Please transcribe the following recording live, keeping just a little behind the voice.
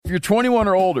you're 21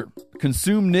 or older,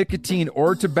 consume nicotine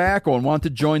or tobacco, and want to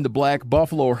join the Black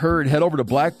Buffalo herd, head over to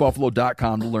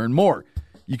blackbuffalo.com to learn more.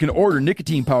 You can order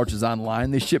nicotine pouches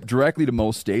online. They ship directly to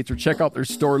most states, or check out their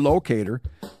store locator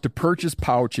to purchase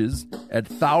pouches at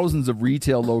thousands of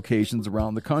retail locations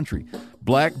around the country.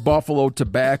 Black Buffalo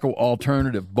Tobacco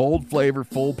Alternative. Bold flavor,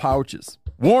 full pouches.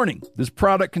 Warning, this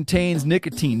product contains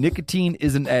nicotine. Nicotine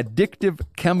is an addictive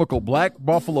chemical. Black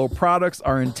Buffalo products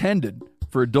are intended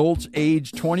for adults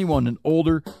age 21 and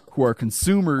older who are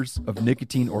consumers of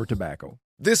nicotine or tobacco.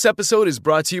 This episode is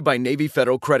brought to you by Navy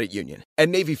Federal Credit Union. At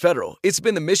Navy Federal, it's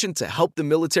been the mission to help the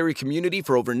military community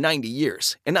for over 90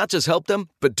 years. And not just help them,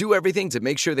 but do everything to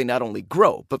make sure they not only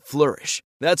grow, but flourish.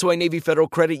 That's why Navy Federal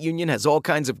Credit Union has all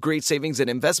kinds of great savings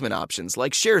and investment options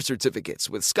like share certificates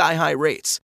with sky-high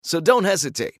rates. So don't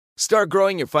hesitate. Start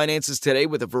growing your finances today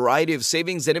with a variety of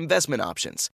savings and investment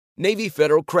options. Navy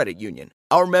Federal Credit Union.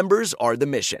 Our members are the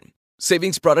mission.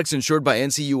 Savings products insured by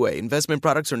NCUA. Investment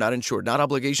products are not insured, not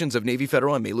obligations of Navy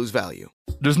Federal and may lose value.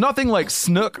 There's nothing like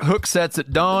snook hook sets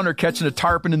at dawn or catching a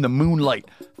tarpon in the moonlight.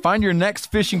 Find your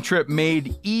next fishing trip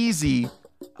made easy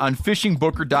on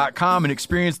fishingbooker.com and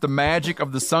experience the magic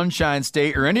of the Sunshine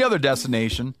State or any other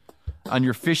destination on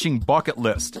your fishing bucket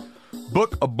list.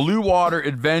 Book a blue water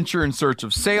adventure in search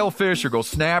of sailfish or go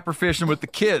snapper fishing with the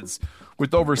kids.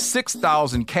 With over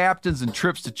 6,000 captains and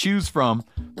trips to choose from,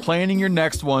 planning your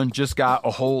next one just got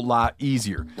a whole lot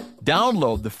easier.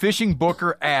 Download the Fishing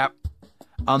Booker app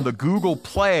on the Google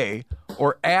Play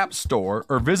or App Store,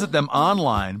 or visit them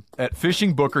online at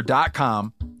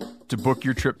fishingbooker.com to book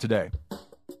your trip today.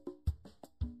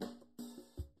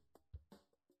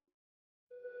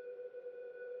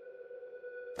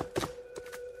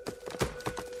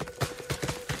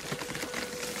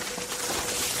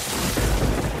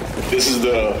 This is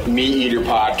the Meat Eater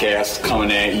Podcast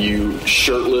coming at you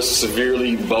shirtless,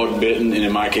 severely bug-bitten, and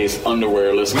in my case,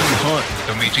 underwearless. We hunt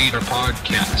the Meat Eater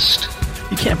Podcast.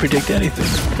 You can't predict anything.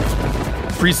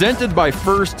 Presented by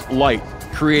First Light,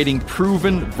 creating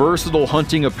proven, versatile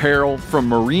hunting apparel from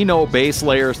merino base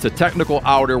layers to technical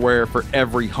outerwear for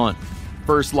every hunt.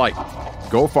 First Light.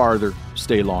 Go farther,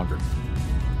 stay longer.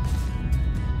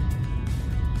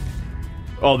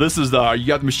 Oh, this is the... You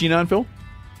got the machine on, Phil?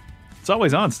 It's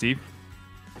always on, Steve.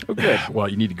 Okay. Well,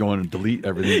 you need to go in and delete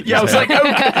everything. Yeah, I was like,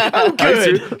 oh,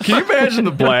 good. Can you imagine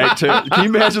the Can you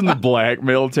imagine the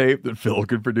blackmail tape that Phil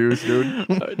could produce,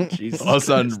 dude? Jesus us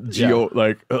on Christ.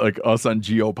 like us on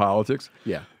geopolitics.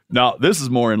 Yeah. Now, this is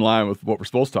more in line with what we're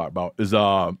supposed to talk about. Is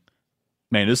man,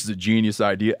 this is a genius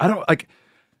idea.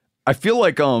 I feel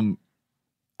like I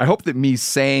hope that me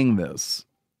saying this,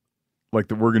 like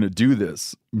that we're gonna do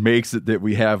this, makes it that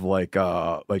we have like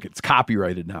it's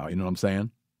copyrighted now. You know what I'm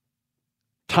saying?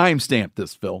 Timestamp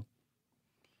this, Phil.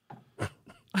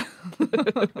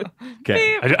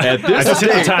 Okay. I just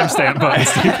hit the timestamp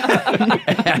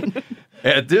button, Steve.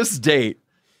 At this date,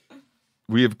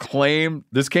 we have claimed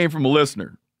this came from a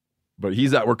listener, but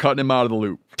we're cutting him out of the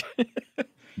loop.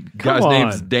 Guy's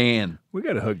name's Dan. We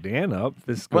got to hook Dan up.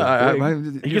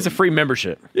 He gets a free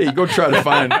membership. Yeah, you go try to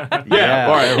find. All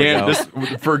right,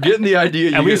 Dan. For getting the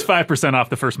idea, At least 5% off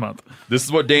the first month. This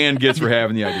is what Dan gets for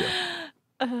having the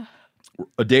idea.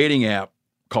 A dating app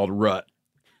called Rut.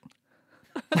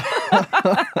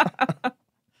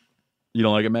 You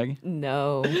don't like it, Maggie?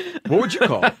 No. What would you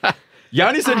call it?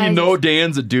 Yanni said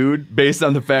Dan's a dude based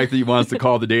on the fact that he wants to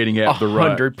call the dating app the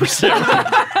Rut. 100%.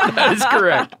 That is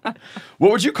correct.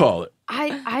 What would you call it?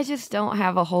 I just don't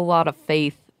have a whole lot of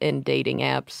faith in dating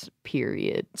apps,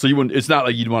 period. So you wouldn't? It's not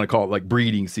like you'd want to call it like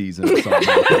breeding season or something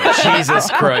like that. Jesus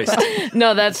Christ.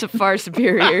 No, that's far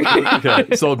superior.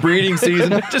 Okay, so breeding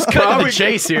season. Just cut to the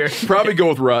chase here. Probably go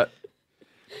with Rut.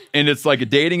 And it's like a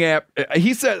dating app.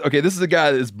 He said, okay, this is a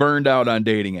guy that's burned out on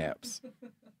dating apps.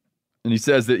 And he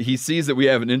says that he sees that we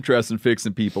have an interest in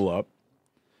fixing people up.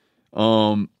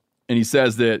 And he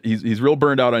says that he's real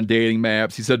burned out on dating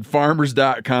maps. He said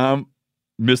farmers.com.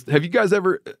 Have you guys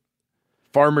ever...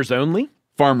 Farmers only?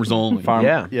 Farmers only.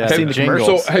 Yeah. I've seen the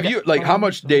commercials. So have you, how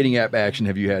much dating app action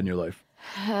have you had in your life?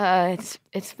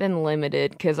 It's been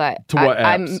limited because To what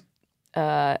apps?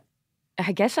 I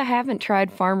guess I haven't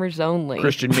tried Farmers Only.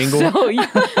 Christian Mingle?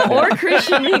 Or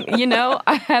Christian Mingle.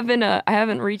 I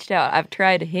haven't reached out. I've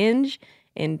tried Hinge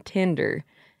and Tinder.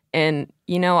 And,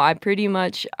 I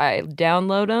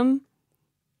download them,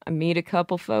 I meet a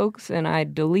couple folks, and I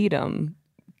delete them.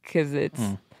 Because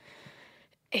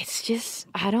it's just,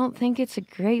 I don't think it's a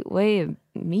great way of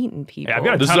meeting people. Yeah, I've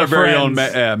got This is our very own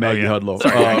Maggie Hudlow.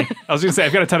 I was going to say,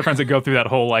 I've got a ton of friends that go through that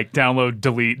whole download,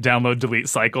 delete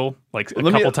cycle a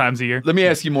couple times a year. Let me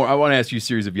ask you more. I want to ask you a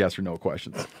series of yes or no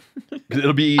questions.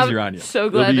 It'll be easier on you. So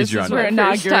It'll glad be this easier is on you.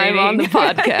 my first time on the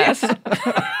podcast.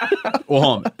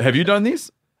 Well, have you done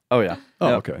these? Oh, yeah. Oh,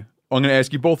 Yep. okay. Well, I'm going to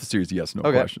ask you both a series of yes/no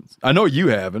Okay. questions. I know you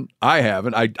haven't. I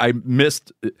haven't. I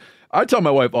missed. I tell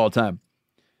my wife all the time,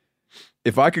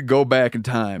 if I could go back in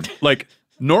time, like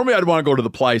normally I'd want to go to the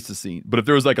Pleistocene, but if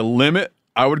there was like a limit,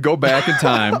 I would go back in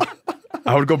time.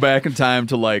 I would go back in time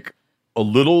to like a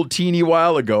little teeny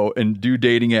while ago and do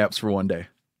dating apps for one day.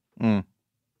 Mm.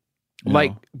 You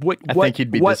Like know? I think he'd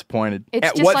be disappointed. It's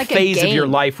At just what like a phase of your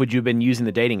game. life would you have been using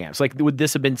the dating apps? Like, would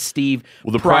this have been Steve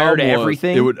Well, the prior to problem was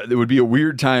everything? it would be a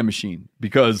weird time machine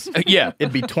because yeah,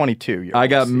 It'd be 22 years. I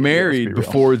got Let's be married real.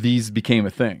 before these became a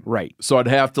thing. right. So I'd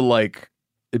have to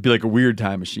it'd be like a weird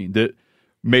time machine that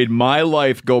made my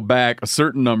life go back a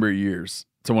certain number of years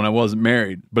to when I wasn't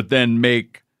married, but then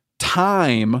make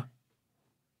time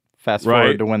Fast right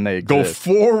forward to when they go exist.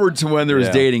 forward to when there was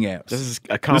Yeah. dating apps. This is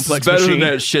a This complex is better machine. than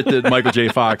that shit that Michael J.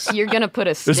 Fox. You're gonna put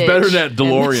a stitch It's better than that in the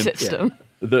DeLorean. system.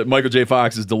 The Michael J.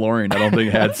 Fox's DeLorean. I don't think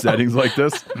it had settings like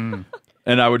this. And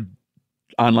I would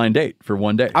online date for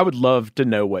one day. I would love to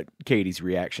know what Katie's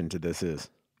reaction to this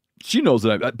is. She knows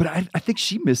that, but I think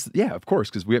she missed. Yeah, of course,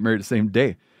 because we got married the same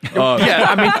day. Yeah,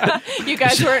 I mean, You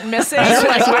guys weren't missing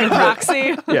like one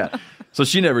proxy. Yeah. So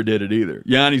she never did it either.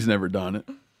 Yanni's never done it.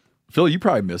 Phil, you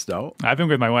probably missed out. I've been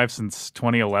with my wife since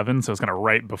 2011, so it's kind of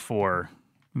right before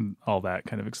all that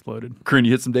kind of exploded. Corinne,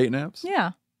 you hit some dating apps?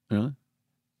 Yeah. Really?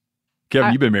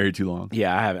 Kevin, you've been married too long.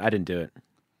 yeah, I haven't. I didn't do it.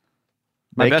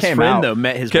 My They best came friend out. though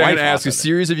met his Okay, I'm wife. going to ask off a of it.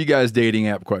 series of you guys dating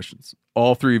app questions.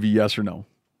 All three of you, yes or no.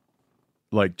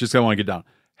 Like, just I want to get down.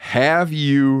 Have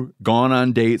you gone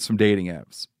on dates from dating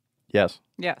apps? Yes.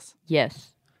 Yes.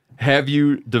 Yes. Have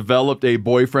you developed a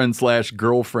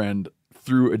boyfriend/girlfriend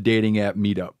through a dating app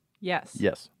meetup? Yes.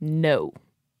 Yes. No.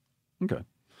 Okay.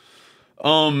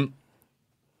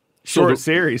 Short the-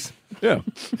 series. Yeah.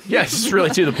 Yeah, it's just really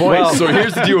to the point. So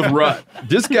here's the deal with Rut.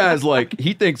 This guy's like,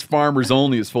 he thinks Farmers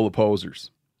Only is full of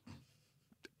posers.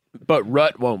 but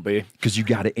Rut won't be. Because you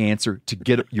got to answer to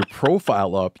get your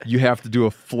profile up. You have to do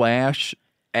a flash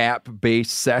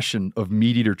app-based session of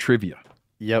Meat Eater trivia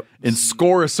Yep. and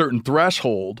score a certain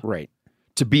threshold Right.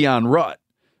 to be on Rut.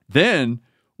 Then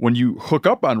when you hook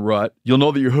up on Rut, you'll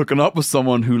know that you're hooking up with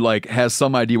someone who like has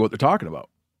some idea what they're talking about.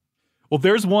 Well,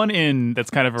 there's one in that's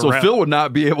kind of So around. Phil would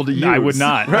not be able to use. I would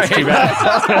not. That's too bad.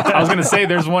 I was going to say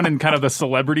there's one in kind of the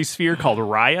celebrity sphere called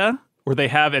Raya, where they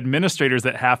have administrators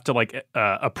that have to like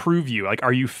approve you. Like,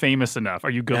 are you famous enough? Are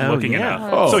you good looking yeah. enough?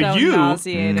 Oh. So So you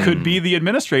nauseating. could be the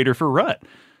administrator for Rut.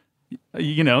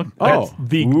 You know, Oh. that's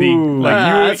the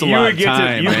like that's a you lot would of get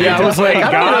time, to. man. Yeah, I was like,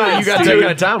 God, you got to dude. take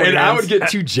that time. with And your I hands. would get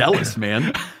too jealous,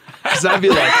 man. Because I'd be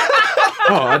like,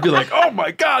 oh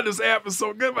my God, this app is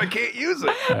so good, but I can't use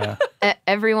it.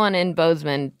 Everyone in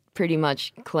Bozeman pretty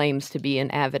much claims to be an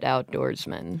avid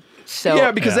outdoorsman. So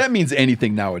Yeah, because that means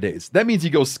anything nowadays. That means you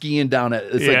go skiing down at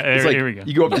it's Yeah, like it's here we go. like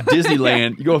you go up to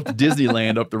Disneyland. You go up to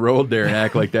Disneyland up the road there and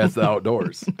act like that's the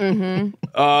outdoors.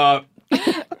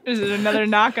 Is it another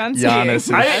knock on Giannis is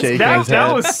seeing? shaking his That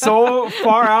head. was so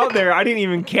far out there. I didn't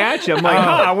even catch it. I'm like,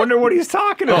 I wonder what he's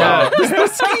talking about.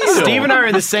 Steve and I are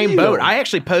in the same boat. I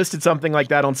actually posted something like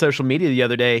that on social media the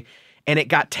other day, and it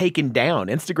got taken down.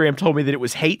 Instagram told me that it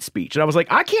was hate speech, and I was like,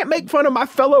 I can't make fun of my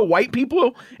fellow white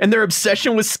people and their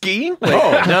obsession with skiing.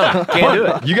 Like, no, can't do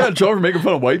it. You got in trouble for making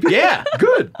fun of white people? Yeah,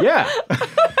 Good. yeah.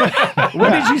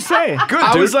 What did you say? Good,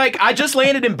 I dude. was like, I just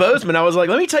landed in Bozeman. I was like,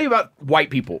 let me tell you about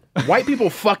white people. White people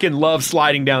fucking love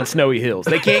sliding down snowy hills.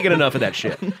 They can't get enough of that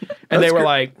shit. And they were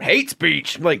like, hate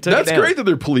speech. Like, took That's it down. great that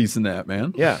they're policing that,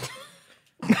 man. Yeah.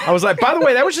 I was like, by the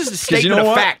way, that was just a statement know of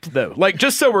what? fact, though. Like,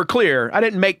 just so we're clear, I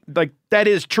didn't make, like, that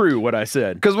is true what I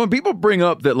said. Because when people bring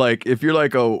up that, like, if you're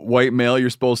like a white male, you're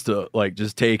supposed to like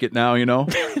just take it now, you know.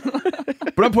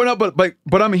 But I'm pointing out,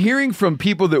 but I'm hearing from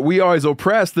people that we always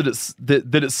oppressed that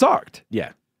it sucked.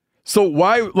 Yeah. So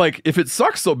why, like, if it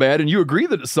sucks so bad and you agree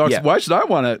that it sucks, Yeah. why should I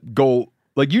want to go?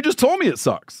 Like, you just told me it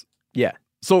sucks. Yeah.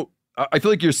 So I feel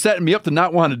like you're setting me up to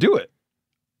not want to do it.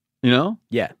 You know.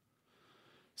 Yeah.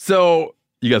 So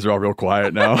you guys are all real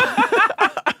quiet now.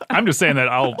 I'm just saying that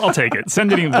I'll take it.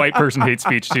 Send any white person hate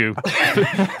speech to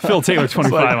Phil Taylor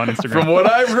 25 on Instagram. From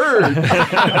what I've heard,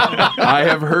 I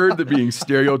have heard that being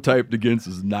stereotyped against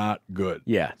is not good.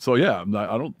 Yeah. So yeah, I'm not.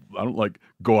 I don't like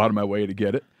go out of my way to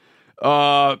get it.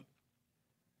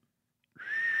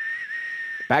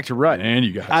 Back to Rut. And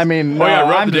you guys. I mean, oh yeah, no,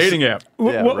 Rut I'm the just- dating app.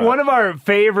 Yeah, right. One of our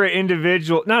favorite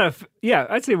individual,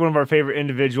 I'd say one of our favorite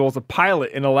individuals, a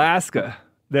pilot in Alaska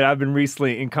that I've been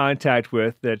recently in contact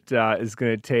with that is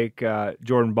going to take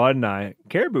Jordan Budd and I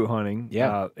caribou hunting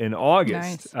in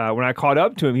August. Nice. When I caught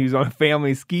up to him, he was on a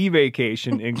family ski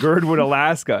vacation in Girdwood,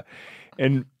 Alaska.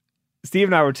 And Steve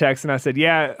and I were texting. I said,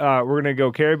 yeah, we're going to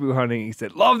go caribou hunting. He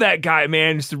said, love that guy,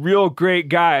 man. Just a real great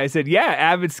guy. I said, yeah,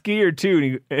 avid skier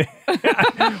too. And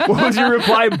what was your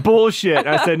reply? Bullshit.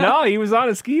 I said, no, he was on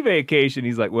a ski vacation.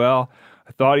 He's like, well,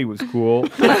 I thought he was cool.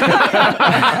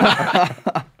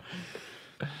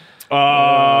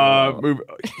 I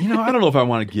don't know if I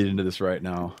want to get into this right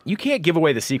now. You can't give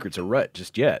away the secrets of rut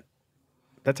just yet.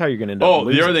 That's how you're going to end up. Oh,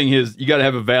 losing. the other thing is you got to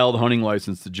have a valid hunting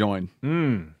license to join.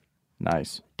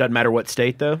 Nice. Doesn't matter what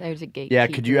state though. There's a gatekeeper. Yeah,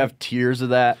 could you have tiers of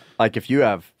that? Like if you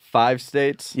have 5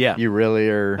 states, you really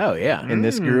are in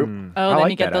this group. Oh, I then like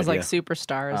you get that those idea. like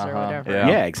superstars or whatever.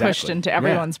 Yeah, exactly. Pushed into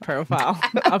everyone's profile.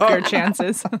 Up your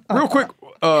chances. Real quick,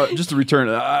 just to return,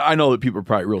 I know that people are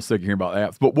probably real sick of hearing about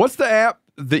apps, but what's the app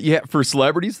that you have for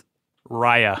celebrities?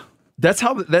 Raya. That's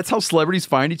how celebrities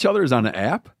find each other, is on an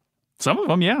app? Some of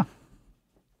them, yeah.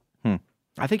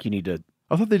 I think you need to.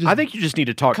 I think you just need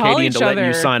to talk Call Katie each into letting you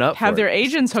other, sign up. have for their it,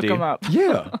 agents hook Steve. them up.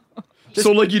 Yeah.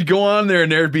 So like you'd go on there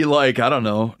and there'd be like, I don't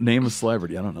know, name a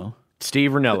celebrity. I don't know.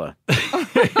 Steve Ranella.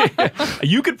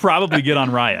 You could probably get on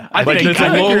Raya. I Like think it's you a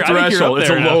could. low I think you're up threshold. It's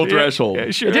a there enough. low Yeah. threshold.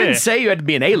 Yeah, sure It didn't is. say you had to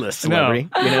be an A-list celebrity.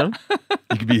 You know,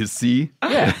 You could be a C.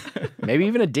 yeah, maybe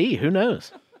even a D. Who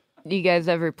knows? Do you guys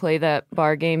ever play that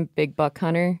bar game, Big Buck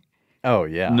Hunter? Oh,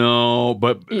 yeah. No,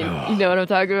 but You know what I'm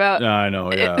talking about? I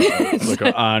know, yeah. It's like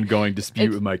an ongoing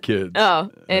dispute with my kids.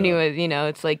 Oh, anyways,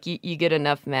 it's like you get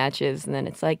enough matches, and then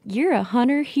it's like, you're a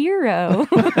hunter hero.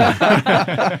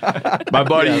 My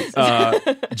buddy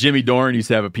Jimmy Dorn used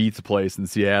to have a pizza place in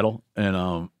Seattle, and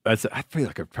I feel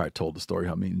like I've probably told the story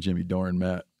how me and Jimmy Dorn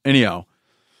met. Anyhow,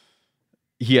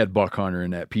 he had Buck Hunter in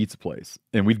that pizza place,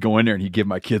 and we'd go in there and he'd give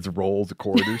my kids rolls of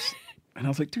quarters. And I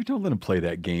was like, dude, don't let them play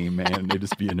that game, man. They'd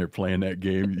just be in there playing that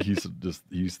game. He used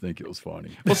to think it was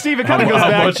funny. Well, Steve, it kind of How goes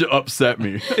back. much it upset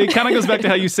me. It kind of goes back to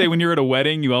how you say when you're at a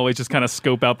wedding, you always just kind of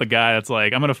scope out the guy that's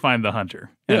like, I'm going to find the hunter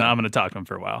and I'm going to talk to him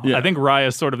for a while. Yeah. I think Raya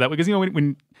is sort of that because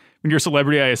when you're a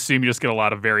celebrity, I assume you just get a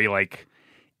lot of very like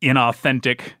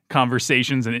inauthentic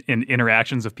conversations and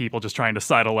interactions of people just trying to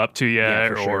sidle up to you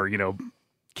or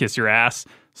kiss your ass.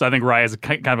 So I think Raya is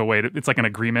kind of a way it's like an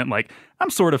agreement. Like, I'm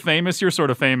sort of famous, you're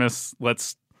sort of famous.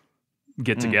 Let's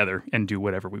get together and do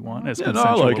whatever we want. As Yeah, no,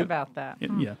 I like it. About that.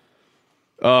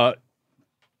 Yeah.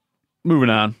 Moving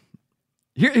on.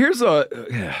 Here's an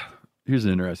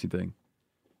interesting thing.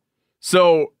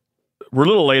 So we're a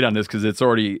little late on this because it's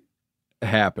already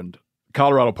happened.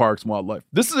 Colorado Parks and Wildlife.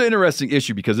 This is an interesting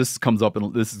issue because this comes up in a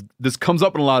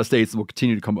lot of states and will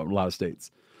continue to come up in a lot of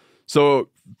states. So a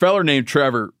fella named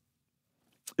Trevor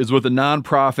is with a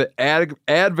nonprofit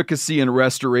advocacy and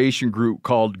restoration group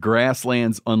called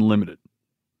Grasslands Unlimited.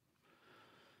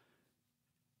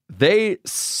 They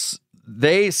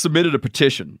submitted a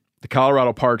petition to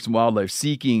Colorado Parks and Wildlife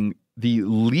seeking the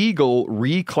legal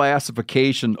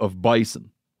reclassification of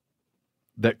bison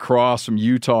that cross from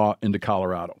Utah into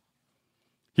Colorado.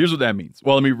 Here's what that means.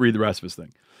 Well, let me read the rest of this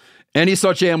thing. Any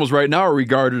such animals right now are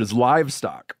regarded as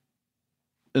livestock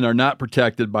and are not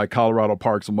protected by Colorado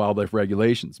Parks and Wildlife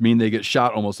regulations, meaning they get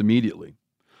shot almost immediately.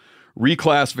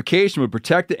 Reclassification would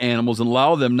protect the animals and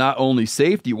allow them not only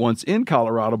safety once in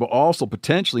Colorado, but also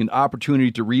potentially an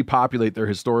opportunity to repopulate their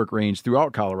historic range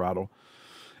throughout Colorado,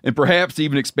 and perhaps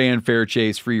even expand fair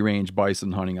chase, free-range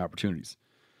bison hunting opportunities.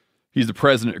 He's the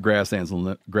president of Grasslands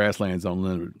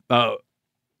Unlimited. Let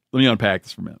me unpack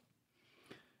this for a minute.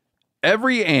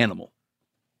 Every animal,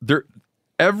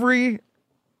 every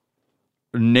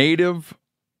native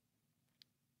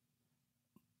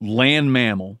land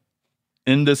mammal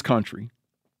in this country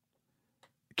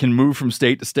can move from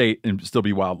state to state and still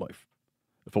be wildlife.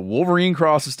 If a wolverine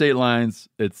crosses state lines,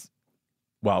 it's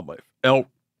wildlife. Elk,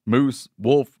 moose,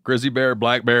 wolf, grizzly bear,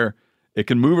 black bear, it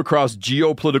can move across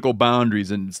geopolitical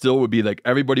boundaries and still would be like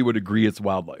everybody would agree it's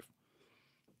wildlife.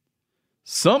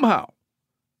 Somehow,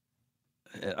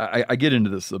 I get into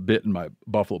this a bit in my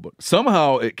buffalo book.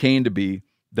 Somehow it came to be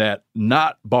that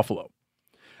not buffalo.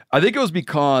 I think it was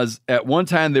because at one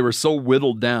time they were so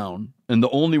whittled down and the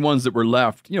only ones that were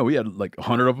left, we had like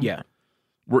 100 of them,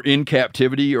 were in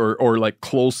captivity or like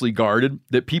closely guarded,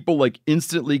 that people like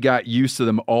instantly got used to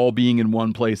them all being in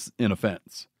one place in a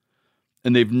fence.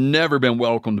 And they've never been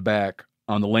welcomed back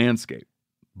on the landscape.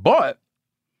 But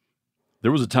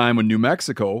there was a time when New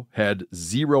Mexico had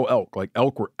 0 elk. Like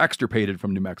elk were extirpated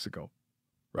from New Mexico,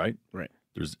 right? Right.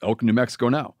 There's elk in New Mexico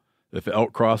now. If an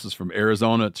elk crosses from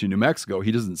Arizona to New Mexico,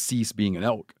 he doesn't cease being an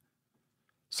elk.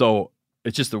 So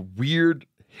it's just a weird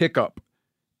hiccup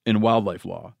in wildlife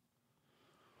law.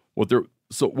 What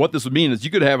this would mean is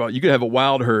you could have a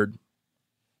wild herd.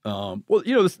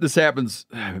 This happens.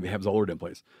 It happens all over the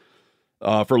place.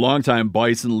 For a long time,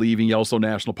 bison leaving Yellowstone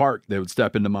National Park, they would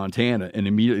step into Montana, and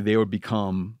immediately they would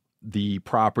become the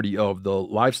property of the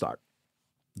livestock,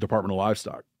 Department of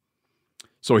Livestock.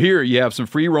 So here you have some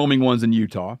free roaming ones in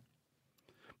Utah,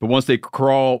 but once they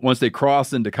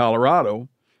cross into Colorado,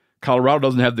 Colorado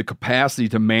doesn't have the capacity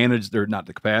to manage they're not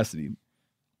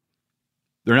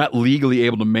legally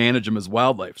able to manage them as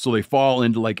wildlife, so they fall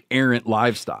into like errant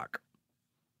livestock.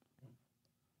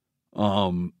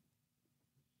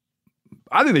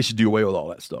 I think they should do away with all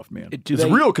that stuff, man. It's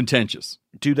real contentious.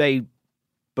 Do they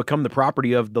become the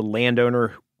property of the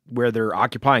landowner where they're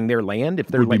occupying their land? If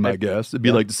they're would be my guess. It'd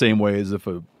be like the same way as if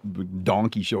a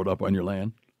donkey showed up on your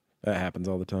land. That happens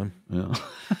all the time. Yeah.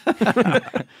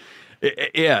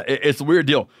 It's a weird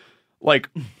deal. Like,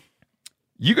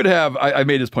 you could have, I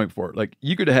made this point before, like,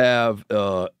 you could have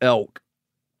elk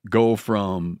go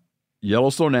from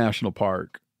Yellowstone National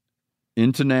Park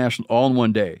into national all in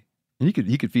one day. And he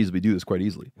could feasibly do this quite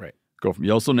easily. Right. Go from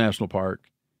Yellowstone National Park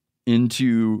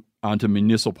onto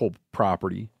municipal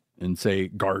property in, say,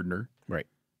 Gardner. Right.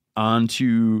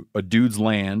 Onto a dude's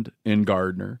land in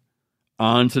Gardner.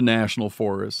 Onto National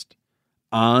Forest.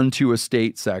 Onto a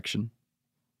state section.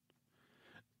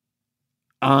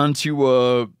 Onto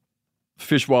a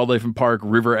Fish, Wildlife, and Park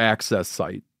river access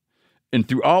site. And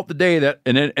throughout the day,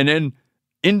 and then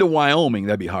into Wyoming,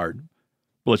 that'd be hard.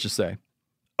 But let's just say.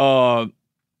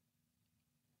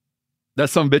 That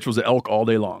son of a bitch was an elk all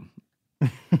day long.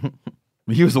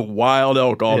 He was a wild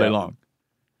elk all day long.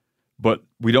 But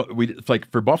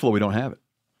like for buffalo, we don't have it.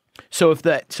 So if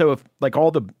like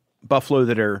all the buffalo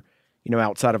that are,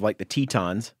 outside of like the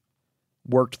Tetons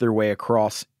worked their way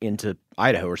across into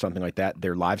Idaho or something like that,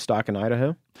 they're livestock in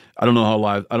Idaho? I don't know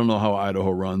how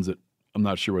Idaho runs it. I'm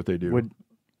not sure what they do. But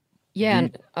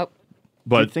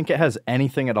do you think it has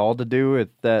anything at all to do with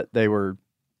that they're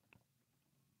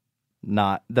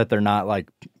not like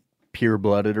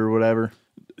pure-blooded or whatever?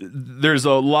 There's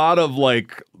a lot of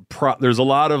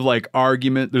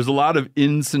argument. There's a lot of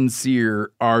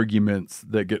insincere arguments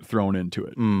that get thrown into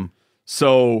it.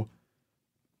 So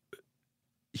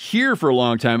here for a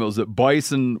long time, it was that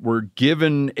bison were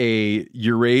given a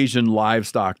Eurasian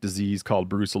livestock disease called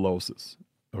brucellosis.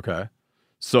 Okay.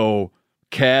 So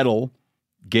cattle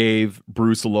gave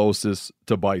brucellosis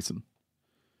to bison.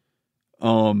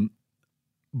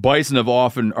 Bison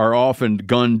are often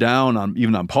gunned down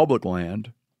even on public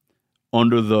land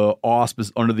under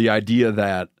the idea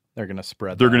that they're going to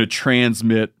spread. They're going to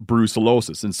transmit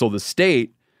brucellosis, and so the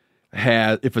state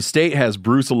if a state has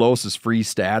brucellosis-free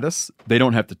status, they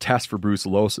don't have to test for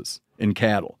brucellosis in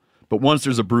cattle. But once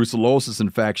there's a brucellosis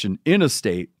infection in a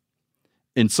state,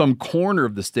 in some corner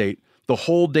of the state, the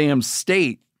whole damn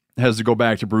state has to go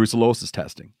back to brucellosis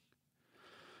testing.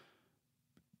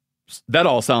 That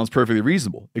all sounds perfectly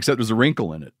reasonable, except there's a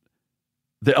wrinkle in it.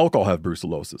 The elk all have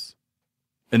brucellosis,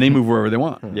 and they move wherever they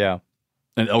want. Yeah.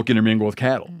 And elk intermingle with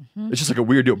cattle. It's just like a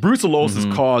weird deal.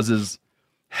 Brucellosis causes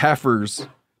heifers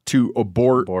to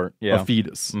abort a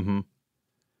fetus.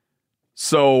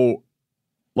 So,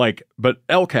 but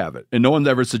elk have it, and no one's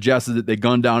ever suggested that they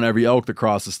gun down every elk that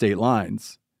crosses state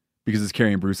lines because it's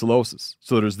carrying brucellosis.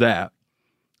 So there's that.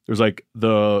 There's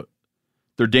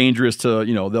they're dangerous to,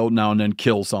 they'll now and then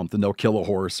kill something. They'll kill a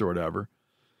horse or whatever.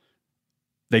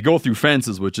 They go through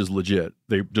fences, which is legit.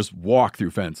 They just walk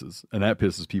through fences, and that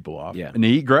pisses people off. Yeah. And they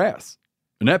eat grass,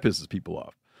 and that pisses people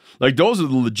off. Like, those are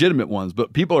the legitimate ones,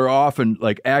 but people are often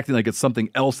acting like it's something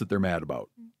else that they're mad about.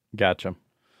 Gotcha.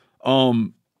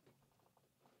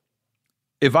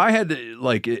 If I had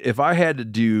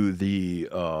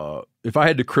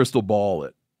to crystal ball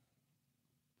it,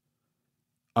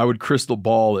 I would crystal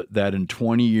ball it that in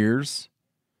 20 years,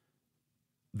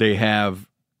 they have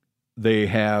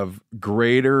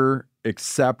greater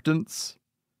acceptance.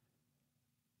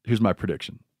 Here's my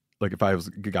prediction. Like, if I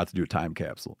got to do a time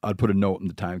capsule, I'd put a note in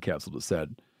the time capsule that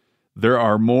said, there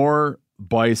are more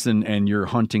bison and you're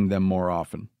hunting them more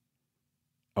often.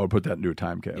 I would put that into a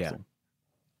time capsule.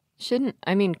 Yeah.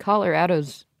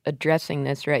 Colorado's addressing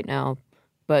this right now,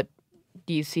 but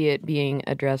do you see it being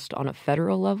addressed on a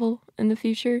federal level in the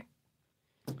future?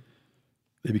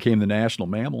 They became the national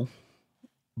mammal.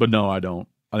 But no, I don't.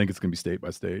 I think it's going to be state by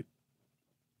state.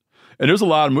 And there's a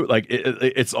lot of,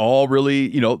 it's all really,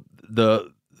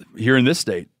 here in this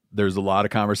state, there's a lot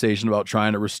of conversation about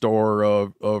trying to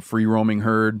restore a free roaming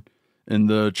herd in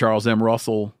the Charles M.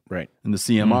 Russell, right, in the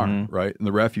CMR, right, in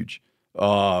the refuge.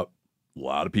 A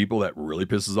lot of people, that really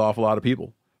pisses off a lot of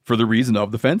people for the reason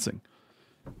of the fencing.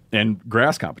 and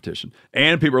grass competition.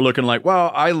 And people are looking like,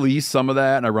 well, I lease some of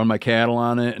that and I run my cattle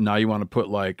on it. And now you want to put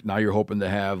now you're hoping to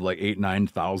have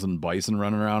 8,000-9,000 bison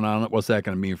running around on it. What's that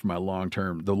going to mean for the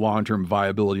long-term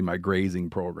viability of my grazing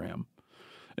program?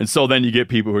 And so then you get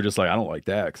people who are just like, I don't like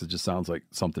that because it just sounds like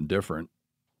something different.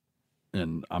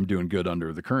 And I'm doing good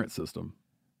under the current system.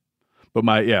 But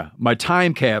my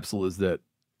time capsule is that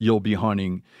you'll be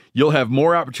hunting. You'll have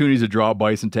more opportunities to draw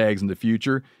bison tags in the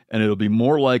future, and it'll be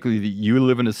more likely that you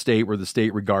live in a state where the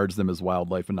state regards them as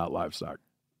wildlife and not livestock.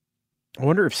 I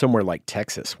wonder if somewhere like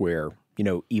Texas, where,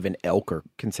 even elk are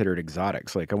considered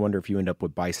exotics, I wonder if you end up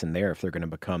with bison there, if they're going to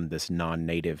become this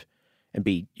non-native and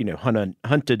be,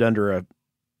 hunted under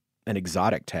an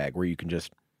exotic tag where you can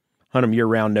just hunt them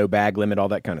year-round, no bag limit, all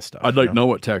that kind of stuff. I'd like to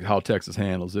know how Texas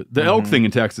handles it. The elk thing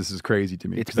in Texas is crazy to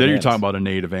me. Because then you're talking about a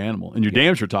native animal. And you're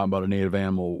damn sure talking about a native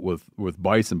animal with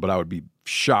bison, but I would be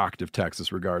shocked if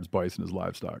Texas regards bison as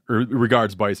livestock, or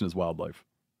regards bison as wildlife.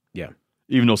 Yeah.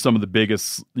 Even though some of the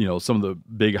biggest, some of the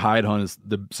big hide hunters,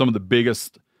 some of the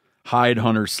biggest hide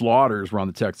hunter slaughters were on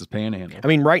the Texas Panhandle. I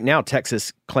mean, right now,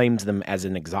 Texas claims them as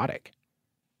an exotic.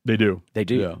 They do. They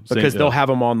do. Yeah. Because they'll have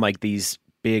them on these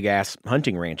big ass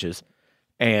hunting ranches,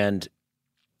 and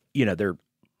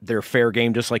they're fair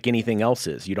game just like anything else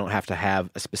is. You don't have to have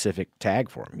a specific tag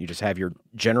for them. You just have your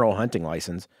general hunting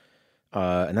license,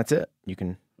 and that's it. You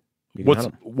can hunt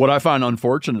them. What I find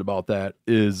unfortunate about that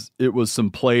is it was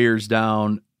some players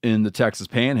down in the Texas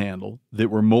Panhandle that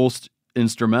were most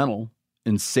instrumental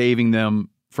in saving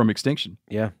them from extinction.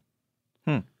 Yeah.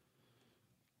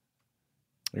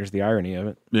 There's the irony of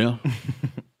it. Yeah.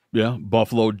 Yeah,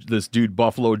 this dude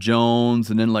Buffalo Jones,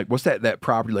 and then what's that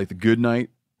property, the Goodnight?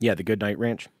 Yeah, the Goodnight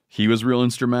Ranch. He was real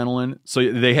instrumental in it.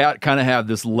 So they have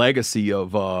this legacy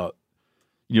of,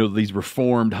 these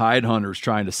reformed hide hunters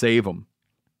trying to save them.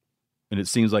 And it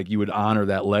seems like you would honor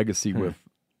that legacy with,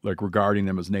 regarding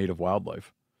them as native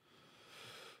wildlife.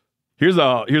 Here's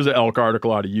an elk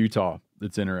article out of Utah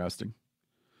that's interesting.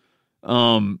 It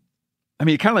kind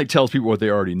of tells people what they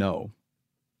already know.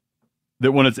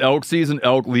 That when it's elk season,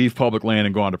 elk leave public land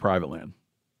and go onto private land.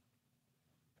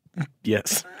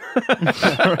 Yes.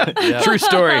 True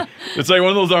story. It's one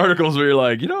of those articles where you're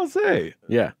like, you don't say.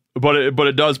 Yeah. But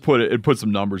it does put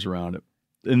some numbers around it.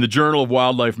 In the Journal of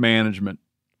Wildlife Management,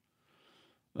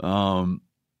 in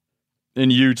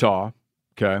Utah,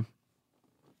 okay,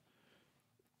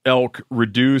 elk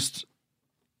reduced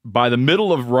by the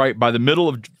middle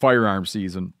of firearm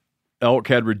season, elk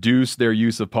had reduced their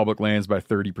use of public lands by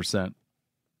 30%.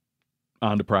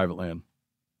 Onto private land.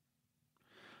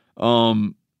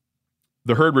 The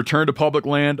herd returned to public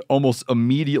land almost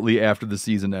immediately after the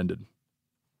season ended.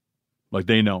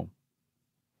 They know.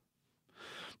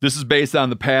 This is based on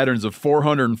the patterns of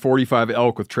 445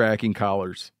 elk with tracking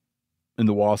collars in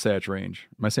the Wasatch Range.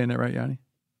 Am I saying that right, Yanni?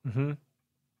 Mm-hmm.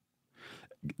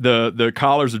 The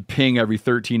collars would ping every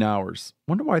 13 hours.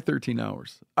 Wonder why 13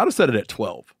 hours? I'd have set it at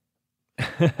 12.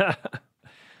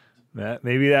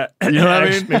 Maybe that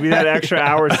maybe that extra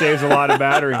hour saves a lot of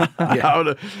battery. Yeah.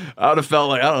 I would have felt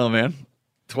like, I don't know, man,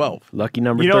 12. Lucky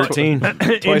number 13.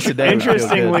 Twice a day.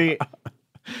 Interestingly,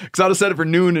 because I'd have set it for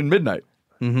noon and midnight.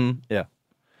 Mm-hmm. Yeah.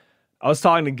 I was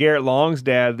talking to Garrett Long's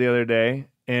dad the other day,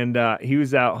 and he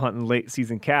was out hunting late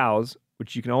season cows,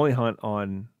 which you can only hunt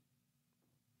on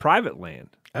private land.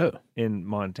 Oh, in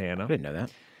Montana. I didn't know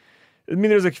that. I mean,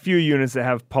 there's a few units that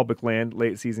have public land,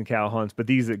 late season cow hunts, but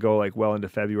these that go well into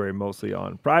February, mostly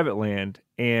on private land.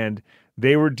 And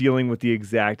they were dealing with the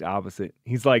exact opposite.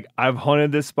 He's like, I've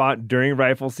hunted this spot during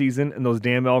rifle season, and those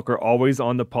damn elk are always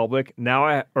on the public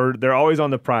or they're always on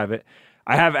the private.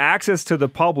 I have access to the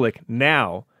public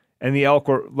now, and the elk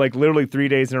were literally 3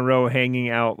 days in a row hanging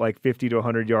out 50 to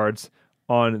 100 yards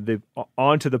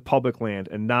onto the public land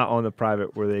and not on the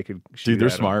private where they could shoot. Dude, they're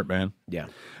smart, man. Yeah.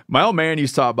 My old man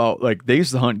used to talk about they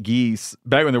used to hunt geese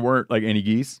back when there weren't any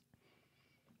geese.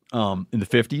 In the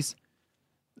 50s,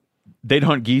 they'd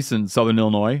hunt geese in southern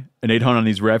Illinois, and they'd hunt on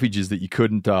these refuges that you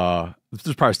couldn't.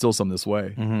 There's probably still some this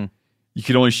way. Mm-hmm. You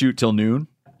could only shoot till noon.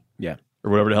 Yeah,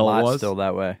 or whatever the hell it was. Still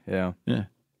that way. Yeah, yeah.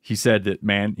 He said that,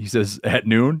 man. He says at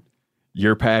noon,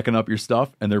 you're packing up your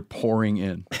stuff, and they're pouring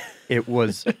in. It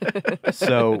was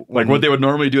so what they would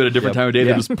normally do at a different time of day.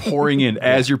 They're just pouring in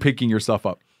as you're picking your stuff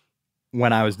up.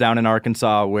 When I was down in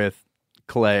Arkansas with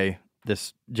Clay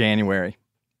this January,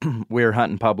 we were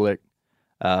hunting public,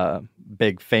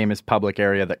 big famous public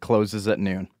area that closes at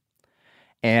noon.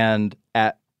 And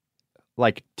at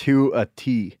to a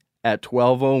T, at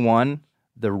 12:01,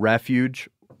 the refuge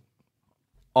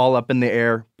all up in the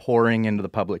air pouring into the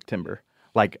public timber.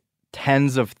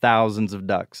 Tens of thousands of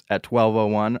ducks at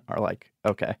 12:01 are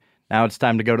okay, Now it's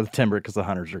time to go to the timber because the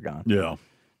hunters are gone. Yeah.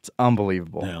 It's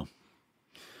unbelievable. Yeah.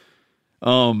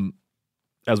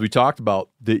 As we talked about,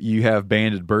 that you have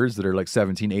banded birds that are like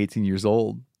 17, 18 years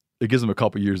old. It gives them a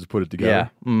couple years to put it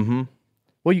together. Yeah. Mm-hmm.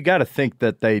 Well, you got to think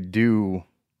that they do.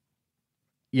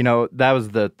 You know, that was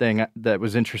the thing that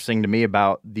was interesting to me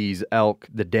about these elk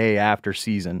the day after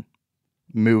season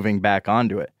moving back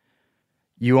onto it.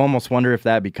 You almost wonder if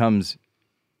that becomes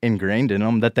ingrained in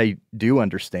them, that they do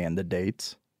understand the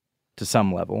dates to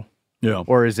some level. Yeah.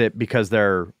 Or is it because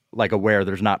they're like aware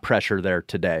there's not pressure there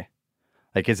today?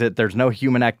 Like, is it there's no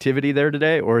human activity there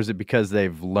today, or is it because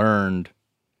they've learned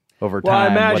over time Well, I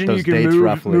imagine what those you can dates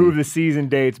roughly move the season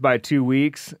dates by 2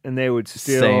 weeks, and they would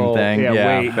still Same thing.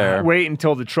 Yeah, wait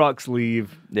until the trucks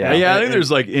leave. Yeah, I think there's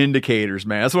like indicators,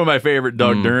 man. That's one of my favorite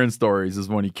Doug Duran stories is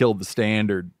when he killed the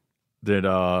standard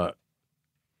that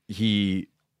he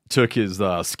took his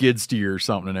skid steer or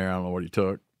something in there. I don't know what he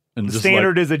took. And The just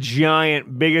standard is a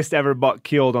giant, biggest ever buck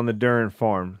killed on the Duran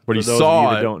farm. But he For those saw of you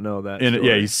that it. don't know that. Yeah,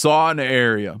 story. he saw it in the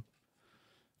area.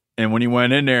 And when he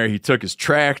went in there, he took his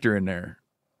tractor in there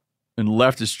and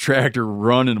left his tractor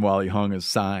running while he hung his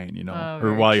sign, you know, or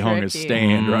very while he hung his tricky.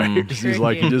 stand, right? Because he's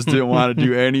like, he Tricky. just didn't want to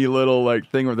do any little like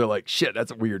thing where they're like, shit,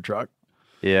 that's a weird truck.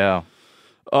 Yeah.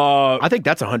 I think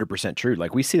that's 100% true.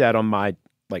 Like we see that on my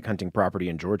like hunting property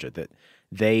in Georgia, that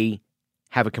they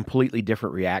have a completely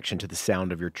different reaction to the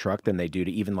sound of your truck than they do to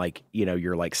even like, you know,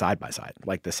 your like side by side,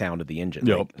 like the sound of the engine.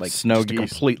 Yep. Like Snow just a geese.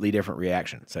 completely different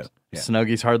reaction. So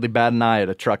Snuggies hardly bat an eye at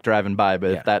a truck driving by,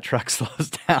 but if that truck slows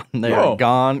down, they're Whoa.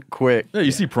 gone quick. Yeah,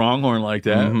 you see pronghorn like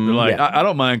that. Mhm. They're like, Yeah. I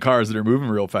don't mind cars that are moving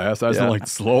real fast. I just Yeah. don't like the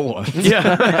slow ones.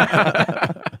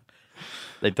 Yeah.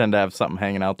 They tend to have something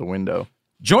hanging out the window.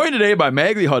 Joined today by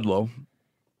Magley Hudlow,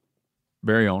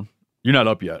 very own. You're not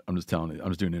up yet. I'm just telling you. I'm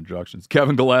just doing introductions.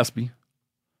 Kevin Gillespie.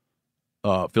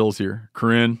 Phil's here.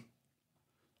 Corinne.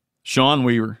 Sean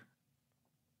Weaver.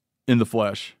 In the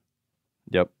flesh.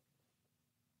 Yep.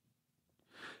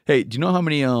 Hey, do you know how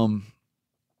many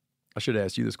I should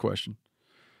ask you this question.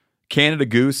 Canada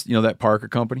Goose, you know that Parker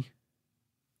company?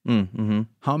 Mm-hmm.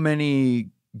 How many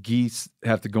geese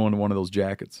have to go into one of those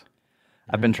jackets?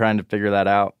 I've been trying to figure that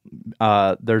out.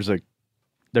 There's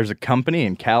a company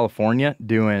in California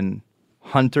doing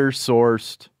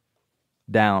hunter-sourced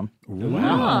down,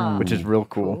 Wow. which is real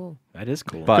cool. that is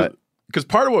cool. But Because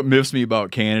part of what miffs me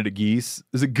about Canada geese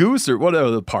is it goose or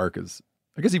whatever the parkas.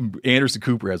 I guess even Anderson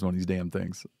Cooper has one of these damn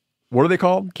things. What are they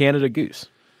called? Canada Goose.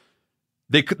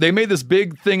 They made this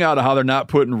big thing out of how they're not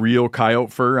putting real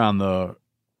coyote fur on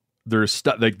their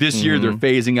stuff. Like this year, they're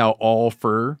phasing out all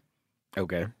fur.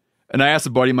 Okay. And I asked a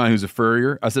buddy of mine who's a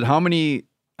furrier. I said, how many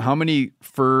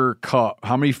fur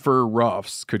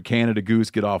ruffs could Canada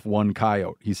Goose get off one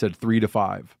coyote? He said 3 to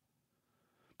 5.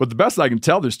 But the best I can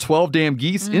tell, there's 12 damn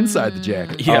geese inside the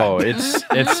jacket. yeah. Oh,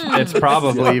 it's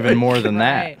probably even more than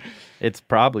that. Right. It's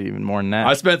probably even more than that.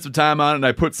 I spent some time on it, and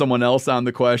I put someone else on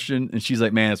the question, and she's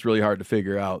like, man, it's really hard to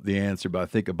figure out the answer, but I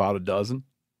think about a dozen.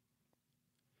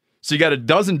 So you got a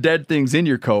dozen dead things in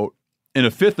your coat and a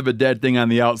fifth of a dead thing on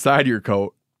the outside of your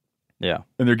coat, yeah.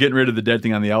 and they're getting rid of the dead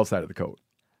thing on the outside of the coat.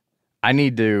 I'm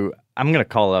going to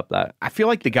call up that. I feel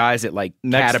like the guys at like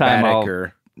Next time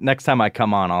Catabatic next time I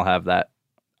come on, I'll have that.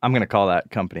 I'm going to call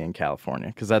that company in California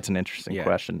because that's an interesting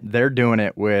question. They're doing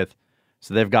it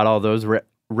so they've got all those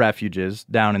refuges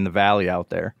down in the valley out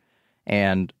there.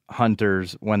 And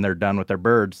hunters, when they're done with their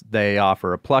birds, they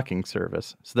offer a plucking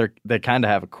service. So they kind of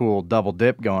have a cool double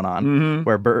dip going on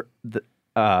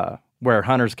where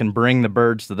hunters can bring the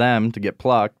birds to them to get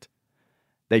plucked.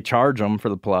 They charge them for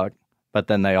the pluck, but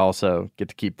then they also get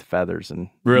to keep the feathers and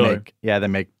they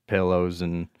make pillows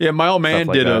and my old man stuff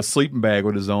like did a that. sleeping bag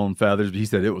with his own feathers, but he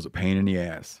said it was a pain in the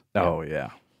ass. Oh yeah.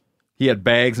 He had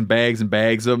bags and bags and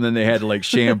bags of them. Then they had to like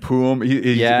shampoo them. And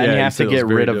you have to get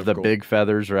rid of the big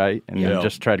feathers, right? And Yeah.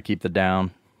 just try to keep the down.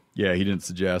 Yeah, he didn't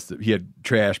suggest it. He had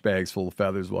trash bags full of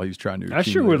feathers while he was trying to. I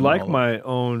sure accumulate would them like all. my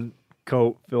own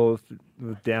coat filled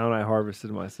with down I harvested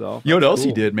myself. You know what That's else he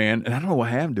cool. did, man? And I don't know what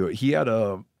happened to it. He had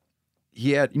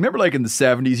you remember like in the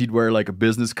 70s, he'd wear like a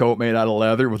business coat made out of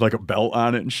leather with like a belt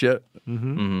on it and shit.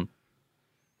 Mm-hmm. Mm-hmm.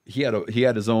 He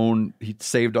had his own. He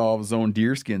saved all of his own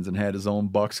deer skins and had his own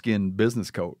buckskin business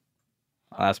coat.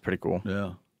 Oh, that's pretty cool.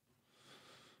 Yeah.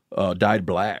 Dyed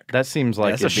black. That seems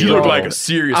like That's a it'd be You look strong- like a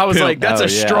serious. I was pimp. like, that's Oh, a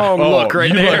yeah. strong look right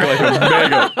you there. Look like a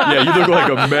mega. Yeah, you look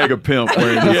like a mega pimp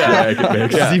wearing this jacket, man.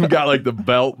 'Cause he's even got like the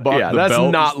belt. Yeah, the that's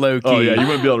belt. not low Oh key. yeah, you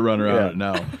wouldn't be able to run around it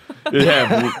now.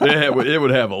 It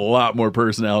would have a lot more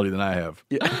personality than I have.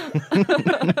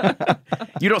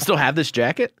 You don't still have this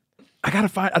jacket? I gotta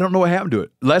find. I don't know what happened to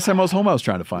it. Last time I was home, I was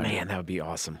trying to find it. Man, that would be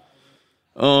awesome.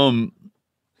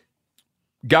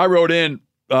 Guy wrote in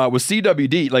with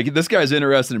CWD. Like this guy's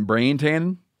interested in brain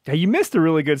tanning. Hey, you missed a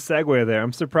really good segue there.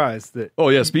 I'm surprised that. Oh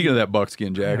yeah, speaking of that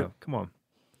buckskin jacket, come on.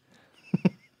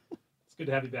 It's good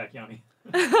to have you back, Yanni.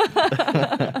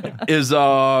 Is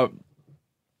so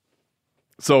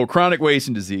chronic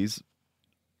wasting disease,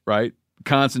 right?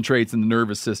 Concentrates in the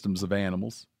nervous systems of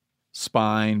animals,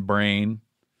 spine, brain.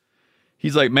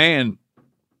 He's like, man,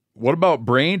 what about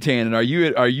brain tanning? Are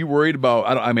you worried about?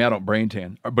 I don't brain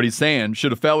tan, but he's saying,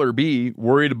 should a feller be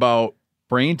worried about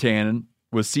brain tanning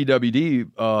with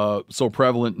CWD so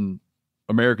prevalent in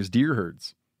America's deer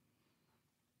herds?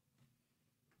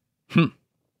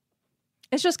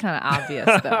 It's just kind of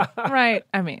obvious, though, right?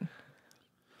 I mean,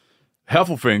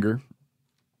 Heffelfinger.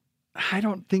 I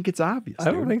don't think it's obvious. I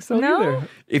don't dude. think so either.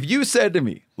 If you said to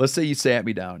me, let's say you sat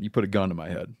me down, you put a gun to my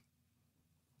head,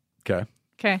 okay,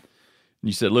 okay. and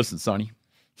you said, "Listen, Sonny."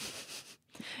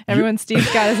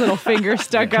 Steve's got his little finger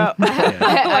stuck up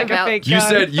like a fake gun. You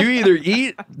said you either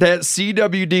eat that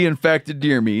CWD infected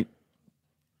deer meat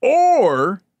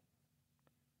or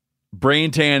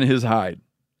brain tan his hide.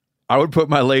 I would put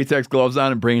my latex gloves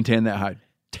on and brain tan that hide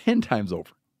 10 times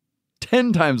over.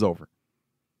 10 times over.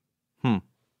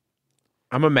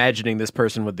 I'm imagining this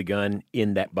person with the gun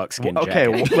in that buckskin Okay,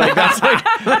 jacket. like that's like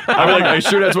I'm like, are you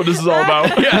sure that's what this is all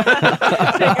about? Yeah.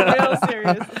 Take it real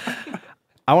serious.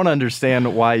 I want to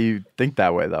understand why you think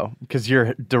that way though, because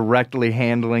you're directly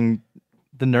handling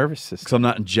the nervous system. Because I'm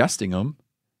not ingesting them,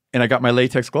 and I got my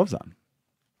latex gloves on,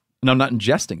 and I'm not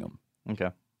ingesting them. Okay.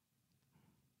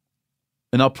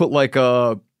 And I'll put like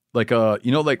a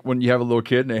you know, like when you have a little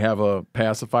kid and they have a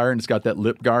pacifier and it's got that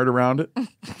lip guard around it.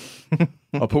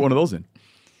 I'll put one of those in.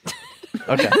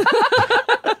 Okay.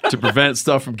 To prevent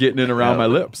stuff from getting in around my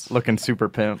lips. Looking super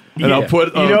pimp. And I'll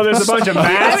put there's a bunch of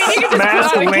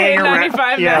masks laying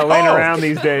around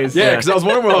these days. Yeah, because I was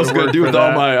wondering what I was going to do with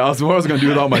all my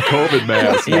COVID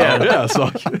masks. Yeah. So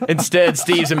Instead,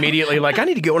 Steve's immediately like, I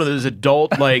need to get one of those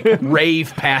adult like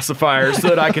rave pacifiers so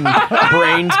that I can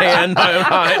brain tan my own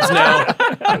hides now.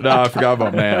 no, I forgot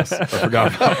about masks. I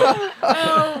forgot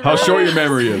about how short your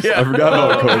memory is. I forgot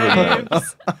about COVID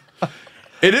masks.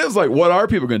 It is like, what are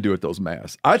people going to do with those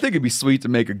masks? I think it'd be sweet to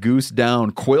make a goose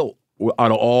down quilt out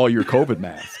of all your COVID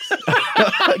masks.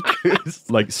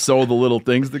 Like sew the little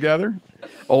things together.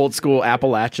 Old school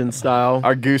Appalachian style.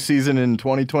 Our goose season in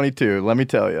 2022, let me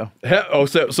tell you.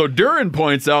 So Duran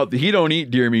points out that he don't eat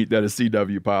deer meat that is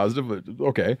CW positive.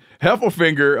 Okay.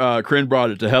 Heffelfinger, Corinne brought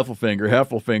it to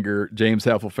Heffelfinger, James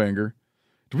Heffelfinger.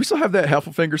 Do we still have that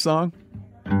Heffelfinger song?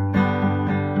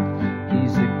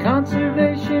 He's a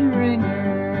conservation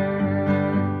ringer.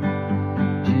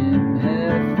 Jim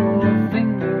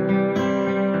Heffelfinger.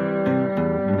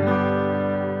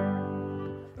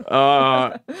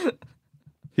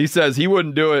 He says he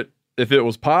wouldn't do it if it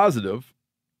was positive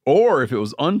or if it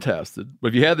was untested. But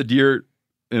if you had the deer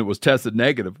and it was tested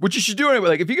negative, which you should do anyway.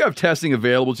 Like if you have testing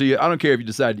available to you, I don't care if you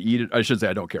decide to eat it. I shouldn't say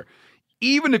I don't care.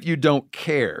 Even if you don't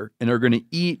care and are going to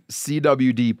eat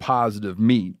CWD positive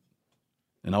meat,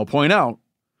 and I'll point out,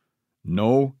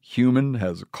 no human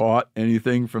has caught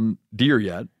anything from deer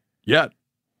yet.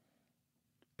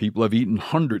 People have eaten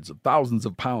hundreds of thousands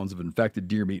of pounds of infected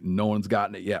deer meat and no one's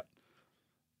gotten it yet.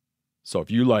 So if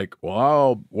you like,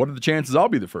 well, what are the chances I'll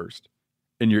be the first?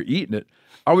 And you're eating it,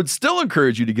 I would still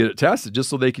encourage you to get it tested just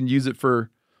so they can use it for,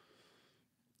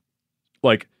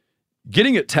 like,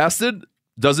 getting it tested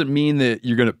doesn't mean that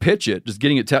you're going to pitch it. Just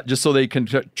getting it just so they can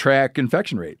track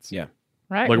infection rates. Yeah.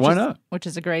 Right. Like, why not? Which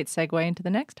is a great segue into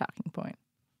the next talking point.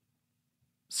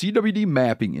 CWD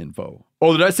mapping info.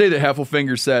 Oh, did I say that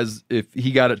Heffelfinger says if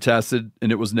he got it tested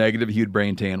and it was negative, he would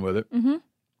brain tan with it? Mm-hmm.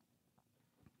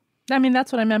 I mean,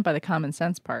 that's what I meant by the common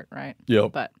sense part, right?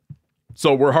 Yep. But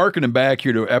so we're hearkening back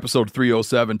here to episode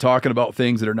 307, talking about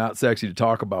things that are not sexy to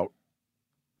talk about.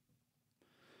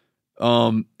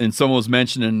 And someone was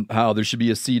mentioning how there should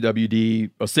be a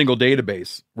CWD, a single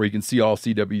database where you can see all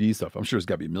CWD stuff. I'm sure there's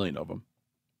got to be a million of them.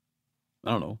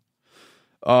 I don't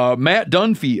know. Matt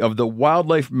Dunphy of the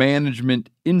Wildlife Management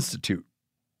Institute,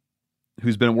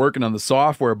 who's been working on the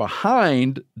software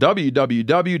behind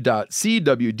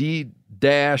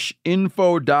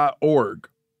www.cwd-info.org,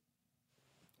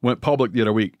 went public the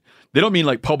other week. They don't mean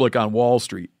like public on Wall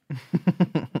Street.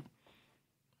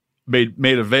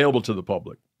 made available to the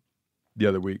public the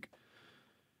other week.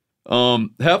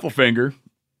 Heffelfinger. I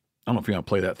don't know if you're going to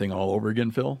play that thing all over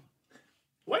again, Phil.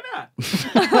 Why not?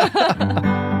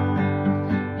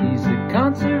 He's a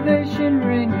conservation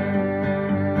ringer.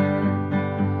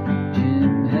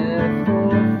 Jim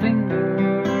Heffelfinger.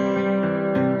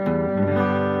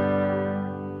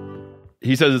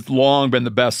 He says it's long been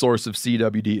the best source of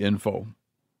CWD info.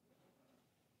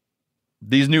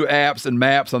 These new apps and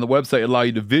maps on the website allow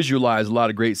you to visualize a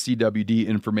lot of great CWD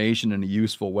information in a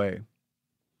useful way.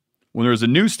 When there's a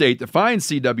new state that finds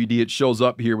CWD, it shows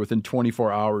up here within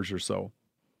 24 hours or so.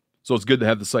 So it's good to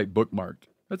have the site bookmarked.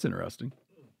 That's interesting.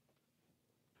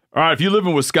 All right, if you live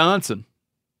in Wisconsin,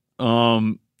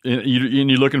 and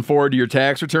you're looking forward to your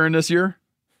tax return this year,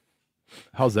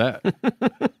 how's that?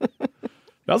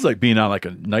 That was like being on like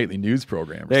a nightly news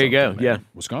program. There you go. Man. Yeah.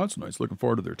 Wisconsinites looking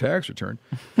forward to their tax return.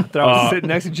 I thought I was sitting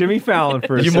next to Jimmy Fallon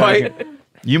for a second.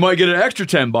 You might get an extra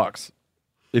 $10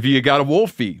 if you got a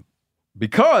wolf fee,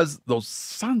 because those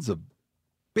sons of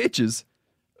bitches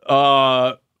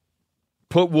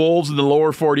put wolves in the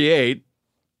lower 48.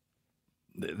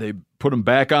 They put them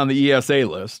back on the ESA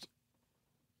list.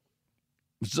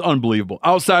 It's unbelievable.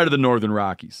 Outside of the Northern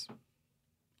Rockies.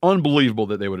 Unbelievable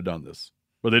that they would have done this.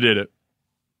 But they did it.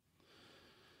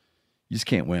 You just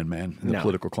can't win, man, in the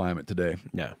political climate today.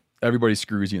 No. Everybody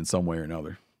screws you in some way or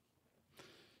another.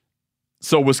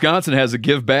 So Wisconsin has a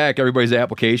give back everybody's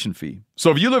application fee.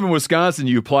 So if you live in Wisconsin,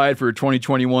 you applied for a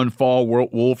 2021 fall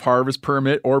wolf harvest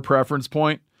permit or preference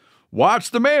point,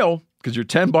 watch the mail, because your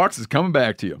 $10 is coming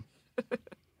back to you.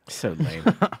 So lame.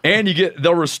 And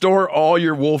they'll restore all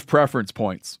your wolf preference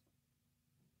points.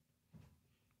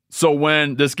 So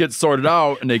when this gets sorted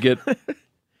out and they get,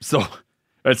 so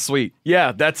that's sweet.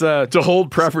 Yeah, that's to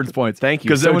hold preference points. Thank you.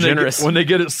 Because So then generous. when they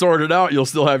get it sorted out, you'll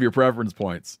still have your preference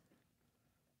points.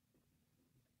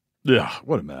 Yeah,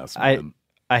 what a mess, man.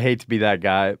 I hate to be that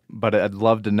guy, but I'd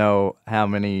love to know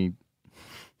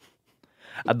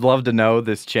I'd love to know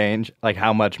this change, like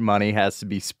how much money has to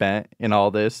be spent in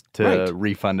all this to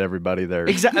refund everybody their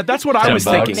Exactly. That's what I was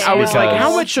thinking. I was like,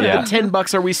 how much of the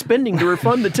 $10 are we spending to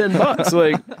refund the $10?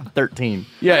 Like 13.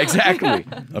 Yeah, exactly.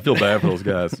 I feel bad for those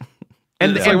guys.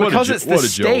 And What because a it's the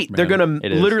state, joke, they're man. going to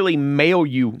literally mail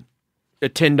you a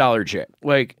 $10 check.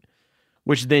 Like,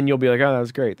 which then you'll be like, oh, that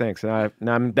was great, thanks. And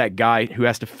I'm that guy who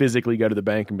has to physically go to the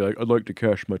bank and be like, I'd like to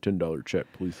cash my $10 check,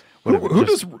 please.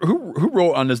 Who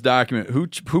wrote on this document? Who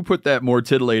put that more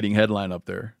titillating headline up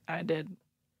there? I did.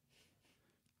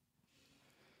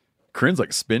 Corinne's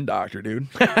like a spin doctor, dude.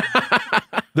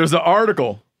 There's an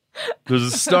article. There's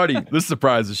a study. This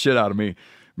surprised the shit out of me.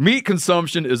 Meat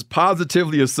consumption is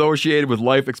positively associated with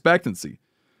life expectancy.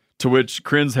 To which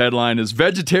Corinne's headline is,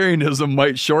 vegetarianism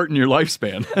might shorten your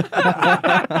lifespan.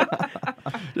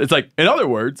 It's like, in other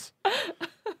words,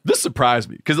 this surprised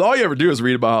me. Because all you ever do is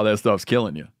read about how that stuff's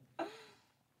killing you.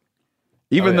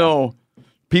 Even though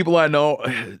people I know,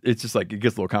 it's just like, it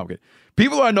gets a little complicated.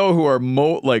 People I know who are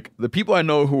the people I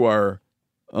know who are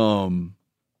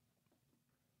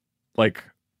like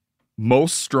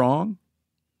most strong,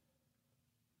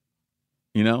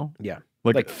 you know? Yeah.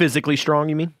 Like physically strong,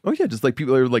 you mean? Oh yeah, just like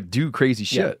people that are like do crazy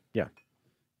shit. Yeah.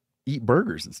 Eat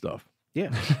burgers and stuff. Yeah.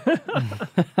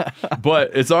 But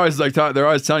it's always like they're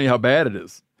always telling you how bad it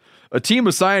is. A team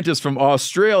of scientists from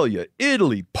Australia,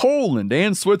 Italy, Poland,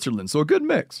 and Switzerland, so a good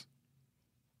mix,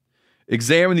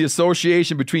 examine the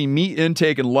association between meat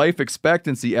intake and life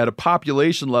expectancy at a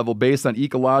population level based on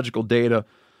ecological data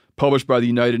published by the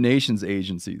United Nations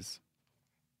agencies.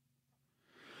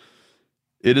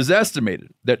 It is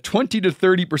estimated that 20 to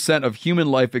 30% of human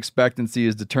life expectancy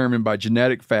is determined by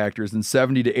genetic factors and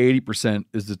 70 to 80%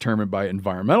 is determined by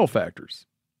environmental factors.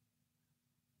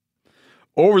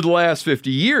 Over the last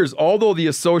 50 years, although the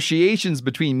associations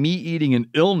between meat eating and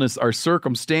illness are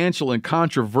circumstantial and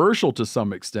controversial to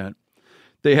some extent,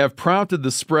 they have prompted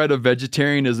the spread of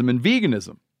vegetarianism and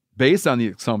veganism, based on the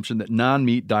assumption that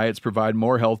non-meat diets provide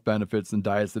more health benefits than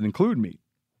diets that include meat.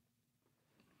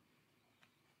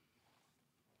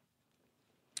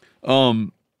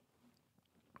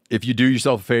 If you do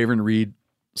yourself a favor and read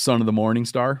Son of the Morning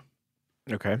Star,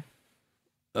 okay,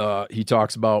 he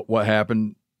talks about what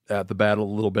happened at the Battle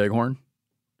of Little Bighorn,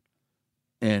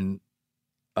 and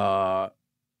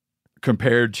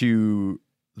compared to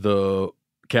the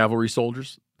cavalry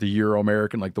soldiers, the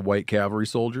Euro-American, like the white cavalry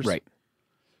soldiers, right?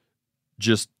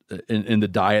 Just in the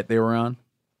diet they were on,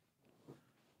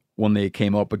 when they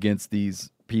came up against these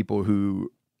people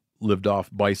who lived off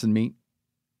bison meat.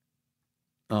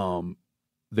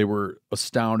 They were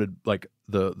astounded, like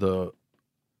the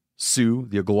Sioux,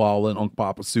 the Oglala and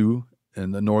Unkpapa Sioux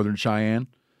and the Northern Cheyenne.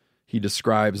 He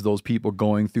describes those people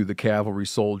going through the cavalry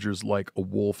soldiers like a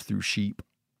wolf through sheep.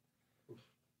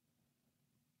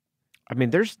 I mean,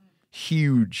 there's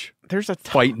a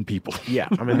fighting people. Yeah,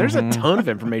 I mean, there's a ton of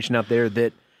information out there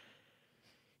that,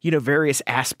 various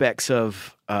aspects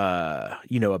of, a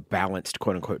balanced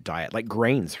quote unquote diet, like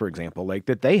grains, for example, like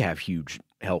that they have huge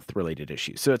health related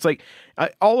issues. So it's like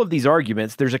all of these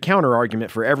arguments, there's a counter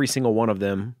argument for every single one of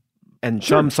them and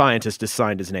some scientist has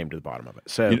signed his name to the bottom of it.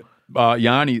 So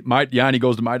Yanni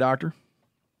goes to my doctor.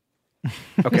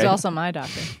 Okay. He's also my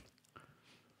doctor.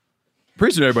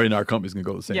 Pretty soon everybody in our company is going to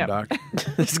go to the same Yep. doctor.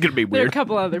 This is going to be There are a weird.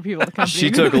 couple other people in the company. She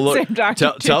who took a go to the look. Same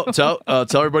doctor Tell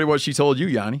everybody what she told you,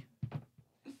 Yanni.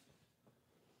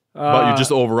 About your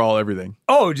just overall everything.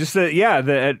 Oh, just that,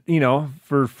 that,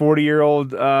 for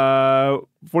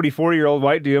 44-year-old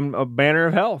white dude, a banner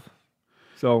of health.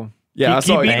 So Yeah,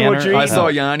 keep eating what you're I eating. saw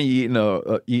Yanni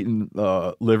eating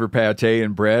liver pate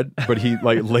and bread, but he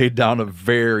laid down a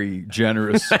very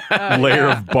generous layer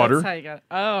of butter That's how you got it.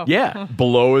 Oh. Yeah.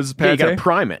 below his Yeah, you pate. got to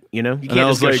prime it, You And can't I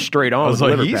just was go straight on I was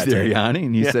with like, liver he's there, pate. Yanni.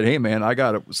 And he Yeah. said, hey, man, I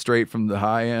got it straight from the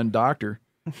high-end doctor,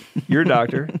 Your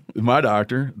doctor. my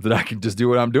doctor, that I can just do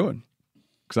what I'm doing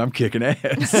because I'm kicking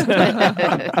ass.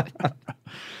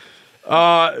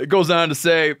 It goes on to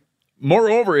say,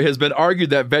 moreover, it has been argued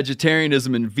that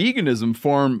vegetarianism and veganism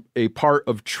form a part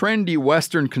of trendy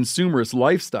Western consumerist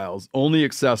lifestyles only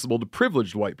accessible to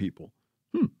privileged white people.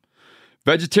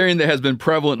 Vegetarian that has been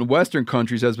prevalent in Western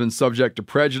countries has been subject to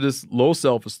prejudice, low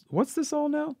self-esteem. What's this all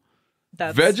now?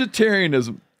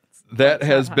 Vegetarianism that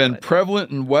has been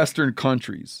prevalent in Western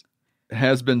countries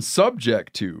has been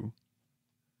subject to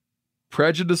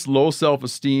prejudice, low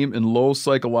self-esteem, and low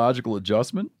psychological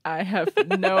adjustment. I have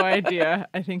no idea.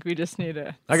 I think we just need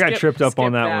to. I got tripped up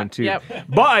on that one too. Yep.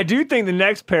 But I do think the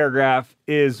next paragraph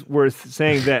is worth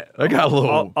saying that I got a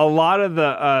little. a lot of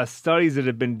the studies that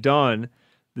have been done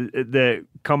that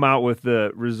come out with the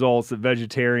results that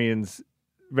vegetarian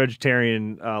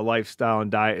lifestyle and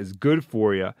diet is good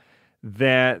for you,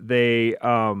 that they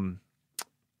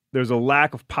there's a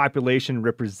lack of population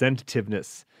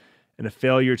representativeness and a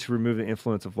failure to remove the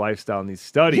influence of lifestyle in these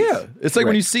studies. Yeah, it's like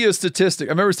when you see a statistic.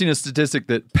 I've never seen a statistic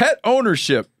that pet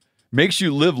ownership makes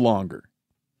you live longer.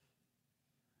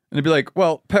 And it'd be like,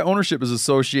 well, pet ownership is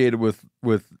associated with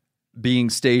being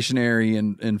stationary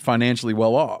and financially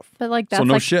well off. But like that's so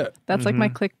no like, shit. That's like my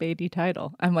clickbaity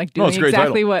title. I'm like No, doing it's a great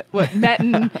exactly title. what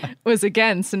Metten was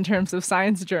against in terms of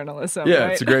science journalism. Yeah,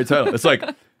 right? it's a great title. It's like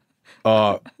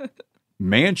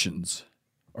mansions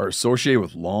are associated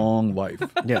with long life.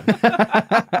 Yeah.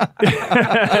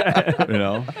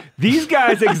 These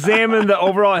guys examine the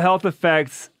overall health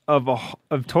effects of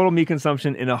total meat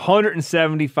consumption in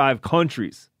 175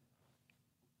 countries.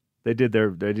 They did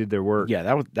their work.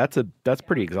 Yeah, that's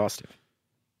pretty exhaustive.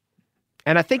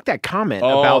 And I think that comment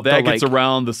Oh, about that gets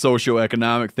around the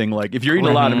socioeconomic thing. Like if you're eating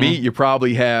a lot of meat, you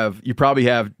probably have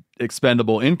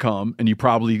expendable income and you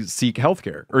probably seek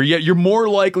healthcare. Or yet you're more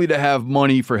likely to have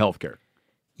money for healthcare.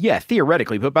 Yeah,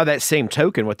 theoretically. But by that same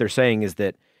token, what they're saying is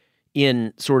that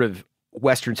in sort of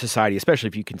Western society, especially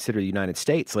if you consider the United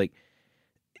States, like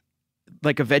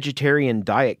a vegetarian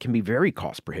diet can be very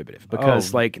cost prohibitive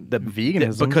because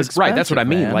veganism right, that's what I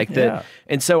mean. man. Like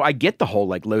and so I get the whole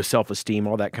like low self-esteem,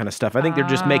 all that kind of stuff. I think they're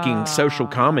just making social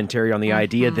commentary on the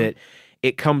idea that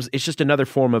it's just another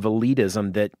form of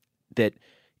elitism that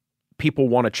people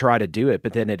want to try to do it,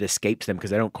 but then it escapes them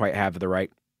because they don't quite have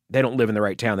they don't live in the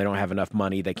right town. They don't have enough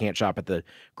money. They can't shop at the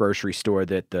grocery store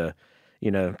that's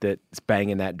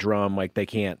banging that drum. Like they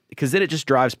can't, because then it just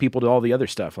drives people to all the other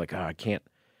stuff. Like, I can't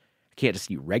just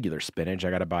eat regular spinach. I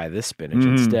got to buy this spinach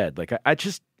instead. Like I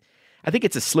think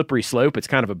it's a slippery slope. It's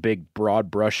kind of a big broad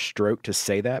brush stroke to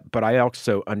say that, but I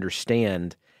also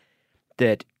understand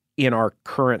that in our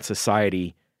current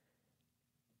society,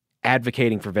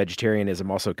 advocating for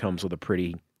vegetarianism also comes with a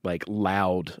pretty like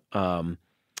loud,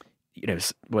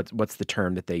 what's the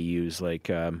term that they use? Like,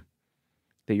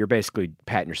 that you're basically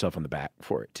patting yourself on the back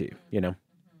for it too,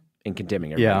 and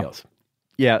condemning everybody else.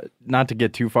 Yeah, not to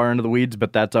get too far into the weeds,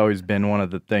 but that's always been one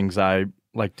of the things I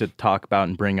like to talk about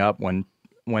and bring up when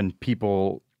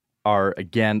people are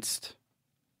against,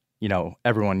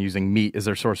 everyone using meat as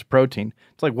their source of protein.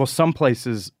 It's like, well, some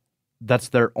places that's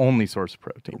their only source of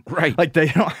protein. Right. Like they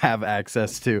don't have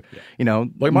access to, Like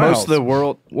my most of the house.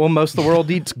 world. Well, most of the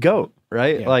world eats goat,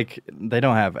 right? Yeah. Like they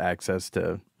don't have access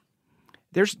to.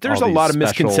 There's all a these lot of special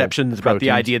misconceptions about the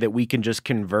proteins. idea that we can just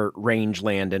convert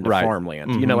rangeland into Right.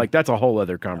 farmland. Mhm. Like that's a whole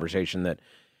other conversation that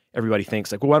everybody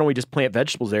thinks like, well, why don't we just plant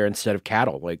vegetables there instead of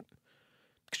cattle? Like,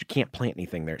 because you can't plant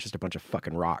anything there. It's just a bunch of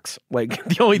fucking rocks. Like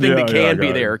the only thing that can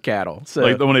be there are cattle. So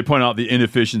Like when they point out the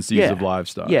inefficiencies of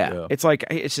livestock. Yeah. It's like,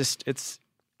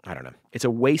 I don't know. It's a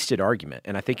wasted argument.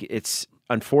 And I think it's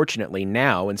unfortunately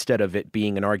now, instead of it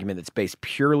being an argument that's based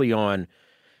purely on,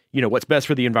 what's best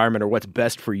for the environment or what's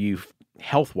best for you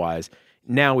health-wise,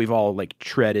 now we've all like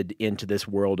treaded into this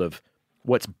world of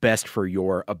what's best for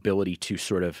your ability to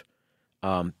sort of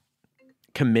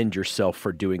commend yourself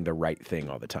for doing the right thing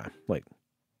all the time. Like,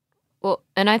 Well,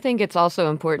 and I think it's also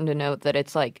important to note that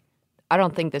it's like I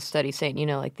don't think this study's saying,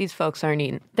 like these folks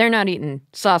they're not eating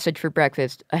sausage for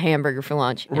breakfast, a hamburger for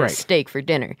lunch, and a steak for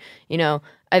dinner.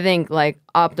 I think like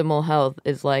optimal health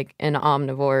is like an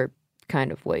omnivore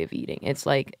kind of way of eating. It's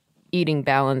like eating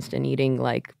balanced and eating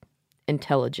like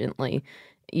intelligently,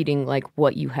 eating like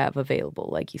what you have available.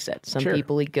 Like you said, some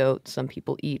people eat goat, some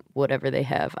people eat whatever they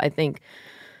have. I think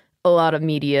a lot of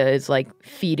media is like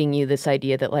feeding you this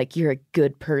idea that like you're a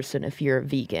good person if you're a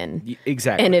vegan.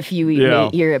 Exactly. And if you eat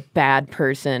meat, you're a bad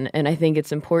person. And I think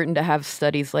it's important to have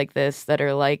studies like this that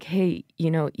are like, hey,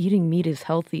 eating meat is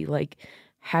healthy. Like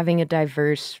having a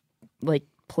diverse like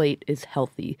plate is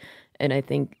healthy. And I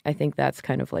think that's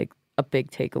kind of like a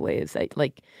big takeaway is that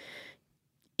like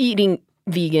eating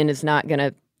vegetarian is not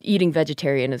gonna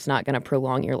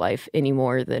prolong your life any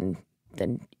more than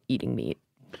eating meat.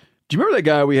 Do you remember that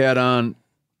guy we had on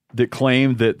that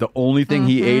claimed that the only thing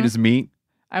he ate is meat?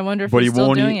 I wonder if he's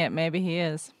still doing it. Maybe he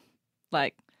is.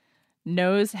 Like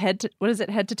head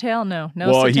to tail? No,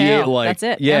 nose to tail. He ate like, that's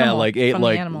it. Yeah, Animal, like ate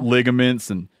like ligaments,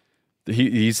 and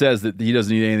he says that he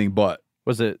doesn't eat anything but.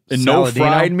 Was it and no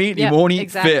fried meat? Yep, he won't eat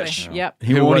exactly. fish. Yep.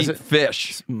 He won't eat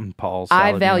fish. Paul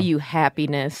I value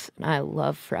happiness, and I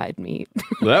love fried meat.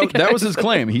 That was his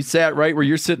claim. He sat right where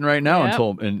you're sitting right now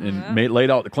and laid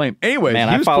out the claim. Anyways, man,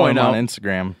 he was I follow him pointing on out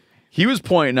Instagram. He was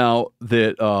pointing out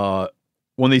that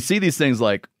when they see these things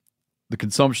like the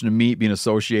consumption of meat being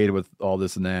associated with all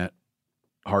this and that,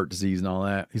 heart disease and all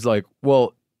that, he's like,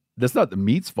 well, that's not the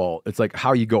meat's fault. It's like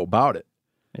how you go about it.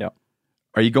 Yeah.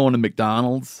 Are you going to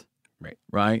McDonald's?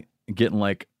 Right. And getting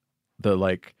like the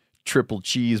like triple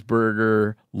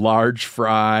cheeseburger, large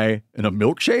fry, and a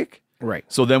milkshake? Right.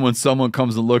 So then when someone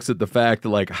comes and looks at the fact that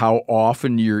like how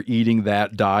often you're eating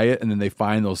that diet and then they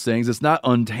find those things, it's not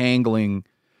untangling.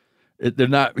 They're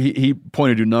not, he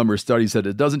pointed to a number of studies that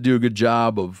it doesn't do a good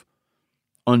job of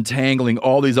untangling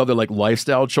all these other like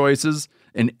lifestyle choices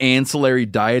and ancillary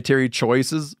dietary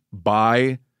choices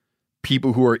by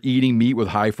people who are eating meat with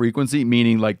high frequency,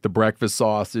 meaning like the breakfast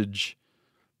sausage,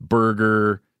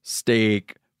 burger,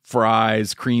 steak,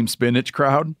 fries, cream spinach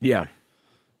crowd. Yeah.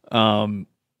 And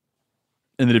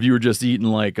that if you were just eating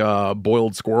like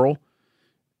boiled squirrel,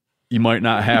 you might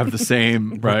not have the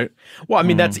same, right? Well, I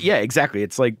mean, exactly.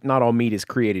 It's like not all meat is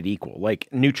created equal. Like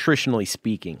nutritionally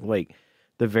speaking, like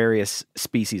the various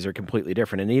species are completely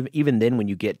different. And even then when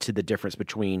you get to the difference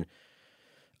between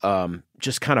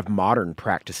just kind of modern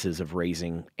practices of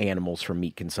raising animals for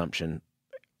meat consumption,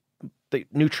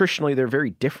 nutritionally, they're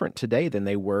very different today than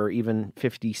they were even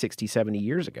 50, 60, 70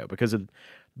 years ago because of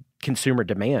consumer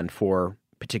demand for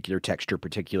particular texture,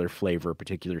 particular flavor,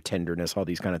 particular tenderness, all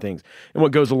these kind of things. And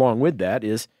what goes along with that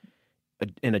is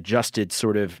an adjusted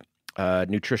sort of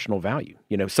nutritional value,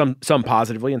 some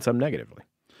positively and some negatively.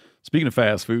 Speaking of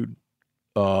fast food,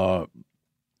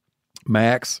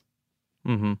 Max,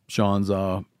 Sean's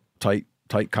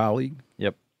tight colleague.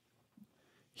 Yep.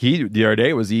 He the other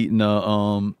day was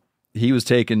eating he was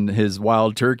taking his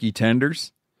wild turkey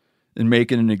tenders and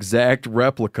making an exact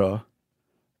replica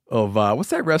of what's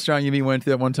that restaurant you went to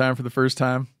that one time for the first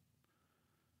time?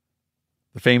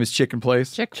 The famous chicken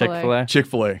place? Chick-fil-A.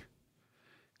 Chick-fil-A.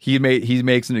 He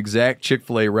makes an exact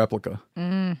Chick-fil-A replica.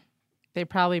 They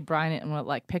probably brine it in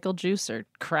like pickle juice or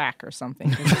crack or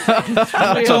something.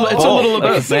 It's a little of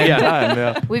both. Same time,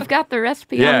 yeah. We've got the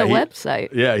recipe on the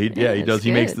website. Yeah, he does.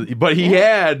 He makes but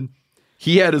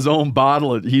he had his own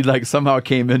bottle of, he like somehow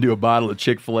came into a bottle of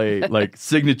Chick-fil-A, like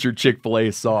signature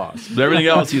Chick-fil-A sauce. But everything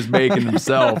else he was making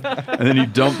himself, and then he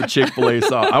dumped the Chick-fil-A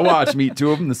sauce. I watched him eat two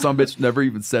of them, and some bitch never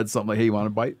even said something like, hey, you want a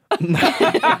bite? Oh,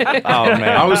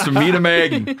 man. I was from me to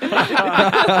Maggie.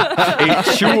 Ate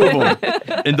two of them.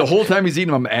 And the whole time he's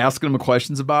eating them, I'm asking him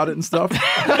questions about it and stuff.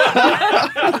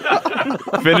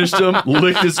 Finished them,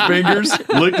 licked his fingers,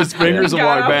 and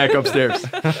walked back upstairs.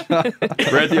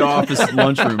 We're at the office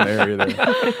lunchroom area there.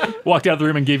 Walked out the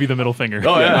room and gave you the middle finger.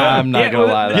 Oh, yeah. I'm not going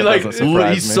to lie.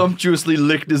 That he sumptuously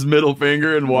licked his middle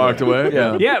finger and walked away.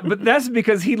 Yeah, but that's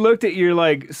because he looked at your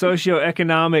like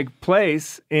socioeconomic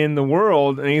place in the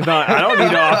world and he thought, I don't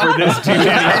need to offer this to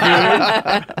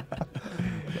any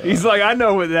food. He's like, I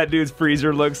know what that dude's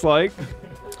freezer looks like.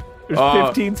 There's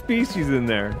 15 species in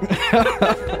there.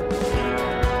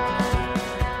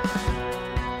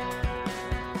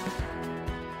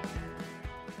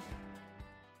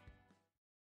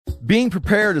 Being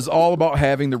prepared is all about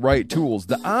having the right tools.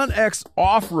 The OnX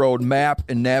Off-Road Map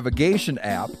and Navigation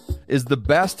app is the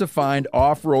best to find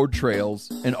off-road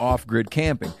trails and off-grid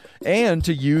camping, and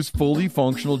to use fully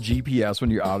functional GPS when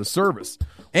you're out of service.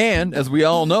 And as we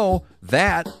all know,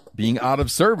 that being out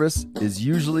of service is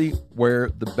usually where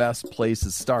the best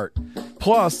places start.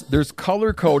 Plus, there's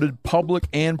color-coded public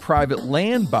and private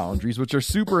land boundaries, which are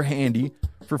super handy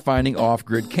for finding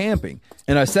off-grid camping.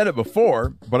 And I said it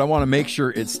before, but I want to make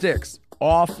sure it sticks.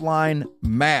 Offline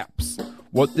maps.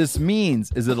 What this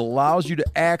means is it allows you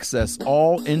to access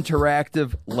all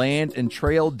interactive land and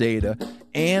trail data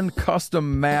and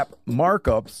custom map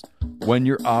markups when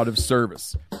you're out of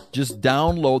service. Just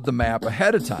download the map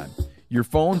ahead of time. Your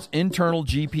phone's internal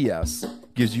GPS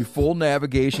gives you full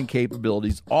navigation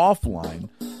capabilities offline,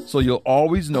 so you'll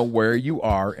always know where you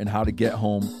are and how to get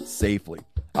home safely.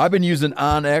 I've been using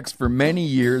OnX for many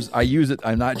years. I use it,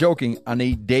 I'm not joking, on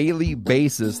a daily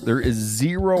basis. There is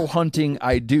zero hunting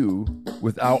I do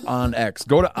without OnX.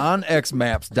 Go to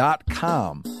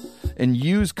onxmaps.com and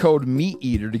use code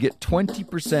MeatEater to get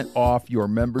 20% off your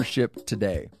membership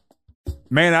today.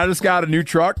 Man, I just got a new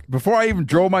truck. Before I even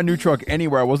drove my new truck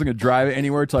anywhere, I wasn't going to drive it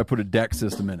anywhere until I put a deck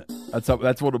system in it.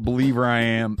 That's what a believer I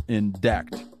am in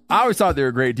Decked. I always thought they were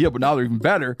a great deal, but now they're even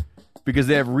better because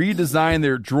they have redesigned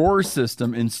their drawer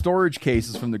system and storage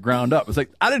cases from the ground up. It's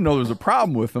like, I didn't know there was a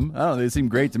problem with them. I don't know, they seem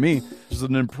great to me. Just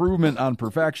an improvement on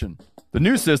perfection. The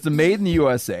new system, made in the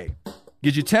USA,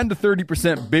 gives you 10 to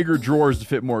 30% bigger drawers to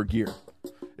fit more gear.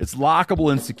 It's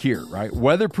lockable and secure, right?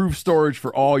 Weatherproof storage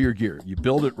for all your gear. You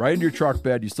build it right into your truck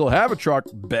bed. You still have a truck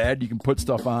bed you can put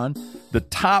stuff on. The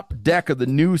top deck of the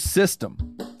new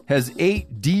system has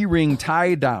 8 D-ring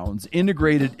tie downs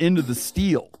integrated into the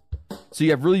steel. So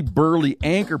you have really burly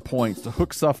anchor points to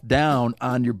hook stuff down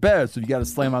on your bed. So you got to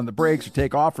slam on the brakes or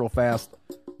take off real fast.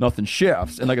 Nothing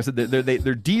shifts. And like I said,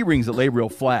 they're D-rings that lay real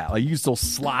flat. Like you can still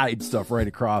slide stuff right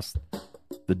across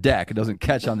the deck. It doesn't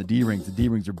catch on the D-rings. The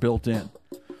D-rings are built in.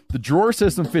 The drawer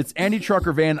system fits any truck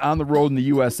or van on the road in the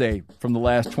USA from the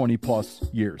last 20 plus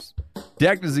years.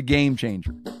 Decked is a game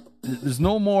changer. There's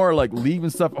no more like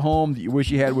leaving stuff at home that you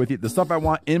wish you had with you. The stuff I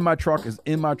want in my truck is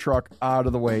in my truck, out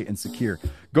of the way and secure.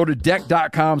 Go to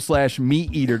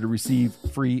deck.com/meateater to receive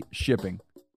free shipping.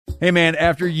 Hey man,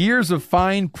 after years of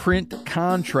fine print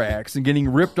contracts and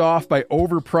getting ripped off by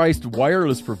overpriced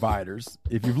wireless providers,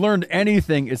 if you've learned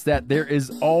anything, it's that there is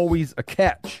always a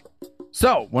catch.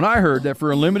 So, when I heard that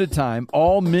for a limited time,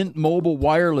 all Mint Mobile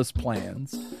wireless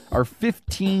plans are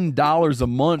 $15 a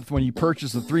month when you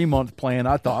purchase a 3-month plan,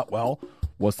 I thought, well,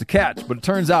 what's the catch? But it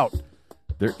turns out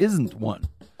there isn't one.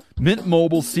 Mint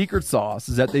Mobile's secret sauce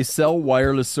is that they sell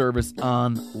wireless service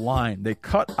online. They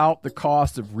cut out the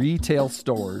cost of retail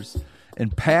stores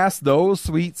and pass those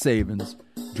sweet savings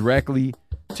directly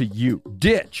to you.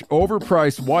 Ditch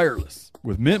overpriced wireless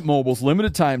with Mint Mobile's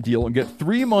limited time deal and get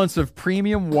 3 months of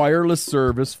premium wireless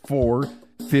service for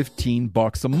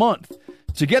 $15 a month.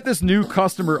 To get this new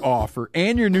customer offer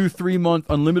and your new 3-month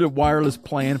unlimited wireless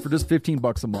plan for just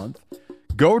 $15 a month,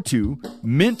 go to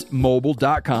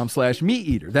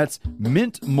mintmobile.com/meateater. That's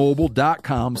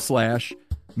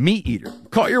mintmobile.com/meateater.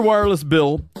 Cut your wireless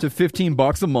bill to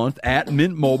 $15 a month at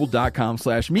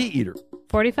mintmobile.com/meateater.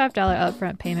 $45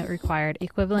 upfront payment required,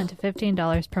 equivalent to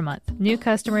 $15 per month. New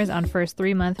customers on first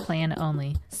 3-month plan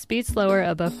only. Speed slower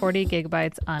above 40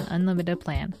 gigabytes on unlimited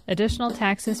plan. Additional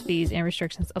taxes, fees, and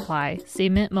restrictions apply. See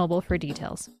Mint Mobile for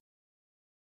details.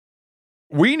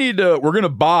 We're going to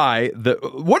buy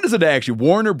what is it actually?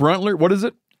 Warner Bruntler? What is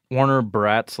it? Warner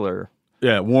Bratzler.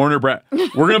 Yeah, Warner We're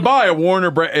going to buy a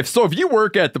Warner If you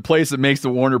work at the place that makes the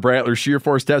Warner Brattler shear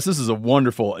force test, this is a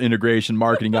wonderful integration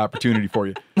marketing opportunity for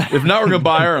you. If not, we're going to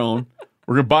buy our own.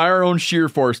 We're going to buy our own shear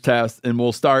force test, and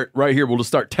we'll start right here. We'll just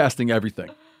start testing everything.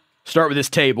 Start with this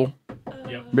table.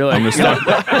 Yep. Really? I'm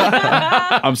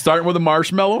starting with a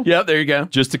marshmallow. Yep, there you go.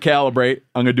 Just to calibrate.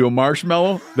 I'm going to do a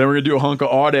marshmallow, then we're going to do a hunk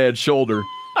of Audad shoulder,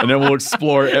 and then we'll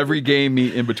explore every game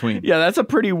meat in between. Yeah, that's a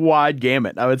pretty wide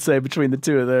gamut, I would say, between the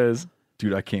two of those.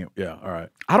 Dude, I can't. Yeah, all right.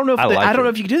 I don't know if I don't know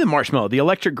if you can do the marshmallow. The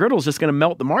electric griddle is just going to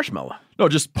melt the marshmallow. No,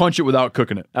 just punch it without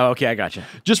cooking it. Oh, okay, I got you.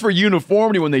 Just for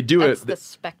uniformity when they do That's it. the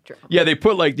spectrum. Yeah, they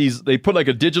put like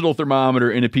a digital thermometer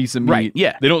in a piece of meat. Right,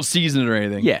 yeah. They don't season it or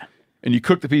anything. Yeah. And you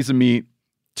cook the piece of meat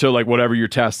to like whatever you're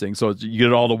testing. So you get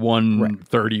it all to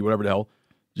 130, whatever the hell.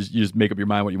 You just make up your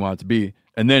mind what you want it to be.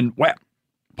 And then whap,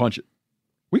 punch it.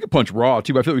 We could punch raw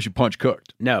too, but I feel like we should punch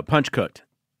cooked. No, punch cooked.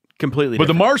 Completely But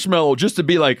different. the marshmallow, just to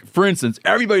be like, for instance,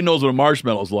 everybody knows what a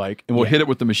marshmallow is like, and we'll hit it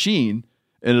with the machine,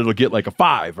 and it'll get like a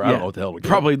 5. Or I don't know what the hell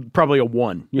it'll get. Probably a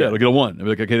 1. Yeah, it'll get a 1. It'll be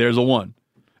like, okay, there's a 1.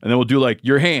 And then we'll do like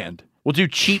your hand. We'll do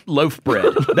cheap loaf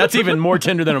bread. That's even more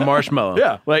tender than a marshmallow.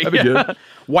 Yeah, like, that'd be good.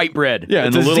 White bread. Yeah,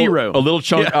 it's and a 0. A little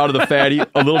chunk out of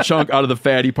the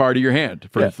fatty, part of your hand,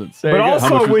 for instance. But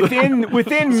also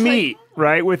within meat,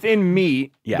 right? Within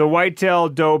meat, Yeah. the whitetail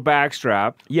doe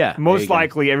backstrap. Yeah, there most you go.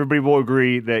 likely everybody will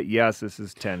agree that yes, this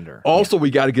is tender. Also, we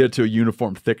got to get it to a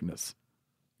uniform thickness.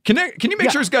 Can you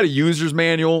make sure it's got a user's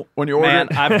manual when you order Man,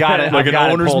 it? I've got it. Like I've an got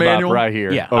it owner's pulled up manual right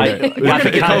here. Yeah. Okay. I got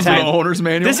the It comes with an contact. owner's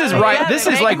manual. This is Oh, right. yeah, This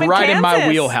they is make like them in right in my Kansas.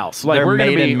 wheelhouse. Like They're we're gonna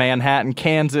made be in Manhattan,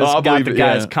 Kansas. Oh, I got believe the it,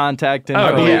 guy's yeah. contact info.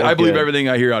 I believe Good. everything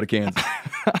I hear out of Kansas.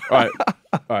 All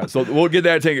right. So we'll get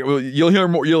that taken. Well, you'll hear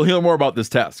more about this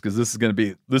test because this is gonna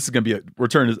be a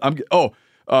return.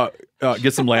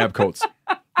 Get some lab coats.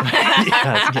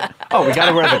 Oh, we got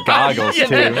to wear the goggles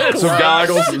too. Some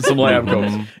goggles and some lab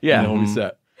coats. Yeah. And then we'll be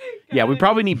set. Yeah, we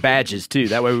probably need badges too.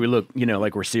 That way we look,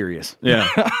 like we're serious. Yeah.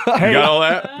 You got all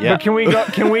that? But can we go?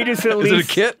 Can we just at Is least it a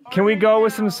kit? Can we go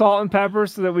with some salt and pepper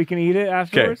so that we can eat it Okay.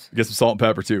 afterwards? Get some salt and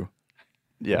pepper too.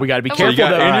 Yeah. We got to be So careful you got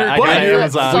though. Amazon. But Amazon. we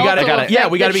got Salt will to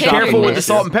we got to be affect the careful with the tenderness.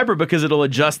 salt and pepper because it'll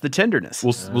adjust the tenderness.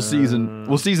 We'll season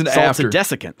Salt's after. a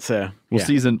desiccant, so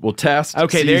We'll test.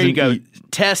 Okay, there season, you go. eat.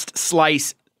 Test,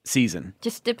 slice, season.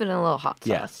 Just dip it in a little hot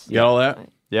Yeah. sauce. You got all that?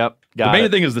 Yep. The Got main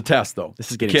it. thing is the test, though.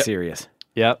 This is getting Kit. serious.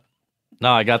 Yep.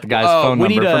 No, I got the guy's phone we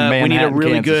number need from Manhattan, we need a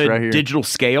really Kansas, good right here. digital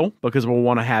scale because we'll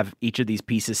want to have each of these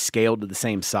pieces scaled to the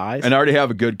same size. And I already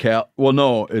have a good Well,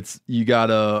 no, you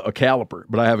got a caliper,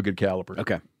 but I have a good caliper.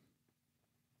 Okay.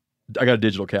 I got a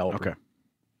digital caliper. Okay.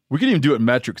 We can even do it in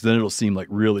metric because then it'll seem like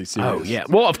really serious. Oh yeah.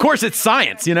 Well, of course it's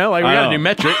science. Like we I got to know. do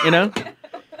metric.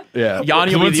 Yeah.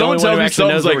 Yanni will be When the someone only one tells who me actually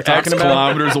knows something's what we're like talking X about.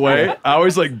 kilometers away, I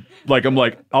always I'm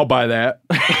like, I'll buy that.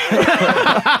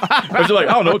 But you're like,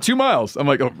 oh no, 2 miles. I'm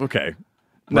like, oh, okay.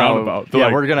 No, Roundabout. They're yeah,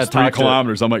 like, we're gonna it's 3 talk to-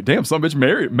 kilometers. I'm like, damn, some bitch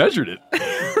measured it.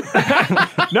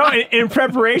 No, in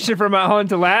preparation for my hunt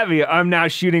to Latvia, I'm now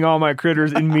shooting all my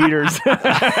critters in meters.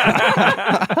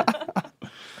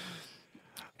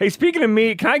 Hey, speaking of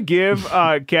meat, can I give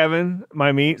Kevin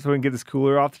my meat so we can get this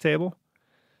cooler off the table?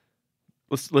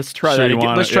 Let's try Sure that you again.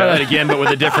 want Let's it, try yeah. that again, but with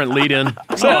a different lead in.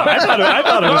 I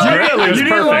thought it was great. really? It was You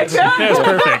didn't like perfect. that? Yeah, it was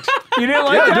perfect. You didn't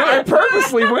like that? I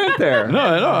purposely went there. No,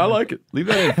 I like it. Leave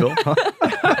that in, Phil.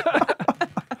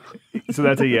 So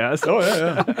that's a yes. Oh,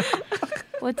 yeah.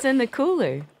 What's in the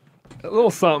cooler? A little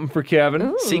something for Kevin.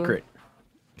 Ooh. Secret.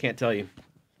 Can't tell you.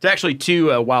 It's actually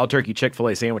 2 wild turkey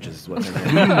Chick-fil-A sandwiches is what's in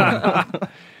there.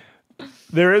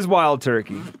 There is wild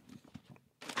turkey.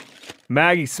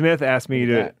 Maggie Smith asked me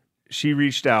to. that. She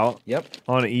reached out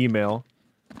on an email,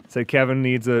 said Kevin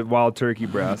needs a wild turkey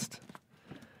breast.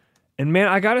 And man,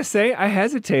 I gotta say, I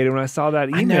hesitated when I saw that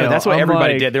email. I know, that's what I'm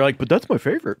everybody like, did. They're like, but that's my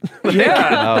favorite.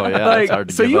 Yeah. Oh, yeah. Like, That's hard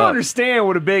to so give you up. understand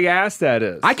what a big ass that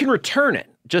is. I can return it.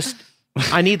 Just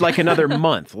I need like another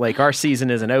month. Like our season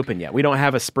isn't open yet. We don't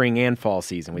have a spring and fall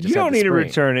season. We just You have don't the need to spring.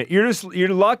 return it.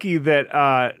 You're lucky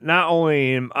that not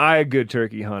only am I a good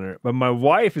turkey hunter, but my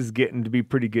wife is getting to be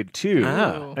pretty good too.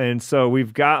 Oh. And so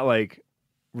we've got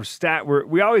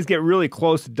we always get really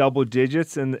close to double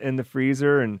digits in the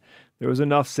freezer, and there was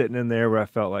enough sitting in there where I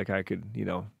felt like I could,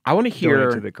 I want to hear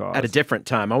donate to the cause. at a different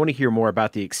time. I want to hear more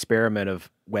about the experiment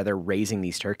of whether raising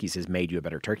these turkeys has made you a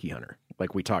better turkey hunter,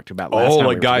 like we talked about last time.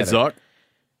 like Guy Zuck?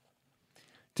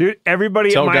 Dude,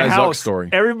 everybody Tell at my Guy Zuck's house, story.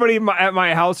 everybody at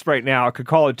my house right now could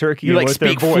call a turkey You like with their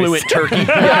speak voice. fluent turkey. Is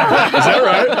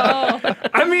that right?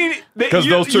 I mean, Because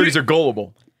those turkeys are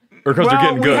gullible. Or because they're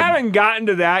getting we good. haven't gotten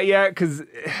to that yet because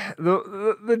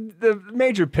the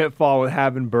major pitfall with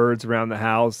having birds around the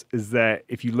house is that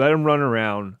if you let them run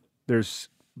around, there's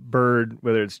bird,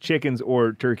 whether it's chickens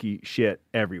or turkey, shit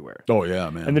everywhere. Oh, yeah,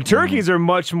 man. And the turkeys are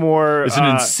much more. It's an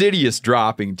insidious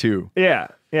dropping, too. Yeah.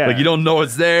 Like you don't know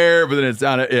it's there, but then it's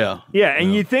on it. Yeah. Yeah,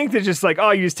 and you think that just like,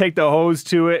 oh, you just take the hose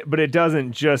to it, but it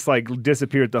doesn't just like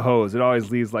disappear at the hose. It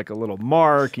always leaves like a little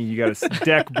mark, and you got to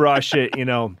deck brush it,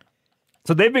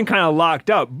 So they've been kind of locked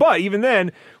up. But even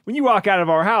then, when you walk out of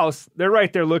our house, they're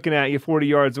right there looking at you 40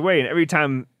 yards away. And every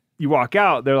time you walk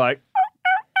out, they're like,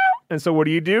 and so what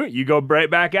do? You go right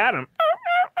back at them.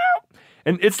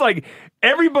 And it's like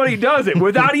everybody does it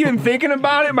without even thinking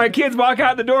about it. My kids walk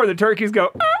out the door, the turkeys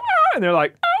go, and they're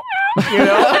like, and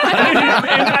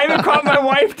I even caught my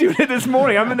wife doing it this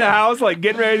morning. I'm in the house, like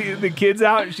getting ready to get the kids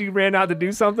out, and she ran out to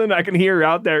do something. I can hear her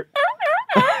out there.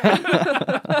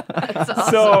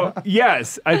 So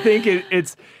yes, I think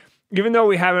it's even though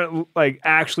we haven't like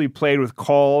actually played with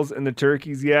calls and the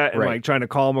turkeys yet, and like trying to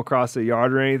call them across the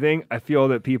yard or anything, I feel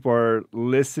that people are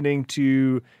listening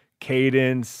to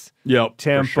cadence,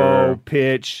 tempo,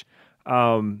 pitch,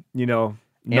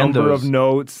 number of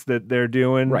notes that they're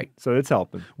doing. Right. So it's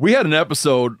helping. We had an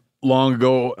episode long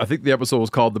ago. I think the episode was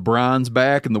called The Bronze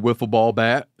Back and the Wiffle Ball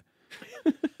Bat.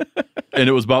 And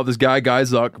it was about this guy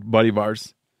Zuck, buddy of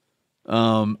ours.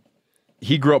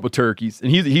 He grew up with turkeys,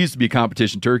 and he used to be a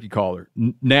competition turkey caller.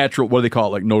 Natural, what do they call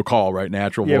it? Like no call, right?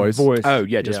 Natural voice. Oh,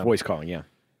 yeah, just voice calling, yeah.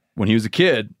 When he was a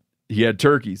kid, he had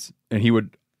turkeys, and he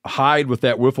would hide with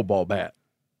that wiffle ball bat.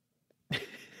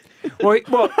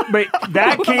 Well, but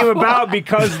that came about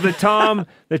because the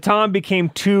tom became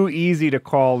too easy to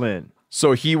call in.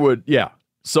 So he would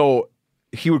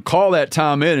call that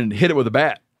tom in and hit it with a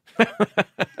bat.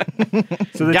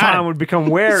 So the tom would become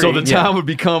wary. So the tom would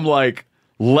become like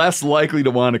less likely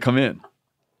to want to come in.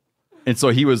 And so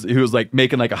he was like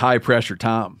making like a high pressure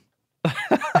tom.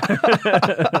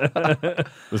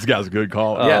 This guy's a good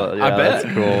call. Yeah, I bet.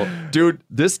 That's cool. Dude,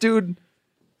 this dude,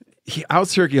 I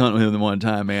was turkey hunting with him one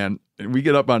time, man. And we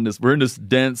get up on this, we're in this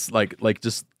dense, like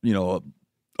just,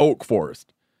 oak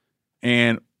forest.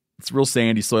 And it's real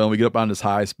sandy soil. And we get up on this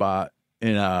high spot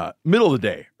in middle of the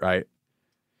day, right?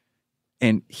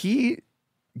 And he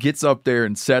gets up there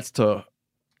and sets to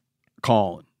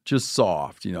calling, just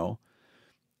soft,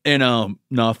 And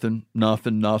nothing.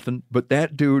 But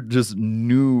that dude just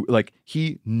knew,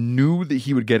 he knew that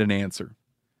he would get an answer.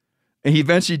 And he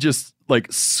eventually just,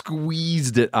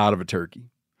 squeezed it out of a turkey.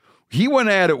 He went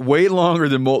at it way longer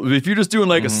than most. If you're just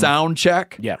doing, a sound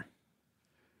check. Yeah.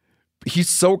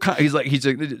 He's like,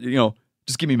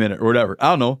 just give me a minute or whatever. I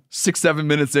don't know, 6-7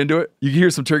 minutes into it, you can hear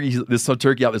there's some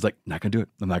turkey out there's like, not gonna do it.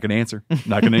 I'm not gonna answer.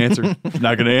 Not gonna answer.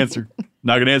 Not gonna answer.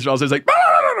 Not gonna answer. All of a sudden,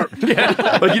 he's like,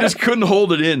 yeah. Like, you just couldn't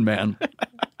hold it in, man.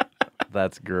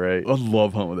 That's great. I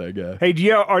love hunting with that guy. Hey, do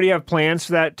you already have plans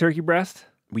for that turkey breast?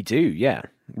 We do, yeah.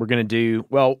 We're gonna do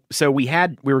so we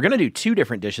were gonna do 2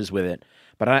 different dishes with it,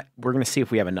 but we're gonna see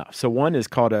if we have enough. So one is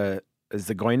called a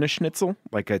Zigeunerschnitzel,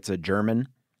 it's a German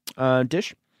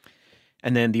dish.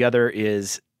 And then the other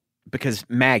is, because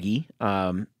Maggie,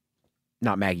 not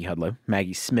Maggie Hudlow,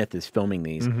 Maggie Smith is filming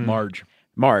these. Mm-hmm. Marge.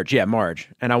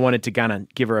 And I wanted to kind of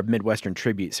give her a Midwestern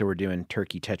tribute, so we're doing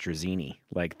turkey tetrazzini,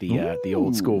 like the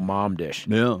old school mom dish.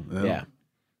 Yeah.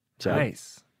 So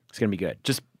nice. It's going to be good.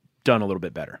 Just done a little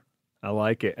bit better. I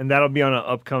like it. And that'll be on an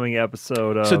upcoming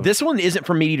episode of... So this one isn't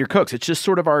for Meat Eater Cooks. It's just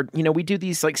sort of our, we do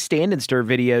these stand and stir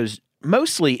videos.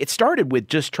 Mostly, it started with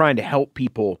just trying to help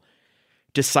people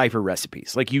decipher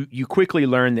recipes. You quickly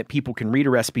learn that people can read a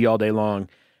recipe all day long,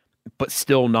 but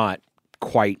still not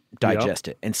quite digest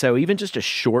it. And so even just a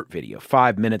short video,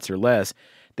 5 minutes or less,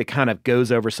 that kind of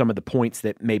goes over some of the points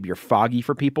that maybe are foggy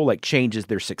for people, changes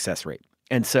their success rate.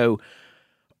 And so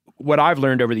what I've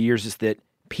learned over the years is that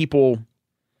people,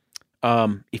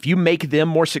 if you make them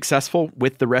more successful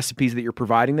with the recipes that you're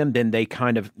providing them, then they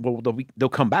kind of, they'll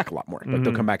come back a lot more.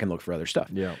 They'll come back and look for other stuff.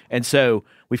 Yeah. And so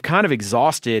we've kind of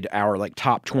exhausted our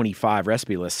top 25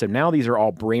 recipe list. So now these are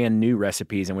all brand new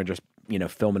recipes, and we're just,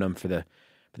 filming them for the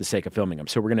sake of filming them.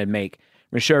 So we're going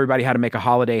to show everybody how to make a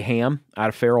holiday ham out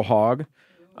of feral hog.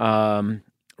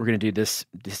 We're going to do this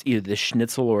either the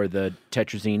schnitzel or the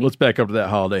tetrazzini. Let's back up to that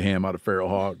holiday ham out of feral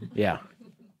hog. Yeah.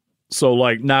 So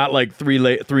not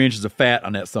 3 inches of fat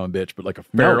on that son of a bitch, but a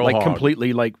feral hog.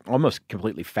 Completely, almost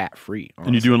completely fat free.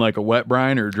 And you're doing a wet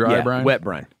brine or dry brine? Wet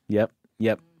brine. Yep.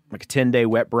 Like a 10-day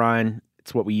wet brine.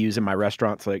 It's what we use in my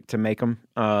restaurants to make them.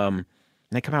 And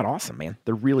they come out awesome, man.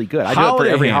 They're really good. I do it for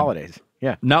every holidays.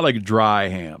 Yeah. Not like dry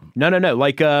ham. No.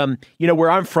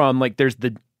 Where I'm from, there's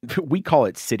we call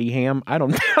it city ham. I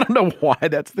don't know why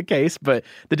that's the case, but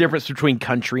the difference between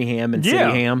country ham and city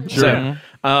ham. Sure.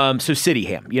 So city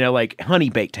ham, honey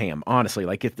baked ham. Honestly,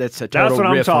 if that's a total that's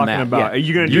what riff I'm on talking that. about. Yeah. Are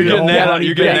you going to You're do getting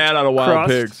that out of wild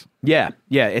pigs. Yeah.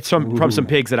 It's from some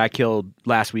pigs that I killed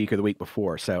last week or the week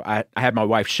before. So I had my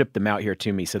wife ship them out here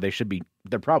to me. So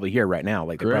they're probably here right now.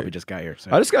 They probably just got here.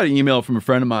 So. I just got an email from a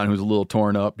friend of mine who's a little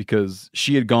torn up because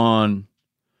she doesn't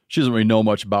really know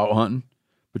much about hunting,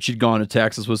 but she'd gone to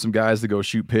Texas with some guys to go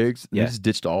shoot pigs. And they just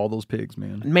ditched all those pigs,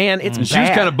 man. Man, it's bad. She was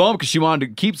kind of bummed because she wanted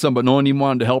to keep some, but no one even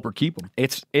wanted to help her keep them.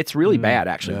 It's really bad,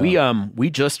 actually. Yeah. We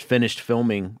just finished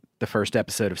filming the first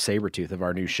episode of Sabretooth of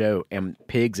our new show, and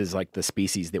pigs is the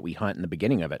species that we hunt in the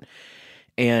beginning of it.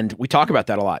 And we talk about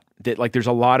that a lot. That there's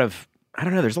a lot of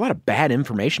bad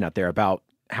information out there about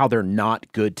how they're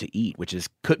not good to eat, which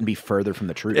couldn't be further from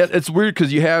the truth. It's weird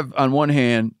because you have, on one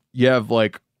hand, you have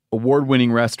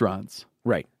award-winning restaurants.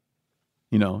 Right.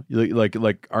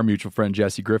 Like our mutual friend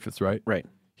Jesse Griffiths, right? Right.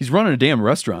 He's running a damn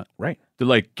restaurant. Right.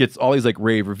 That gets all these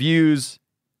rave reviews.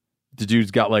 The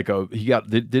dude's got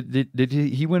did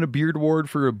he win a Beard Award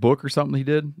for a book or something he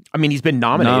did? I mean, he's been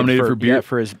nominated for Beard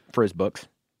for his books.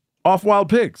 Off Wild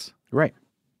Pigs. Right.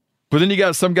 But then you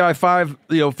got some guy 5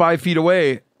 feet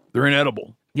away, they're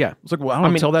inedible. Yeah. It's well, I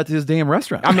don't tell that to his damn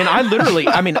restaurant.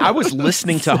 I was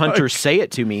listening to hunters say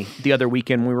it to me the other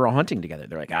weekend when we were all hunting together.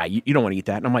 They're like, you don't want to eat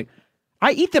that. And I'm like,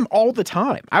 I eat them all the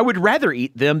time. I would rather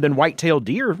eat them than white-tailed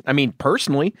deer. I mean,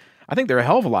 personally, I think they're a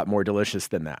hell of a lot more delicious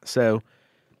than that. So,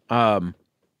 and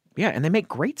they make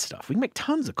great stuff. We can make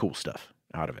tons of cool stuff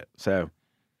out of it. So,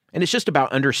 and it's just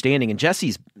about understanding. And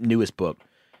Jesse's newest book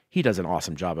he does an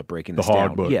awesome job of breaking The this Hog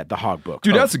down. Book. Yeah, the Hog Book.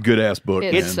 Dude, that's a good ass book.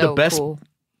 It's man. so the best. cool.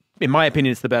 In my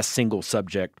opinion, it's the best single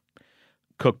subject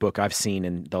cookbook I've seen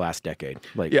in the last decade.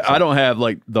 Like, Yeah, I don't have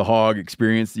like the hog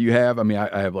experience that you have. I mean,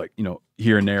 I have like,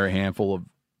 here and there a handful of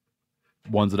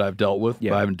ones that I've dealt with.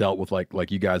 Yeah. But I haven't dealt with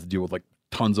like you guys deal with like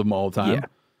tons of them all the time. Yeah.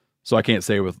 So I can't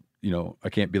say I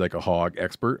can't be like a hog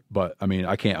expert, but I mean,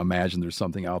 I can't imagine there's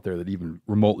something out there that even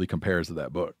remotely compares to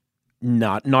that book.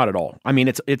 Not at all. I mean,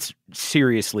 it's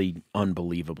seriously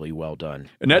unbelievably well done.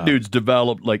 And that dude's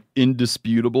developed like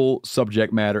indisputable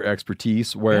subject matter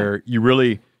expertise where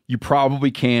you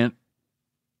probably can't.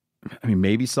 I mean,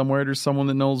 maybe somewhere there's someone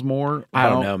that knows more. I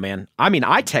don't know, man. I mean,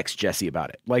 I text Jesse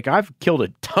about it. Like, I've killed a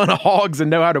ton of hogs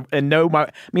and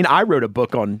I wrote a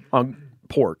book on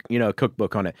pork, a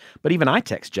cookbook on it. But even I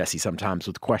text Jesse sometimes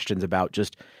with questions about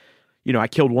just, I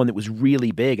killed one that was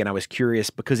really big, and I was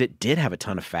curious because it did have a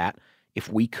ton of fat. If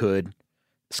we could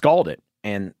scald it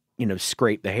and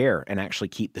scrape the hair and actually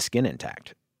keep the skin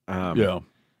intact.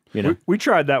 We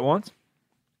tried that once.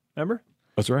 Remember?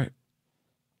 That's right.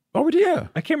 Oh, we did. Yeah.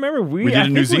 I can't remember. We did it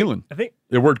in New Zealand. I think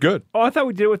it worked good. Oh, I thought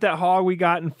we did it with that hog we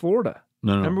got in Florida.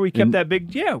 No. Remember we kept that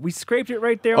big. Yeah, we scraped it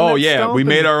right there. Oh on that yeah, stump we and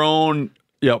made our own.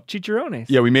 Yep. chicharrones.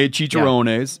 Yeah, we made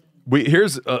chicharrones.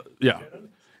 You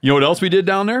know what else we did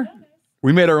down there?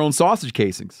 We made our own sausage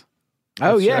casings.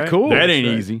 Oh, That's yeah, right. cool. That ain't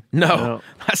easy. No,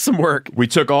 that's some work. We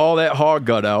took all that hog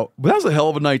gut out. But that was a hell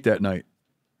of a night that night.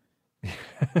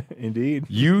 Indeed.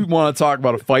 You want to talk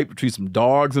about a fight between some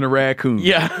dogs and a raccoon.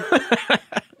 Yeah.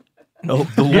 A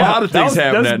lot of things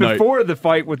happened that night. Before the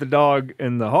fight with the dog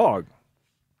and the hog.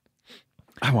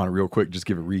 I want to real quick just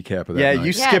give a recap of that Yeah, night.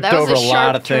 you skipped over a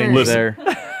lot of things Listen. there.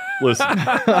 Listen,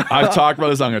 I've talked about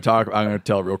this. I'm going to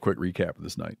tell a real quick recap of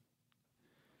this night.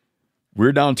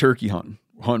 We're down turkey hunting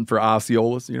for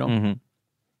Osceolas,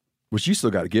 which you still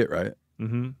got to get, right?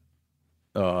 Mm-hmm.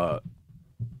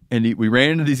 And we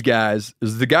ran into these guys. It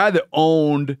was the guy that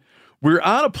owned. We were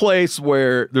on a place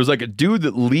where there's like a dude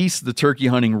that leased the turkey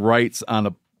hunting rights on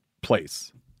a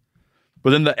place. But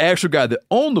then the actual guy that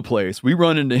owned the place, we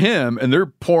run into him, and they're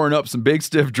pouring up some big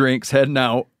stiff drinks, heading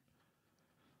out.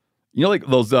 Like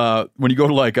those when you go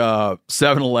to like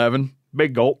 7-Eleven.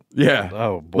 Big gulp. Yeah.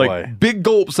 Oh, boy. Like big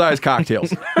gulp sized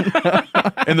cocktails.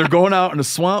 And they're going out in a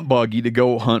swamp buggy to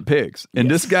go hunt pigs.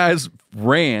 And this guy's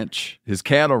ranch, his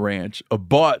cattle ranch,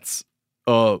 abuts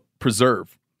a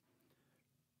preserve.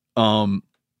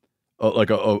 Like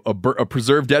a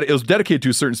preserve. It was dedicated to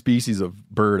a certain species of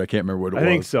bird. I can't remember what it was. I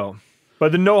think so.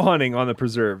 But the no hunting on the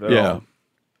preserve at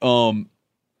all.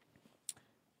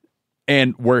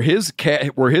 And where his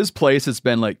place has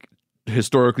been like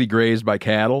historically grazed by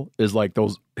cattle is like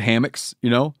those hammocks,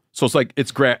 So it's like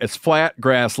it's flat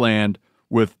grassland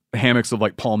with hammocks of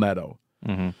like palmetto.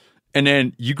 Mm-hmm. And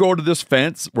then you go to this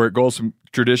fence where it goes from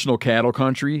traditional cattle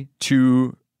country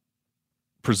to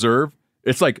preserve.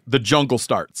 It's like the jungle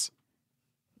starts.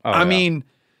 I mean,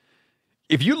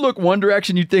 if you look one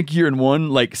direction, you think you're in one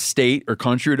like state or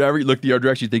country or whatever. You look the other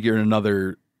direction, you think you're in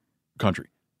another country.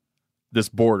 This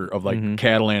border of like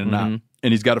cattle land and not.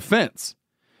 And he's got a fence,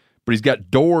 but he's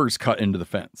got doors cut into the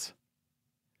fence.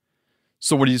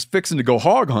 So when he's fixing to go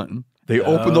hog hunting, they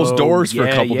open those doors for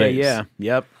a couple days. Yeah,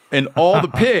 yep. And all the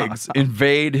pigs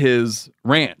invade his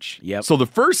ranch. Yep. So the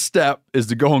first step is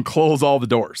to go and close all the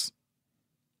doors.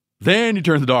 Then you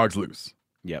turn the dogs loose.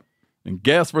 Yep. And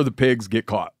guess where the pigs get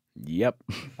caught? Yep.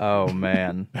 Oh,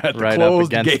 man. At the Right up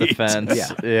closed against the gate.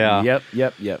 fence. Yeah.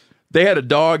 Yep. They had a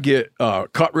dog get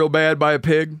cut real bad by a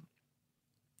pig.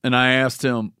 And I asked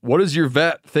him, what does your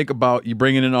vet think about you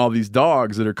bringing in all these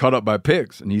dogs that are cut up by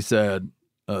pigs? And he said,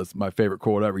 it's my favorite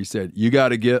quote ever. He said, you got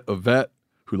to get a vet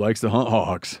who likes to hunt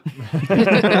hogs.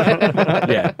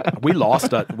 Yeah. We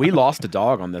lost a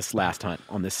dog on this last hunt,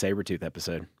 on this saber-tooth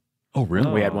episode. Oh,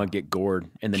 really? We had one get gored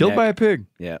in the Killed neck. by a pig.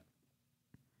 Yeah.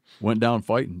 Went down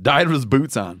fighting. Died with his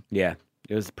boots on. Yeah.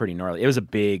 It was pretty gnarly. It's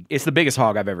the biggest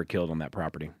hog I've ever killed on that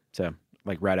property. So,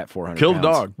 like right at 400 Killed the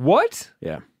pounds. dog. What?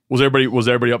 Yeah. Was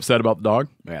everybody upset about the dog?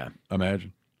 Yeah.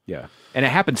 Imagine. Yeah. And it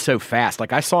happened so fast.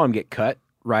 Like I saw him get cut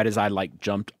right as I like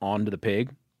jumped onto the pig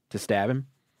to stab him,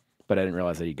 but I didn't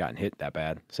realize that he'd gotten hit that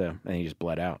bad. So, and he just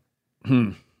bled out.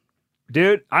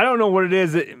 Dude, I don't know what it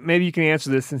is. Maybe you can answer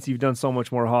this since you've done so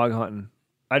much more hog hunting.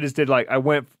 I just did I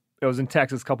was in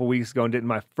Texas a couple weeks ago and did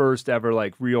my first ever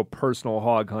like real personal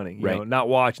hog hunting. You know, not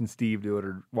watching Steve do it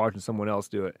or watching someone else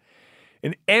do it.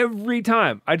 And every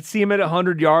time I'd see him at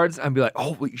 100 yards, I'd be like,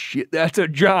 holy shit, that's a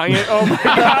giant. Oh my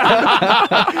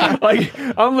God. Like,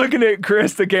 I'm looking at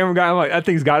Chris, the camera guy. I'm like, that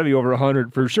thing's got to be over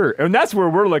 100 for sure. And that's where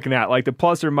we're looking at, like the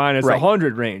plus or minus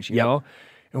 100 range, you know?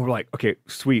 And we're like, okay,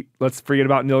 sweet. Let's forget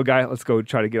about Nil Guy. Let's go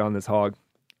try to get on this hog.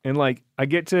 And like I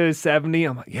get to 70,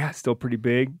 I'm like, yeah, still pretty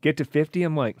big. Get to 50,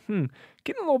 I'm like, getting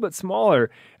a little bit smaller.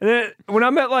 And then when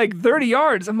I'm at like 30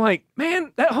 yards, I'm like,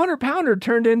 man, that 100-pounder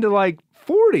turned into like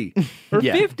 40 or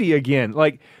 50 again.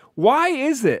 Like, why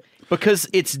is it? Because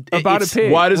it's about a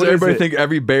pig. Why does everybody think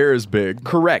every bear is big?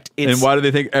 Correct. And why do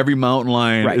they think every mountain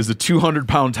lion is a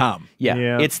 200-pound tom?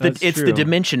 Yeah, it's the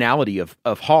dimensionality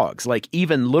of hogs. Like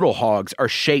even little hogs are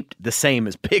shaped the same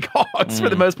as big hogs for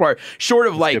the most part. Short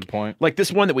of like this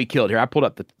one that we killed here. I pulled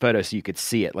up the photo so you could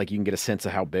see it. Like you can get a sense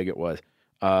of how big it was.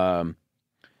 But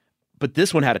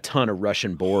this one had a ton of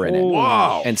Russian boar in it.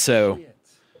 Wow! And so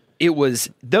it was.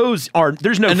 There's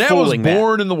no and that fooling was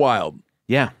born in the wild.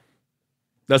 Yeah.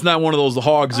 That's not one of those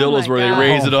Hogzillas where they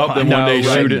raise it up and one day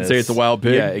shoot it and say it's a wild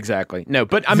pig. Yeah, exactly. No,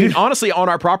 but I mean, honestly, on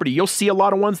our property, you'll see a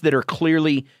lot of ones that are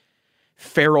clearly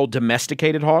feral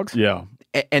domesticated hogs. Yeah.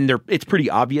 And it's pretty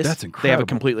obvious. That's incredible. They have a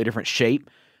completely different shape.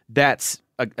 That's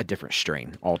a different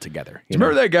strain altogether. Do you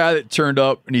remember that guy that turned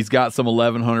up and he's got some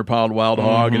 1,100-pound wild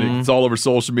hog and it's all over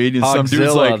social media? And some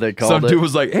dude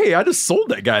was like, "Hey, I just sold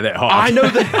that guy that hog." I know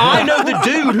the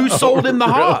dude who sold him the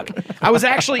hog.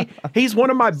 He's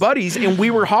one of my buddies, and we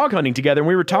were hog hunting together, and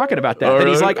we were talking about that. And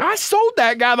he's like, "I sold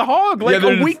that guy the hog like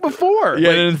a week before."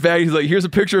 Yeah, and in fact, he's like, "Here's a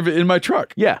picture of it in my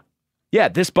truck." Yeah,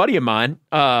 this buddy of mine,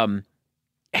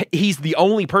 he's the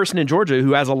only person in Georgia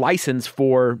who has a license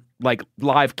for like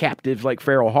live captive, like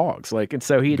feral hogs. Like, and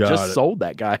so he had just sold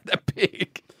that guy that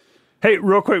pig. Hey,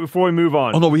 real quick before we move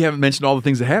on. Oh no, we haven't mentioned all the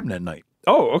things that happened that night.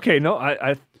 Oh, okay. No,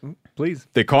 I please.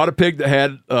 They caught a pig that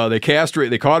had they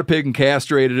caught a pig and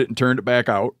castrated it and turned it back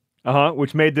out.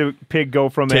 Which made the pig go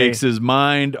from his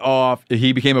mind off.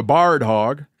 He became a barred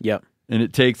hog. Yep. And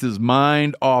it takes his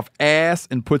mind off ass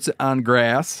and puts it on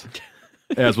grass,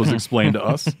 as was explained to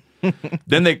us.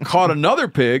 Then they caught another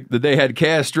pig that they had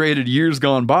castrated years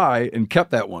gone by and kept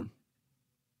that one.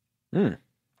 To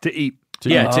eat. To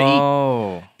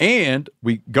eat. And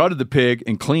we gutted the pig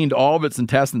and cleaned all of its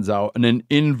intestines out and then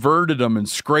inverted them and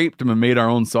scraped them and made our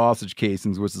own sausage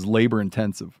casings, which is labor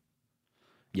intensive.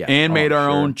 Yeah. And made our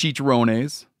own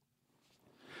chicharrones.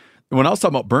 When I was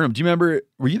talking about Burnham, do you remember,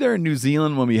 were you there in New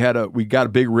Zealand when we got a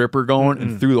big ripper going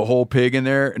and threw the whole pig in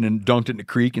there and then dunked it in the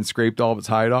creek and scraped all of its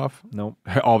hide off? Nope.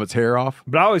 All of its hair off?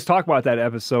 But I always talk about that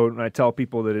episode and I tell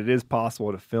people that it is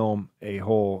possible to film a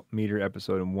whole meter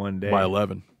episode in one day. By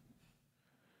 11.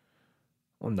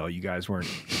 Well, no, you guys weren't.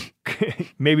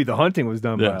 Maybe the hunting was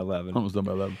done by 11. Hunting was done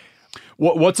by 11.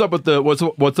 What's up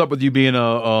with you being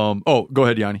a go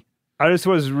ahead, Yanni. I just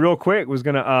was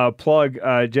going to plug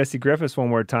Jesse Griffiths one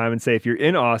more time and say if you're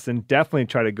in Austin, definitely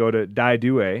try to go to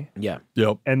Daidue. Yeah.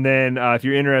 Yep. And then if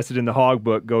you're interested in the hog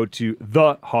book, go to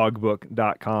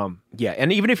thehogbook.com. Yeah,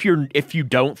 and even if you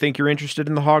don't think you're interested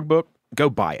in the hog book, go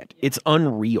buy it. It's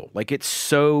unreal. Like it's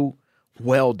so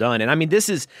well done. And I mean, this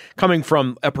is coming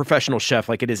from a professional chef.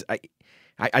 Like it is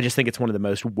I just think it's one of the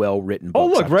most well-written books. Oh,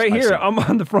 look, I've here. seen. I'm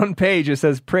on the front page. It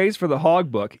says, praise for the hog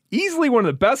book. Easily one of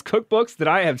the best cookbooks that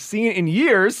I have seen in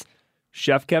years.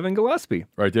 Chef Kevin Gillespie.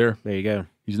 Right there. There you go.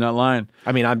 He's not lying.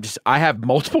 I mean, I have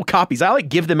multiple copies. I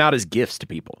give them out as gifts to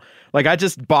people. Like I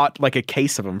just bought like a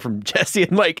case of them from Jesse,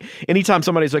 and like anytime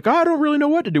somebody's like, I don't really know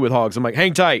what to do with hogs, I'm like,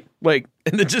 hang tight. Like,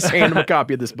 and then just hand them a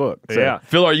copy of this book. So. Yeah.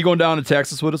 Phil, are you going down to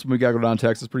Texas with us when we got to go down to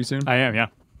Texas pretty soon? I am, yeah.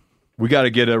 We got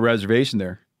to get a reservation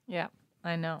there. Yeah.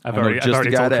 I know. I've already told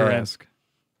Corinne. Ask.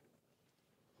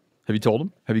 Have you told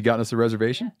him? Have you gotten us a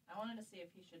reservation? Yeah, I wanted to see if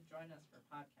he should join us for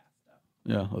podcast stuff.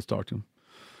 Yeah, let's talk to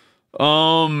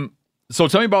him. So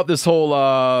tell me about this whole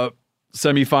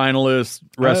semifinalist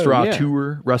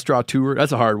restaurateur.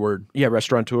 That's a hard word. Yeah,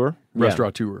 restaurateur.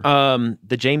 Restaurateur.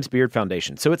 The James Beard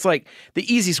Foundation. So it's like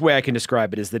the easiest way I can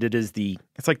describe it is that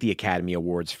it's like the Academy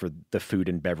Awards for the food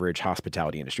and beverage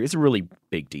hospitality industry. It's a really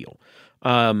big deal.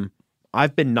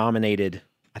 I've been nominated.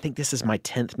 I think this is my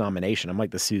 10th nomination. I'm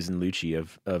like the Susan Lucci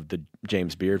of the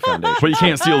James Beard Foundation. But you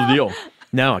can't seal the deal.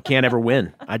 No, I can't ever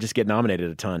win. I just get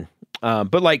nominated a ton.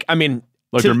 But like, I mean,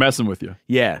 they're messing with you.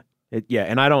 Yeah,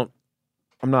 and I'm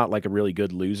not like a really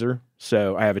good loser,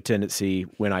 so I have a tendency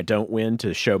when I don't win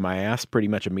to show my ass pretty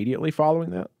much immediately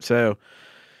following that. So,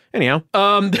 anyhow,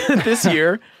 this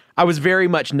year I was very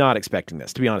much not expecting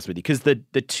this, to be honest with you, because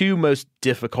the two most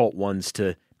difficult ones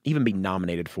to even be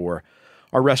nominated for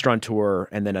are Restaurateur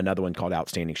and then another one called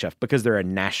Outstanding Chef, because they're a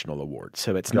national award.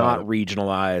 So it's not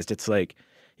regionalized. It's like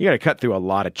you got to cut through a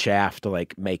lot of chaff to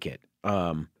like make it.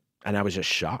 And I was just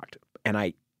shocked.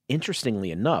 And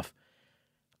interestingly enough,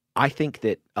 I think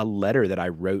that a letter that I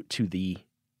wrote to the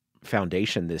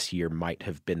foundation this year might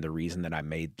have been the reason that I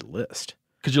made the list.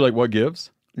 Because you're like, what gives?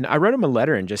 I wrote him a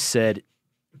letter and just said,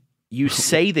 you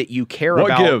say that you care What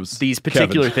about gives, these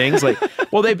particular Kevin? things.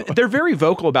 Like, well, they're very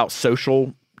vocal about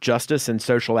social justice and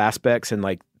social aspects, and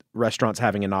like restaurants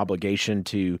having an obligation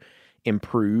to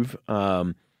improve,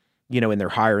 in their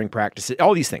hiring practices,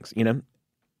 all these things,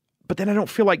 But then I don't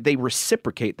feel like they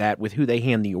reciprocate that with who they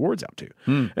hand the awards out to.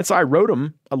 And so I wrote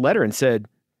them a letter and said,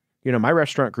 my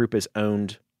restaurant group is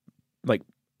owned like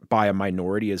by a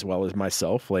minority as well as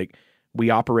myself. Like, we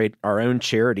operate our own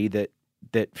charity that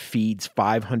feeds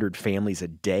 500 families a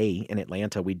day in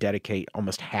Atlanta. We dedicate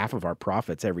almost half of our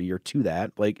profits every year to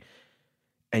that. Like,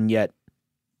 and yet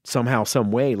somehow,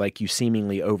 some way, like, you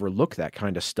seemingly overlook that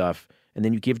kind of stuff. And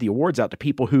then you give the awards out to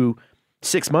people who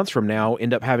 6 months from now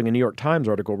end up having a New York Times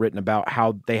article written about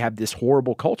how they have this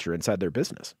horrible culture inside their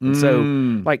business. And so,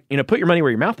 like, put your money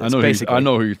where your mouth is, basically. I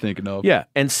know who you're thinking of. Yeah.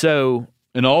 And so...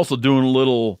 And also doing a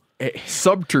little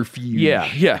subterfuge. Yeah.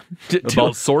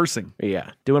 About sourcing.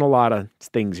 Yeah. Doing a lot of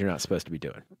things you're not supposed to be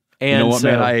doing. And you know what,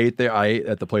 man? I ate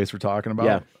at the place we're talking about.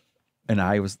 Yeah. And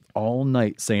I was all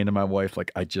night saying to my wife,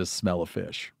 like, I just smell a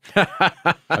fish.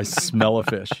 I smell a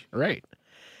fish. Right. I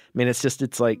mean,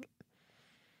 it's like...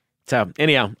 So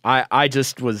anyhow, I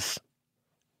just was...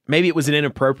 Maybe it was an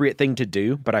inappropriate thing to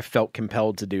do, but I felt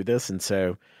compelled to do this. And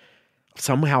so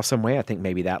somehow, some way, I think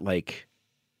maybe that, like...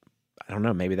 I don't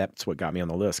know. Maybe that's what got me on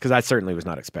the list, because I certainly was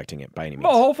not expecting it by any means.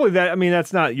 Well, hopefully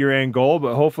that's not your end goal,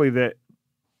 but hopefully that,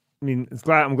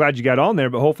 I'm glad you got on there,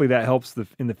 but hopefully that helps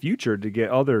in the future to get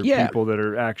other people that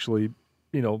are actually,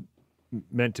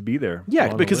 meant to be there.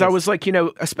 Yeah, because I was like,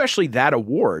 especially that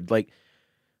award, like,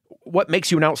 what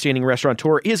makes you an outstanding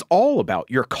restaurateur is all about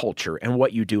your culture and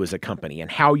what you do as a company and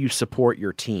how you support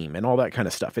your team and all that kind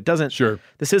of stuff. It doesn't,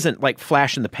 this isn't like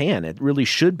flash in the pan. It really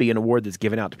should be an award that's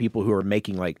given out to people who are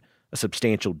making like a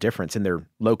substantial difference in their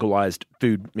localized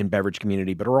food and beverage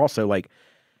community, but are also like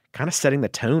kind of setting the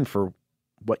tone for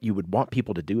what you would want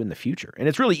people to do in the future. And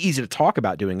it's really easy to talk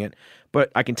about doing it,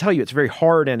 but I can tell you it's very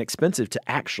hard and expensive to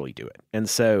actually do it. And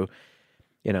so,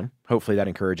 hopefully that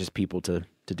encourages people to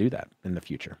do that in the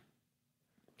future.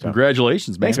 So,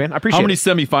 congratulations, man. Thanks, man. I appreciate it. How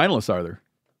many semifinalists are there?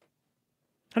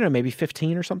 I don't know, maybe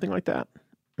 15 or something like that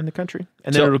in the country.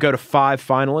 And then it'll go to 5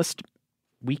 finalists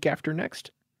week after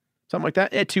next. Something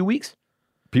like that. 2 weeks.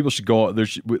 People should go. There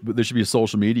should be a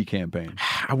social media campaign.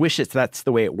 I wish that's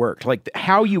the way it worked. Like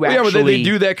how you actually. Yeah, but they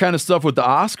do that kind of stuff with the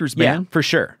Oscars, man. Yeah, for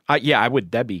sure. I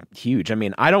would. That'd be huge. I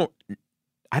mean, I don't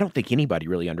think anybody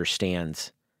really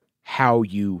understands how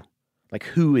you like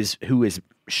who is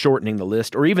shortening the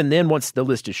list, or even then once the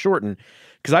list is shortened.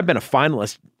 Because I've been a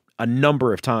finalist a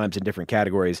number of times in different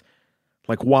categories.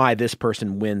 Like why this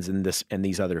person wins and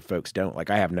these other folks don't.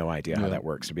 Like I have no idea how that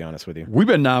works, to be honest with you. We've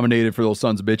been nominated for those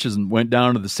sons of bitches and went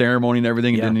down to the ceremony and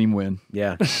everything and didn't even win.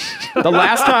 Yeah. The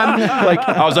last time,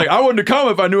 I was like, I wouldn't have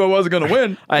come if I knew I wasn't going to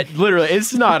win. Literally,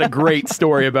 it's not a great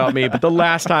story about me, but the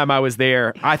last time I was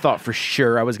there, I thought for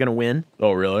sure I was going to win.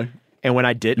 Oh, really? And when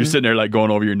I didn't, you're sitting there like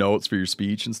going over your notes for your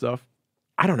speech and stuff.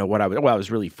 I don't know what I was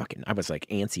really I was like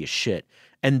antsy as shit.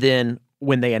 And then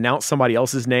when they announced somebody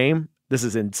else's name, this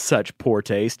is in such poor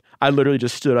taste, I literally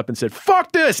just stood up and said,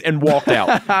 fuck this, and walked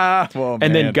out. Well,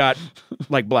 and then got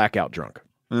like blackout drunk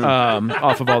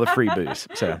off of all the free booze.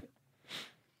 So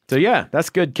yeah, that's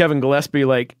good Kevin Gillespie,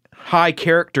 like high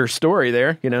character story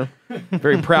there,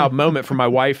 Very proud moment for my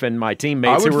wife and my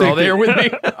teammates who were all there with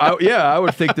me. I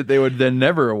would think that they would then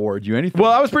never award you anything.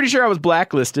 Well, I was pretty sure I was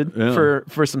blacklisted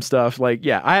for some stuff. Like,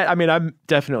 yeah, I mean, I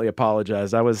definitely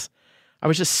apologize. I was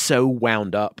just so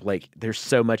wound up. Like, there's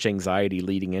so much anxiety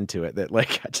leading into it that,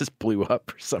 like, I just blew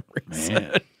up for some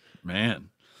reason. Man.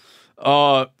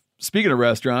 Speaking of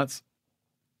restaurants,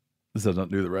 this has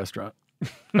nothing to do with the restaurant.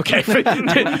 Okay.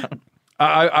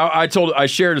 I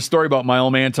shared a story about my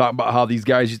old man talking about how these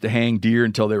guys used to hang deer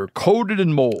until they were coated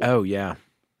in mold. Oh, yeah.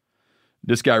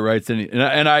 This guy writes in,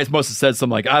 and I must have said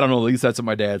something like, I don't know, at least that's what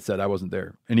my dad said. I wasn't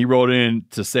there. And he wrote in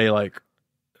to say, like,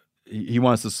 he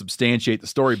wants to substantiate the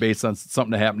story based on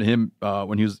something that happened to him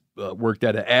when he was worked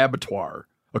at an abattoir,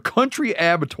 a country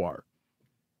abattoir,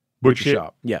 butcher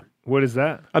shop. Yeah. What is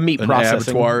that? A meat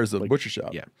processing. Abattoir is a butcher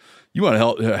shop. Yeah. You want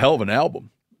a hell of an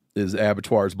album is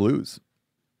Abattoirs Blues.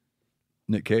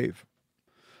 Nick Cave.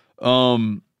 Hell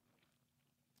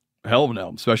of an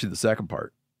album, especially the second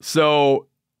part. So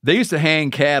they used to hang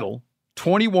cattle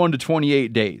 21 to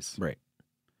 28 days. Right.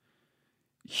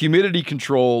 Humidity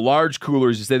control, large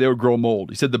coolers. He said they would grow mold.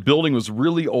 He said the building was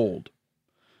really old.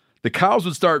 The cows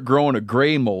would start growing a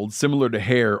gray mold similar to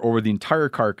hair over the entire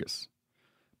carcass.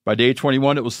 By day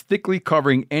 21, it was thickly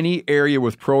covering any area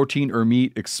with protein or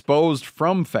meat exposed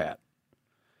from fat.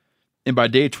 And by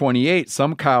day 28,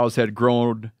 some cows had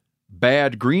grown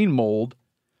bad green mold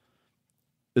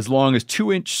as long as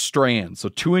 2-inch strands, so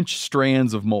 2-inch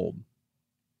strands of mold.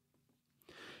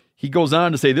 He goes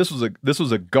on to say this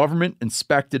was a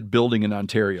government-inspected building in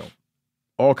Ontario.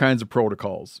 All kinds of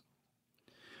protocols.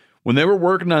 When they were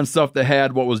working on stuff that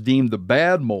had what was deemed the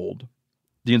bad mold,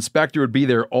 the inspector would be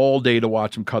there all day to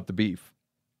watch them cut the beef.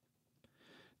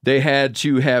 They had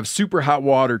to have super hot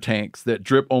water tanks that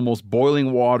drip almost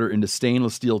boiling water into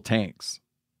stainless steel tanks.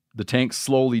 The tanks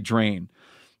slowly drain.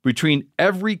 Between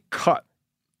every cut,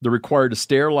 they're required to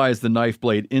sterilize the knife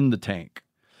blade in the tank.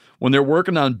 When they're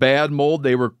working on bad mold,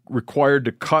 they were required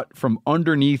to cut from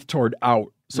underneath toward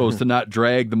out so as to not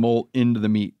drag the mold into the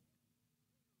meat.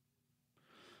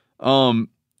 When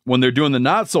they're doing the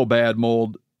not so bad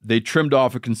mold, they trimmed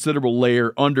off a considerable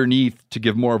layer underneath to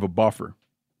give more of a buffer.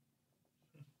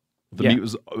 The meat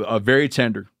was very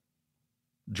tender,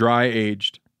 dry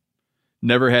aged.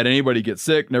 Never had anybody get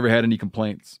sick, never had any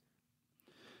complaints.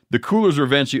 The coolers were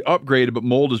eventually upgraded, but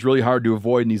mold is really hard to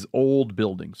avoid in these old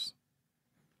buildings.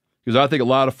 Because I think a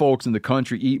lot of folks in the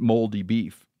country eat moldy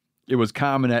beef. It was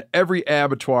common at every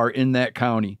abattoir in that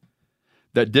county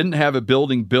that didn't have a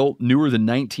building built newer than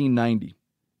 1990.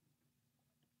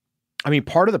 I mean,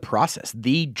 part of the process,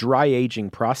 the dry aging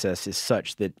process, is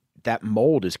such that that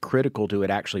mold is critical to it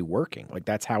actually working. Like,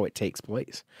 that's how it takes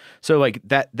place. So, like,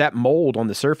 that mold on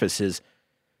the surface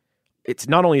it's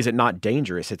not only is it not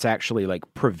dangerous, it's actually like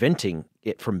preventing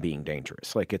it from being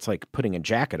dangerous. Like, it's like putting a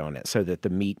jacket on it so that the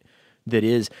meat that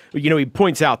is, he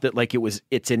points out that like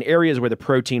it's in areas where the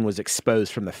protein was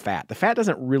exposed from the fat. The fat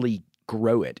doesn't really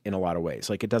grow it in a lot of ways.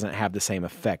 Like, it doesn't have the same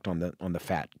effect on the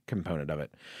fat component of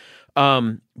it.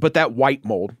 But that white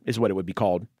mold is what it would be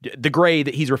called. The gray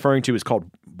that he's referring to is called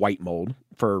white mold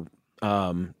for,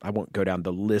 I won't go down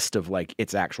the list of like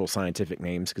its actual scientific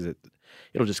names because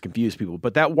it'll just confuse people.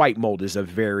 But that white mold is a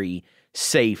very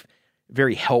safe,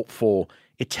 very helpful.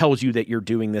 It tells you that you're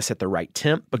doing this at the right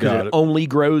temp because it only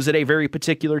grows at a very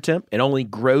particular temp. It only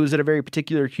grows at a very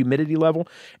particular humidity level.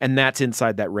 And that's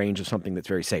inside that range of something that's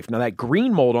very safe. Now, that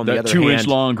green mold, on the other hand, 2-inch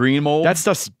long green mold, that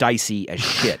stuff's dicey as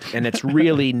shit. And it's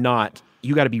really not,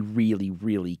 you got to be really,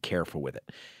 really careful with it.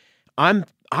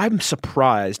 I'm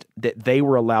surprised that they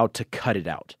were allowed to cut it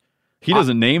out. He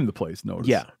doesn't name the place, notice.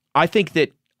 Yeah. I think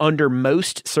that under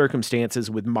most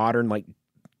circumstances with modern like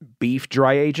beef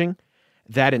dry aging,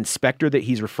 that inspector that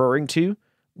he's referring to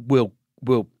will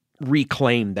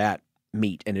reclaim that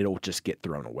meat and it'll just get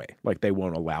thrown away. Like, they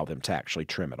won't allow them to actually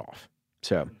trim it off.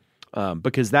 So,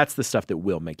 because that's the stuff that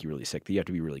will make you really sick that you have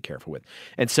to be really careful with.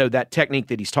 And so that technique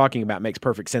that he's talking about makes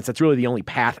perfect sense. That's really the only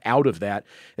path out of that,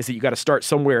 is that you got to start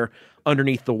somewhere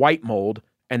underneath the white mold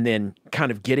and then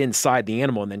kind of get inside the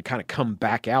animal and then kind of come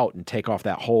back out and take off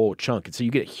that whole chunk. And so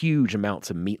you get huge amounts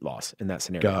of meat loss in that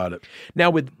scenario. Got it. Now,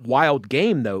 with wild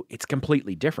game, though, it's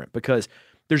completely different because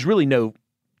there's really no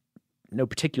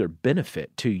particular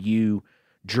benefit to you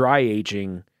dry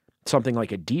aging something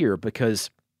like a deer because,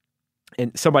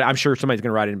 and I'm sure somebody's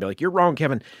going to write in and be like, "You're wrong,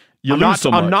 Kevin.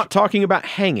 I'm not talking about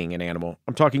hanging an animal.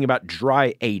 I'm talking about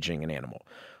dry aging an animal.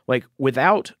 Like,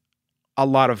 without a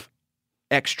lot of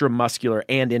extramuscular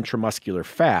and intramuscular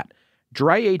fat,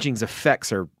 dry aging's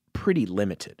effects are pretty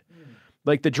limited.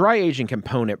 Like, the dry aging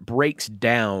component breaks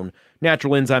down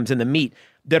natural enzymes in the meat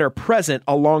that are present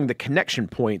along the connection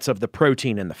points of the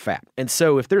protein and the fat. And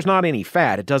so if there's not any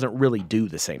fat, it doesn't really do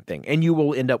the same thing. And you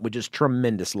will end up with just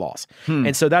tremendous loss.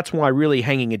 And so that's why really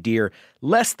hanging a deer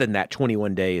less than that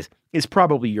 21 days is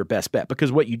probably your best bet,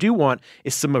 because what you do want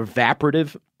is some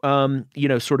evaporative,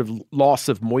 sort of loss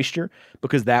of moisture,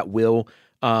 because that will,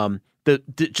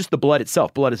 just the blood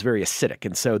itself. Blood is very acidic,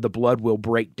 and so the blood will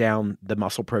break down the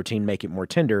muscle protein, make it more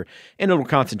tender, and it'll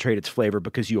concentrate its flavor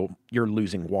because you're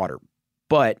losing water.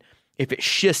 But if it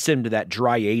shifts into that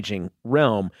dry aging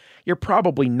realm, you're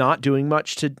probably not doing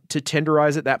much to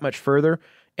tenderize it that much further,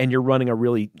 and you're running a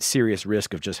really serious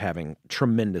risk of just having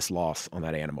tremendous loss on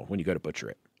that animal when you go to butcher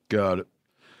it. Got it.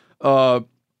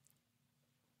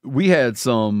 We had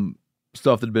some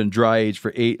stuff that had been dry aged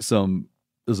for it was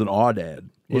an aoudad,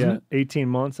 wasn't it? 18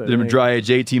 months. They've been dry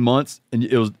aged 18 months,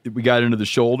 and we got into the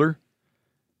shoulder.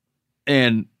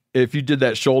 And if you did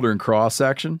that shoulder in cross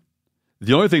section,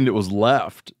 the only thing that was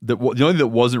left, the only thing that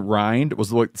wasn't rind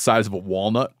was like the size of a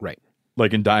walnut, right?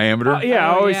 Like in diameter.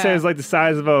 I always say it's like the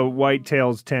size of a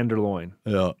whitetail's tenderloin.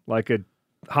 Yeah, like a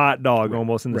hot dog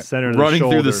almost in the center of the running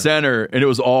shoulder. through the center, and it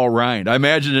was all rind. I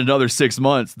imagine in another 6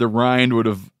 months, the rind would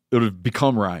have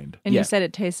become rind. And you said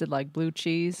it tasted like blue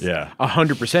cheese. Yeah,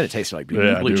 100%. It tasted like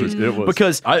blue cheese. It was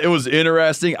because it was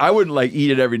interesting. I wouldn't like eat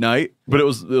it every night, but it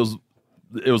was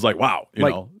like, wow,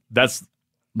 that's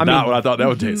not what I thought that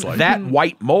would taste like. That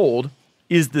white mold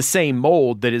is the same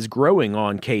mold that is growing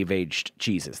on cave-aged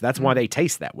cheeses. That's why they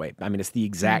taste that way. I mean, it's the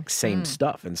exact same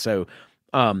stuff. And so,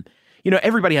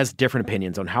 everybody has different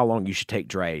opinions on how long you should take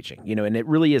dry aging, and it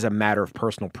really is a matter of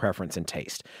personal preference and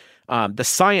taste. The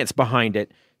science behind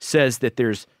it says that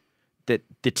that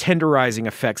the tenderizing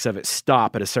effects of it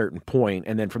stop at a certain point,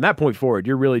 and then from that point forward,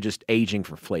 you're really just aging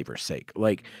for flavor's sake.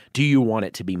 Like, do you want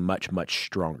it to be much, much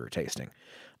stronger tasting?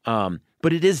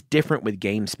 But it is different with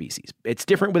game species. It's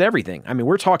different with everything. I mean,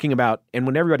 we're talking about, and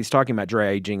when everybody's talking about dry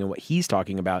aging, and what he's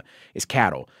talking about is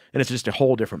cattle, and it's just a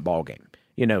whole different ballgame.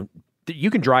 You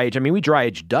can dry age. I mean, we dry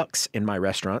age ducks in my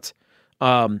restaurants,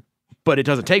 but it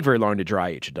doesn't take very long to dry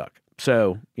age a duck.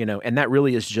 So, and that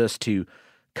really is just to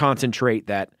concentrate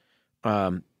that,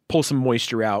 pull some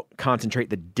moisture out, concentrate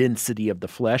the density of the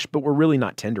flesh, but we're really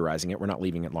not tenderizing it. We're not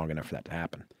leaving it long enough for that to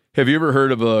happen. Have you ever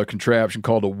heard of a contraption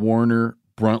called a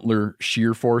Warner-Bruntler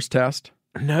shear force test?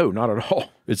 No, not at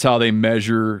all. It's how they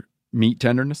measure meat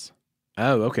tenderness.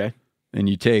 Oh, okay. And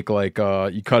you take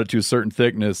you cut it to a certain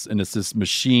thickness, and it's this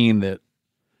machine that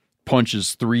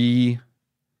punches 3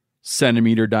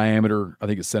 centimeter diameter, I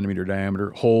think it's centimeter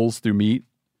diameter, holes through meat,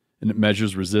 and it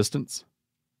measures resistance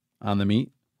on the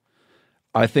meat.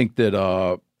 I think that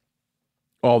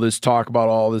all this talk about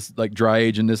all this like dry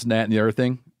aging, this and that and the other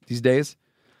thing these days,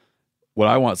 what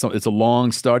I want, it's a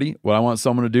long study. What I want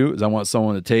someone to do is I want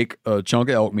someone to take a chunk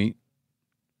of elk meat,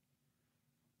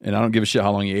 and I don't give a shit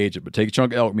how long you age it, but take a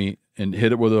chunk of elk meat and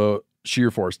hit it with a shear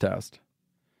force test,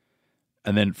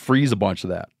 and then freeze a bunch of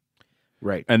that.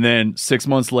 Right. And then 6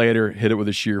 months later, hit it with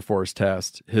a shear force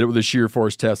test. Hit it with a shear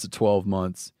force test at 12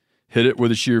 months. Hit it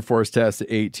with a shear force test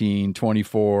at 18,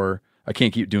 24. I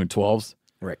can't keep doing 12s.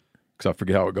 Right. Because I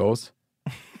forget how it goes.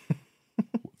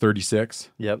 36.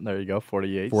 Yep, there you go.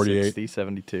 48, 48. 60,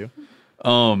 72.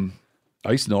 I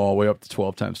used to know all the way up to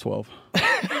 12 times 12.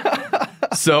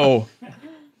 So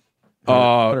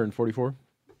 144.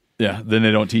 Yeah, then they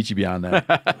don't teach you beyond that.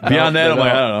 Beyond that, I'm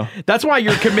like, I don't know. That's why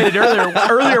you're committed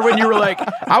earlier when you were like,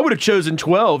 I would have chosen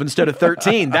 12 instead of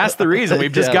 13. That's the reason.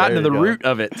 We've just gotten to the root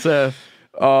of it. So,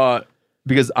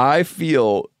 because I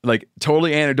feel like,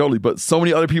 totally anecdotally, but so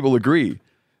many other people agree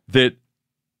that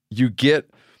you get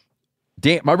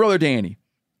my brother Danny,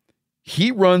 he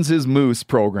runs his moose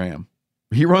program.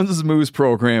 He runs his moose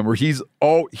program where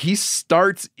he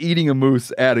starts eating a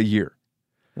moose at a year.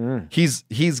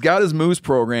 He's got his moose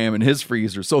program in his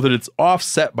freezer so that it's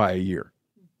offset by a year.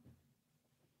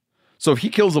 So if he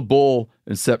kills a bull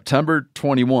in September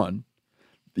 21,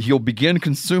 he'll begin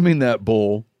consuming that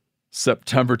bull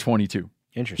September 22.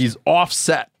 Interesting. He's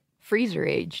offset. Freezer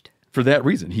aged. For that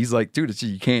reason. He's like, dude,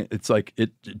 you can't, it's like,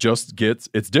 it just gets,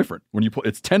 it's different. When you put,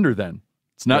 it's tender then.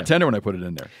 It's not tender when I put it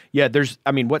in there. Yeah,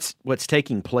 what's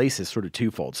taking place is sort of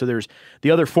twofold. So there's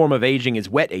the other form of aging is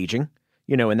wet aging,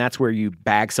 and that's where you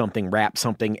bag something, wrap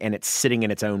something, and it's sitting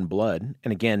in its own blood.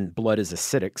 And again, blood is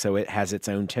acidic, so it has its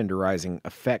own tenderizing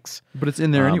effects. But it's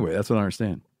in there anyway. That's what I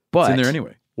understand. But it's in there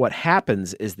anyway. What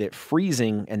happens is that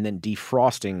freezing and then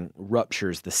defrosting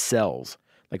ruptures the cells,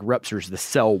 ruptures the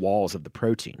cell walls of the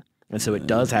protein. And so it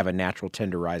does have a natural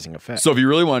tenderizing effect. So if you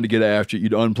really wanted to get after it,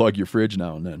 you'd unplug your fridge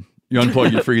now and then. You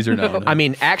unplug your freezer now and then. I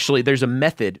mean, actually, there's a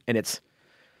method, and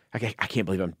I can't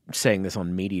believe I'm saying this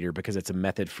on Meat Eater because it's a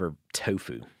method for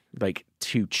tofu,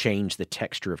 to change the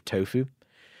texture of tofu.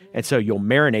 And so you'll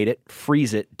marinate it,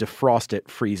 freeze it, defrost it,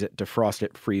 freeze it, defrost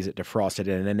it, freeze it, defrost it,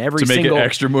 and then to make it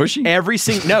extra mushy?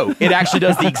 No, it actually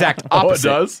does the exact opposite.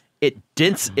 Oh, it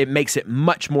does? It makes it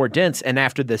much more dense, and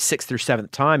after the 6th or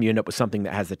 7th time, you end up with something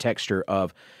that has the texture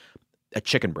of a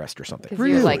chicken breast or something. Because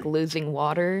you're losing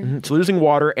water. Mm-hmm. It's losing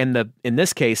water, and in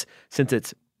this case, since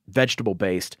it's vegetable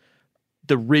based,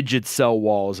 the rigid cell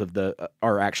walls of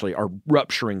are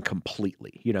rupturing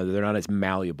completely. They're not as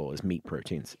malleable as meat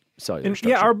proteins.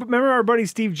 Remember our buddy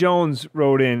Steve Jones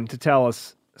wrote in to tell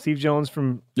us. Steve Jones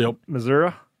from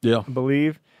Missouri, I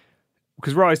believe.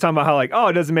 Because we're always talking about how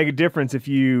it doesn't make a difference if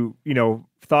you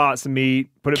thaw some meat,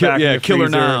 put it back in the Killer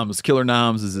freezer. Noms. Killer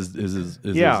Noms is his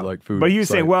food. But he was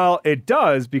saying, it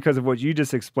does because of what you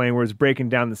just explained, where it's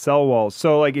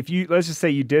let's just say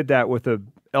you did that with a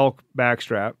elk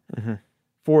backstrap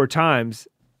 4 times.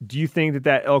 Do you think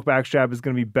that elk backstrap is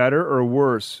going to be better or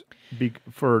worse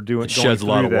for doing? It sheds a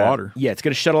lot of water. Yeah, it's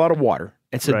going to shed a lot of water,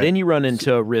 and so then you run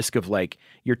into a risk of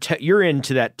you're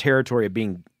into that territory of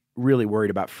being really worried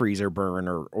about freezer burn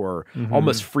or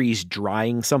almost freeze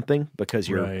drying something because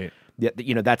you're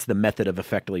that's the method of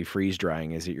effectively freeze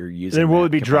drying is that you're using. Then will it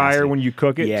be drier when you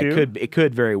cook it too? It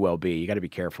could very well be. You got to be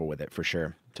careful with it for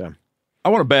sure. So I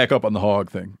want to back up on the hog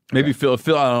thing. Maybe Phil, I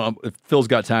don't know, if Phil's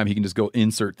got time, he can just go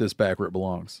insert this back where it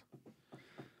belongs.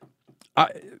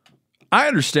 I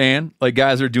understand, like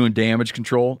guys that are doing damage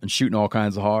control and shooting all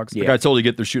kinds of hogs. Yeah. Like I totally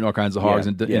get they're shooting all kinds of hogs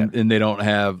Yeah. and they don't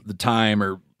have the time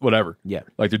or whatever. Yeah.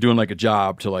 Like they're doing like a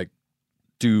job to like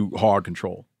do hog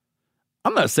control.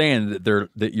 I'm not saying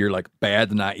that you're like bad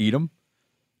to not eat them.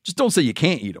 Just don't say you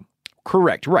can't eat them.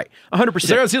 Correct. Right. 100%.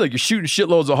 So I see like you're shooting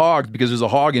shitloads of hogs because there's a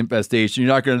hog infestation.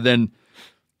 You're not going to then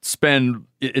spend.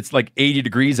 It's like 80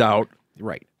 degrees out.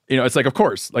 Right. You know, it's like, of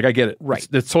course, like I get it. Right.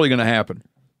 That's totally going to happen.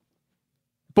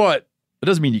 But it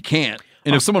doesn't mean you can't.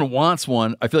 And if someone wants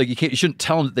one, I feel like you shouldn't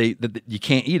tell them that you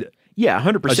can't eat it. Yeah,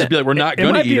 100%. I should be like, we're not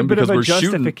going to eat them because we're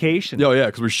justification. shooting. Oh yeah,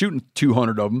 because we're shooting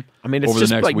 200 of them. I mean, it's over just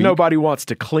the next like week. nobody wants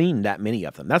to clean that many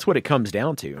of them. That's what it comes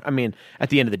down to. I mean, at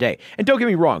the end of the day. And don't get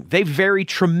me wrong, they vary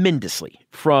tremendously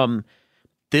from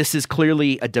this is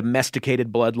clearly a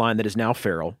domesticated bloodline that is now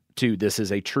feral to this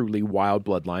is a truly wild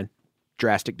bloodline.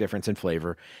 Drastic difference in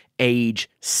flavor, age,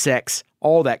 sex,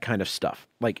 all that kind of stuff.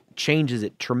 Like changes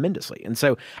it tremendously. And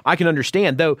so I can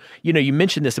understand, though, you know, you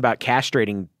mentioned this about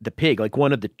castrating the pig. Like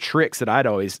one of the tricks that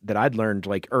I'd learned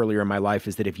like earlier in my life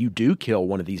is that if you do kill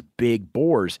one of these big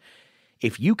boars,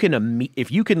 if you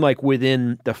can like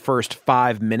within the first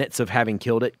 5 minutes of having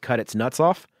killed it, cut its nuts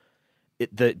off,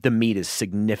 the meat is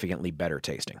significantly better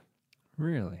tasting.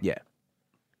 Really? Yeah.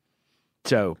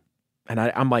 So, and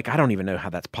I'm like, I don't even know how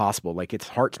that's possible. Like its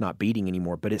heart's not beating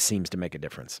anymore, but it seems to make a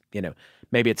difference. You know,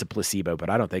 maybe it's a placebo, but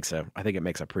I don't think so. I think it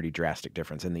makes a pretty drastic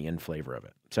difference in the end flavor of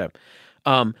it. So,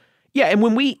 yeah. And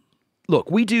when we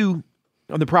do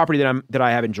on the property that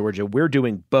I have in Georgia, we're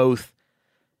doing both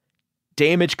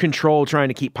damage control, trying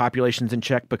to keep populations in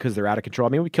check because they're out of control. I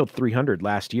mean, we killed 300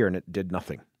 last year and it did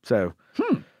nothing. So,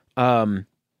 and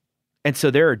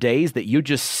so there are days that you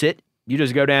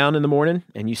just go down in the morning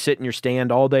and you sit in your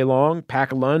stand all day long,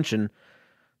 pack a lunch. And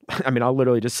I mean, I'll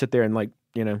literally just sit there and like,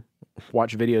 you know,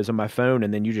 watch videos on my phone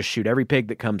and then you just shoot every pig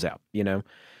that comes out, you know,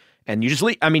 and you just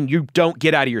leave. I mean, you don't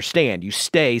get out of your stand. You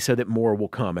stay so that more will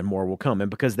come and more will come. And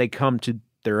because they come to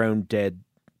their own dead,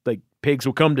 like pigs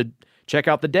will come to check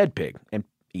out the dead pig and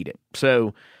eat it.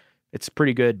 So it's a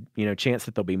pretty good, you know, chance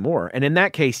that there'll be more. And in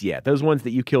that case, yeah, those ones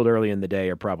that you killed early in the day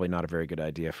are probably not a very good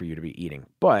idea for you to be eating.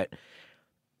 But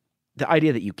the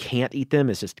idea that you can't eat them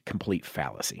is just complete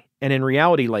fallacy. And in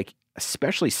reality, like,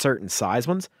 especially certain size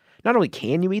ones, not only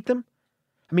can you eat them,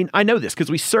 I mean, I know this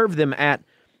because we served them at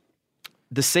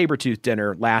the Sabertooth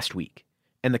dinner last week.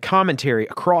 And the commentary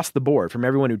across the board from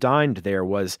everyone who dined there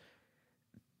was,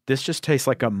 this just tastes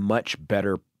like a much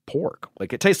better pork.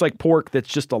 Like, it tastes like pork that's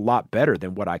just a lot better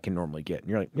than what I can normally get. And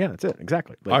you're like, yeah, that's it.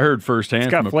 Exactly. Like, I heard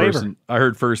firsthand from flavor.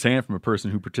 a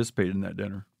person who participated in that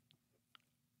dinner.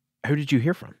 Who did you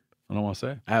hear from? I don't want to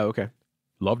say. Oh, okay.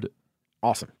 Loved it.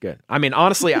 Awesome. Good. I mean,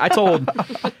 honestly, I told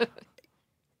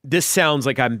this sounds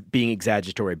like I'm being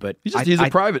exaggeratory, but he's a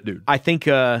private dude. I think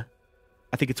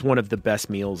it's one of the best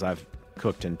meals I've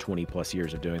cooked in 20 plus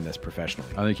years of doing this professionally.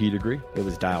 I think he'd agree. It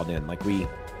was dialed in. Like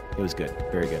it was good.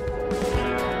 Very good.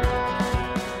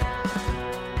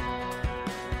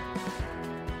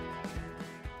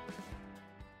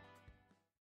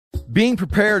 Being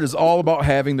prepared is all about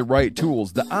having the right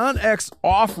tools. The OnX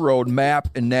Off-Road Map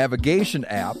and Navigation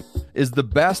app is the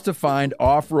best to find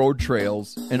off-road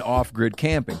trails and off-grid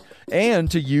camping,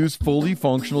 and to use fully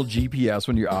functional GPS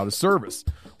when you're out of service.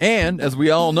 And as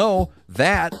we all know,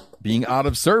 that being out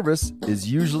of service is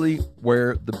usually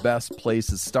where the best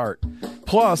places start.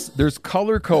 Plus, there's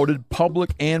color-coded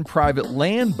public and private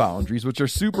land boundaries, which are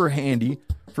super handy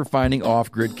for finding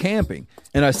off-grid camping.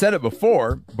 And I said it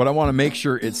before, but I want to make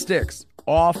sure it sticks.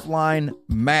 Offline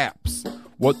maps.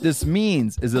 What this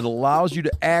means is it allows you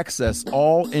to access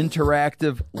all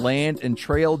interactive land and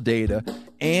trail data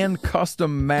and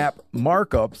custom map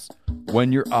markups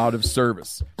when you're out of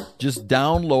service. Just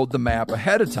download the map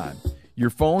ahead of time.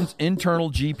 Your phone's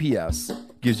internal GPS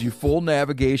gives you full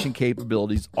navigation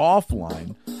capabilities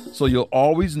offline, so you'll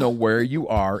always know where you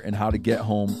are and how to get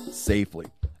home safely.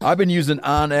 I've been using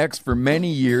OnX for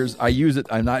many years. I use it,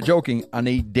 I'm not joking, on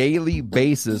a daily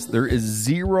basis. There is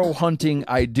zero hunting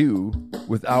I do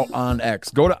without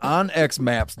OnX. Go to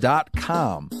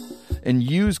onxmaps.com and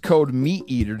use code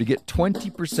MeatEater to get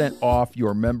 20% off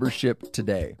your membership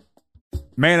today.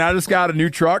 Man, I just got a new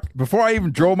truck. Before I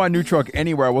even drove my new truck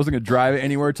anywhere, I wasn't going to drive it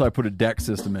anywhere until I put a deck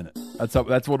system in it.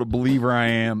 That's what a believer I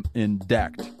am in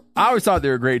decked. I always thought they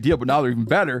were a great deal, but now they're even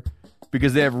better,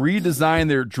 because they have redesigned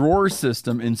their drawer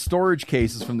system in storage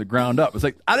cases from the ground up. It's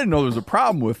like, I didn't know there was a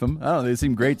problem with them. I don't know, they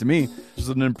seem great to me. Just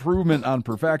an improvement on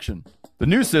perfection. The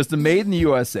new system, made in the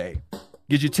USA,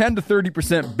 gives you 10 to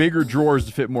 30% bigger drawers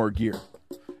to fit more gear.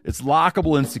 It's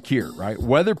lockable and secure, right?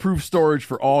 Weatherproof storage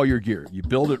for all your gear. You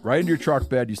build it right into your truck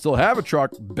bed. You still have a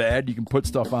truck bed you can put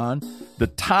stuff on. The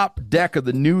top deck of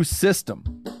the new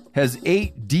system has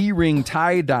 8 D-ring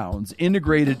tie downs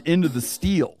integrated into the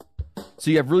steel.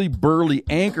 So you have really burly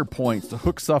anchor points to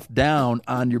hook stuff down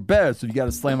on your bed. So you got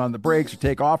to slam on the brakes or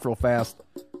take off real fast,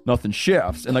 nothing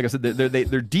shifts. And like I said,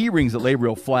 they're D-rings that lay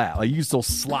real flat. Like you can still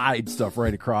slide stuff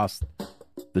right across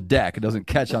the deck. It doesn't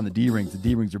catch on the D-rings. The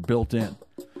D-rings are built in.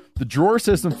 The drawer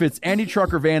system fits any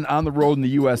truck or van on the road in the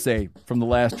USA from the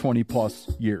last 20 plus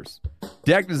years.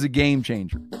 Decked is a game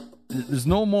changer. There's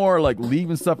no more like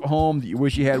leaving stuff at home that you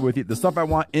wish you had with you. The stuff I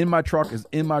want in my truck is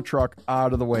in my truck,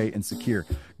 out of the way and secure.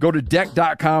 Go to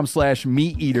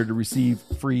deck.com/meateater to receive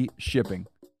free shipping.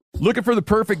 Looking for the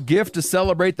perfect gift to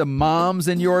celebrate the moms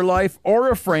in your life?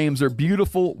 Aura frames are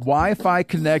beautiful Wi-Fi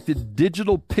connected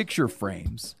digital picture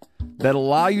frames that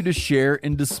allow you to share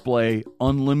and display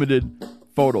unlimited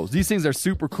photos. These things are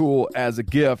super cool as a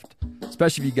gift,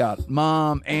 especially if you got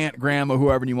mom, aunt, grandma,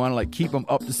 whoever, and you want to like keep them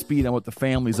up to speed on what the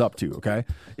family's up to, okay?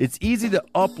 It's easy to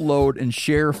upload and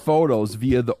share photos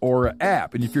via the Aura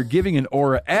app. And if you're giving an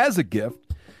Aura as a gift,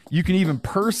 you can even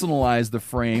personalize the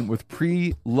frame with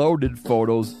pre-loaded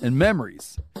photos and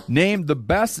memories. Named the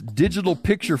best digital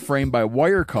picture frame by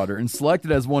Wirecutter and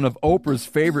selected as one of Oprah's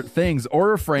favorite things,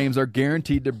 Aura frames are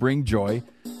guaranteed to bring joy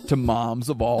to moms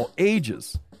of all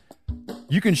ages.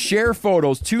 You can share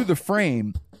photos to the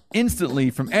frame instantly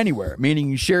from anywhere, meaning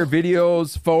you share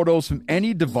videos, photos from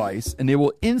any device, and they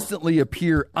will instantly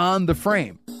appear on the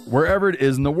frame, wherever it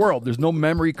is in the world. There's no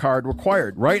memory card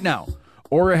required. Right now,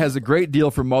 Aura has a great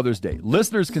deal for Mother's Day.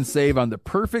 Listeners can save on the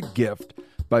perfect gift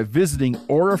by visiting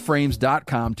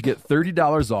auraframes.com to get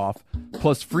 $30 off,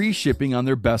 plus free shipping on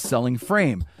their best-selling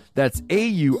frame. That's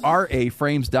AURA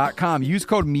frames.com. Use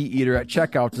code MeatEater at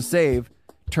checkout to save.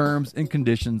 Terms and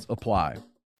conditions apply.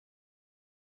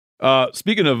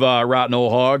 Speaking of rotten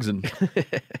old hogs and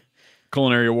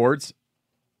culinary awards,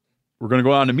 we're going to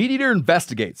go on to Meat Eater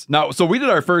Investigates. Now, so we did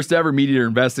our first ever Meat Eater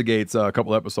Investigates a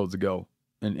couple episodes ago,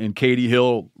 and Katie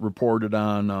Hill reported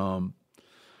on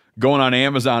going on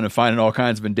Amazon and finding all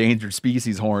kinds of endangered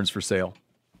species horns for sale.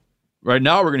 Right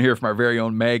now, we're going to hear from our very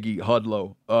own Maggie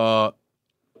Hudlow.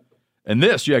 And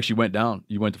this, you actually went down.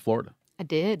 You went to Florida. I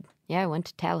did. Yeah, I went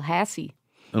to Tallahassee.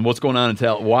 And what's going on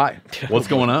in Why? What's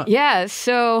going on? Yeah,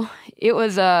 so it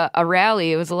was a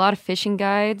rally. It was a lot of fishing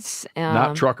guides.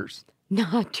 Not truckers.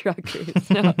 Not truckers,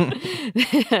 no.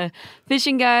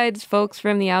 Fishing guides, folks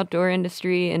from the outdoor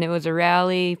industry, and it was a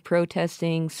rally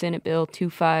protesting Senate Bill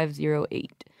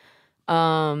 2508.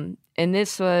 And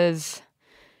this was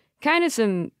kind of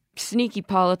some sneaky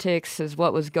politics is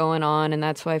what was going on, and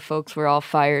that's why folks were all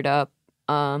fired up.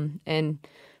 And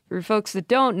for folks that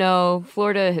don't know,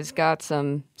 Florida has got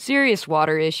some serious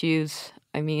water issues.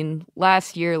 I mean,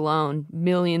 last year alone,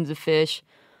 millions of fish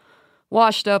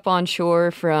washed up on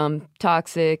shore from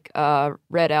toxic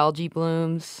red algae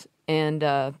blooms,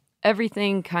 and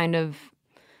everything kind of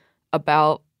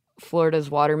about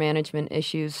Florida's water management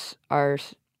issues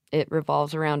it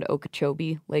revolves around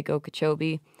Okeechobee, Lake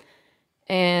Okeechobee.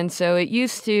 And so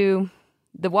the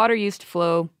water used to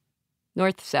flow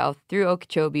north to south through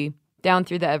Okeechobee, down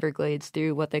through the Everglades,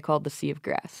 through what they called the Sea of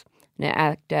Grass.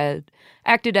 And it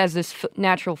acted as this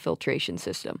natural filtration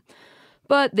system.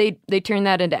 But they turned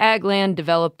that into ag land,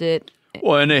 developed it.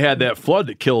 Well, and they had that flood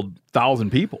that killed 1,000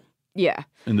 people. Yeah.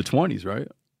 In the 20s, right?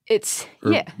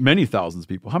 Yeah. Many thousands of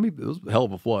people. How many? It was a hell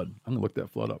of a flood. I'm going to look that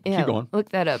flood up. Yeah, keep going. Look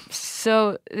that up.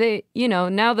 So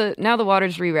now the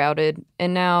water's rerouted,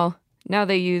 and now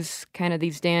they use kind of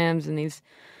these dams and these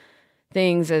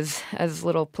things as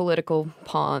little political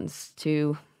pawns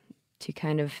to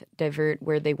kind of divert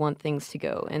where they want things to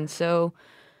go. And so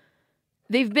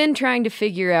they've been trying to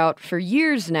figure out for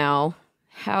years now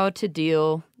how to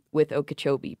deal with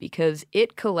Okeechobee because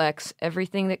it collects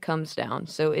everything that comes down.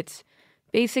 So it's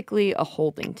basically a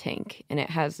holding tank, and it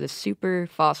has this super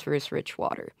phosphorus-rich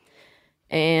water.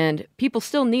 And people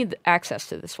still need access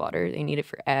to this water. They need it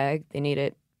for ag. They need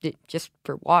it just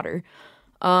for water.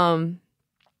 And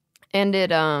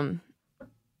it,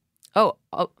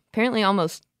 apparently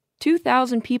almost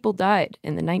 2,000 people died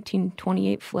in the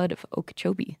 1928 flood of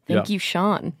Okeechobee. Thank you,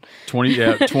 Sean.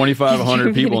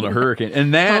 2,500 people in a hurricane.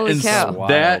 And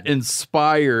that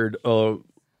inspired,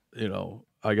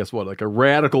 I guess like a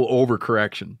radical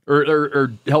overcorrection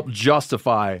or helped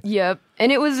justify. Yep.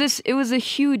 And it was a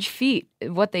huge feat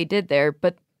what they did there.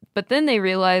 But then they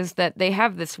realized that they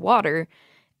have this water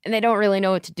and they don't really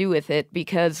know what to do with it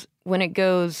because when it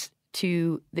goes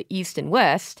to the east and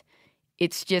west,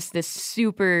 it's just this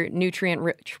super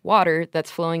nutrient-rich water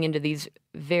that's flowing into these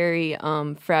very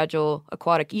fragile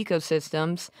aquatic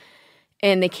ecosystems,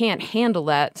 and they can't handle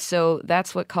that. So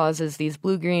that's what causes these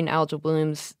blue-green algal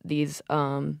blooms,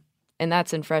 and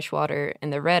that's in freshwater,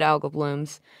 and the red algal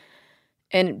blooms.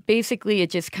 And basically, it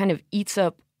just kind of eats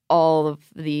up all of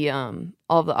the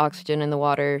oxygen in the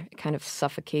water. It kind of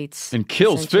suffocates and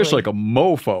kills fish like a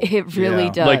mofo. It really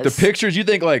does. Like the pictures, you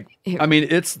think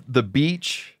it's the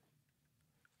beach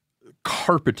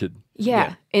carpeted.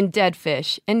 Yeah, and dead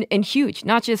fish and huge,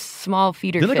 not just small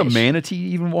feeder fish. Did like a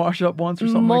manatee even wash up once or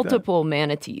something? Multiple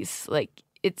manatees. Like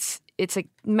it's a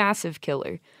massive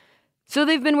killer. So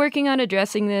they've been working on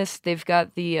addressing this. They've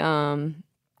got the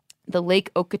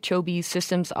Lake Okeechobee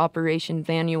Systems Operation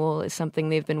Manual is something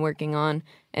they've been working on,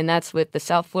 and that's with the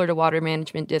South Florida Water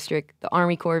Management District. The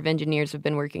Army Corps of Engineers have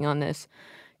been working on this.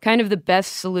 Kind of the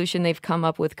best solution they've come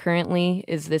up with currently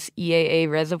is this EAA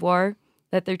reservoir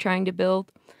that they're trying to build.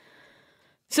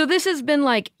 So this has been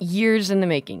like years in the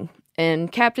making.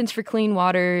 And Captains for Clean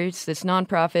Waters, this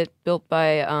nonprofit built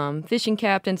by fishing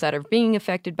captains that are being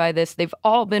affected by this, they've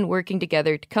all been working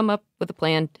together to come up with a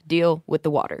plan to deal with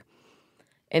the water.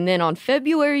 And then on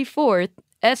February 4th,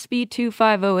 SB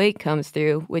 2508 comes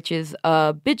through, which is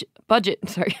a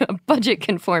budget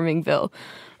conforming bill.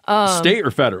 State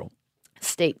or federal?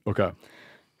 State. Okay.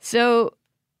 So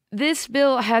this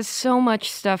bill has so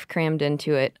much stuff crammed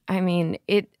into it. I mean,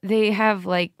 they have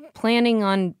like planning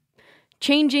on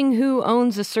changing who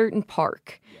owns a certain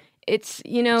park. It's,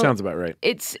 sounds about right.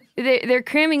 They're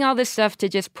cramming all this stuff to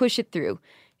just push it through.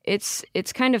 It's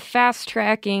kind of fast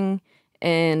tracking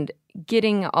and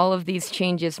getting all of these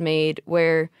changes made,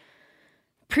 where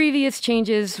previous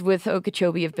changes with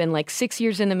Okeechobee have been like 6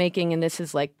 years in the making, and this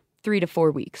is like 3 to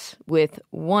 4 weeks with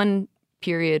one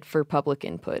period for public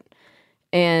input.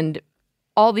 And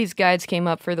all these guides came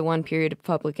up for the one period of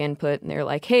public input, and they're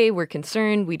like, hey, we're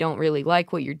concerned. We don't really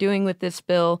like what you're doing with this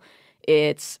bill.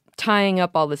 It's tying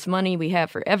up all this money we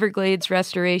have for Everglades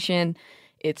restoration.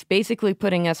 It's basically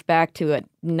putting us back to a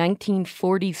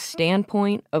 1940s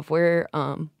standpoint of where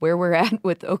we're at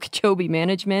with Okeechobee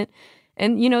management.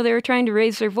 And, they were trying to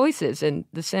raise their voices, and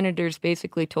the senators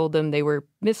basically told them they were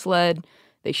misled.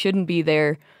 They shouldn't be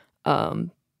there.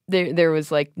 There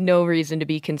was, like, no reason to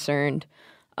be concerned.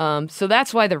 So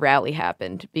that's why the rally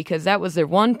happened, because that was their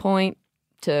one point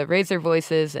to raise their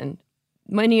voices, and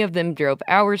many of them drove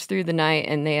hours through the night,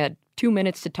 and they had 2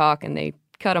 minutes to talk, and they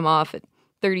cut them off at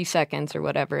 30 seconds or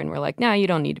whatever, and we're like, nah, you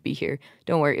don't need to be here.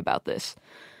 Don't worry about this.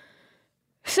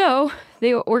 So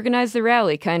they organized the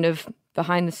rally kind of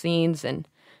behind the scenes and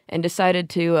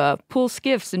decided to pull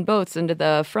skiffs and boats into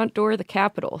the front door of the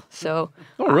Capitol. So,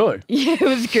 oh, really? Yeah, it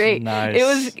was great.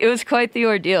 Nice. It was quite the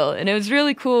ordeal, and it was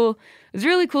really cool. It was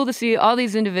really cool to see all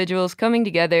these individuals coming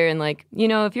together and like,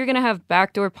 if you're gonna have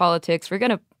backdoor politics, we're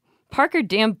gonna park our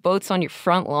damn boats on your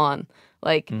front lawn.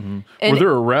 Like, were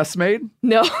there arrests made?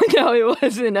 No, it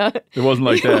wasn't. It wasn't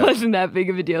like that. It wasn't that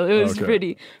big of a deal. It was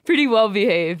pretty well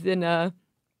behaved, and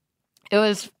it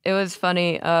was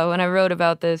funny. When I wrote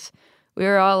about this, we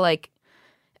were all like,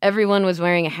 everyone was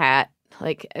wearing a hat.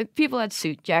 Like, people had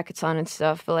suit jackets on and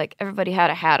stuff, but like everybody had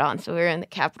a hat on. So we were in the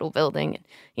Capitol building,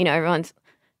 and everyone's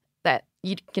that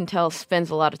you can tell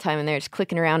spends a lot of time in there, just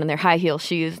clicking around in their high heel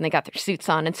shoes, and they got their suits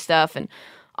on and stuff, and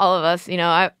all of us,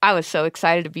 I was so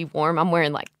excited to be warm. I'm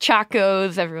wearing like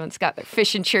chacos. Everyone's got their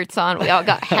fishing shirts on. We all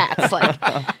got hats,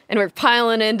 and we're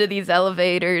piling into these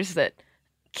elevators that,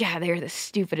 they're the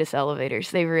stupidest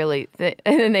elevators. And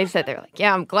then they said, they're like,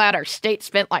 yeah, I'm glad our state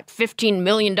spent like $15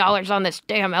 million on this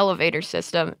damn elevator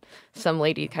system. Some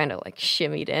lady kind of like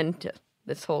shimmied into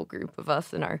this whole group of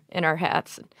us in our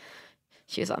hats. And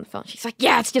she was on the phone. She's like,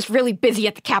 yeah, it's just really busy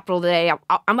at the Capitol today.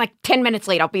 I'm like 10 minutes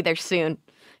late. I'll be there soon.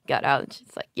 Got out, and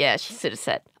she's like, yeah, she should have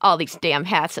said, all these damn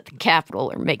hats at the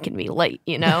Capitol are making me late,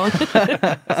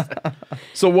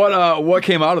 So what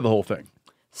came out of the whole thing?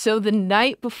 So the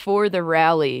night before the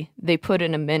rally, they put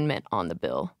an amendment on the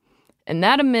bill. And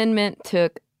that amendment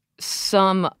took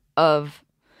some of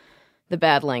the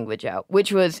bad language out,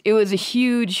 which was a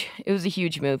huge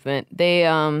movement. They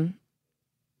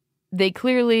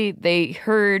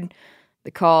heard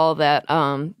the call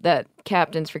that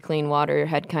Captains for Clean Water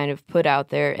had kind of put out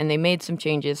there, and they made some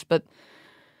changes. But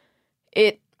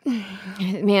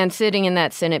sitting in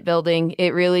that Senate building, it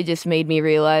really just made me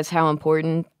realize how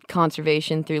important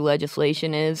conservation through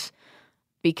legislation is,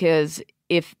 because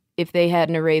if they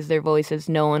hadn't raised their voices,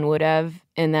 no one would have,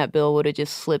 and that bill would have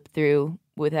just slipped through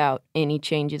without any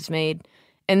changes made.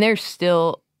 And there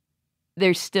still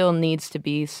needs to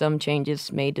be some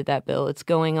changes made to that bill. It's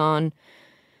going on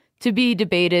to be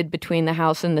debated between the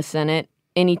House and the Senate,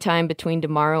 anytime between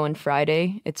tomorrow and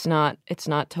Friday. It's not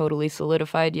totally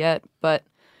solidified yet, but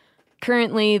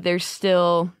currently there's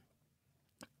still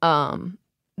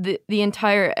the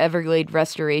entire Everglade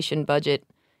restoration budget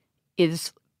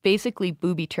is basically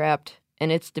booby-trapped,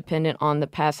 and it's dependent on the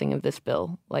passing of this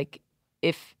bill. Like,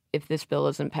 if this bill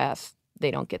isn't passed,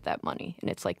 they don't get that money, and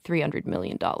it's like $300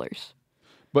 million.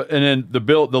 And then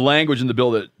the language in the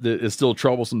bill that is still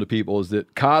troublesome to people is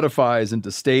that codifies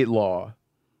into state law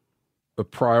a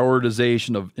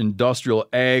prioritization of industrial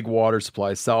ag water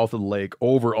supply south of the lake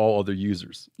over all other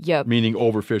users. Yep. Meaning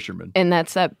over fishermen. And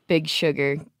that's that Big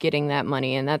Sugar getting that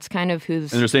money, and that's kind of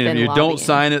who's. And they're saying if you don't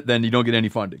sign it, then you don't get any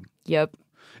funding. Yep.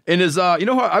 And as you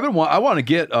know, I want to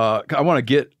get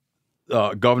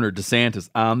Governor DeSantis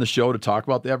on the show to talk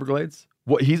about the Everglades.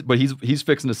 He's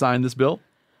fixing to sign this bill.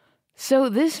 So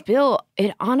this bill,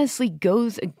 it honestly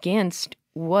goes against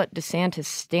what DeSantis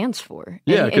stands for.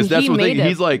 Yeah, because that's what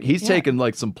he's taken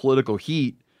like some political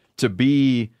heat to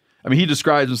be. I mean, he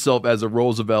describes himself as a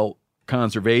Roosevelt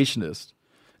conservationist,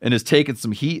 and has taken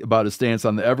some heat about his stance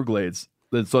on the Everglades.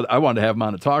 So I wanted to have him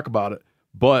on to talk about it.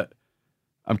 But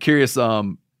I'm curious,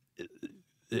 where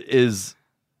is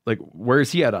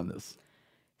he at on this?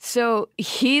 So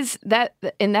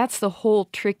and that's the whole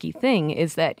tricky thing,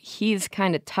 is that he's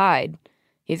kind of tied.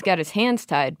 He's got his hands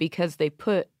tied because they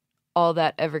put all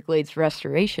that Everglades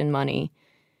restoration money,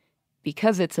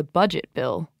 because it's a budget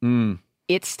bill.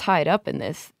 It's tied up in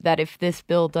this, that if this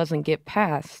bill doesn't get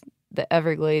passed, the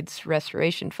Everglades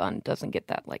Restoration Fund doesn't get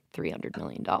that like $300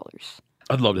 million.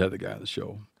 I'd love to have the guy on the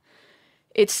show.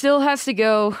 It still has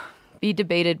to be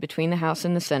debated between the House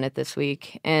and the Senate this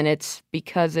week, and it's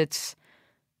because it's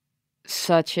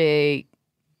such a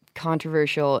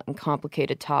controversial and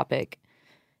complicated topic.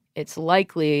 It's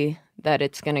likely that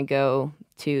it's going to go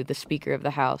to the Speaker of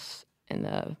the House and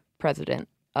the President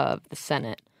of the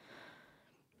Senate.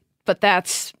 But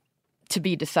that's to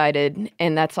be decided,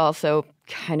 and that's also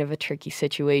kind of a tricky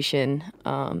situation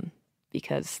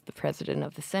because the President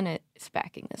of the Senate is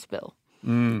backing this bill.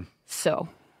 So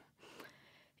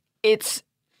it's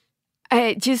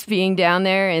just being down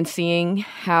there and seeing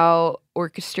how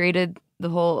orchestrated the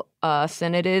whole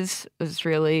Senate was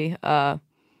really.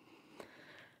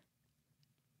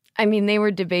 I mean, they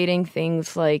were debating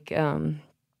things like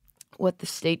what the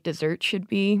state dessert should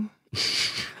be.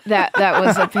 That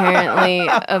was apparently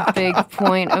a big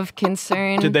point of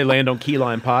concern. Did they land on key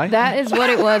lime pie? That is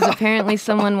what it was. Apparently,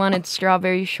 someone wanted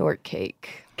strawberry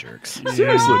shortcake. Jerks.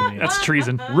 Seriously. That's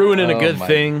treason. Ruining a good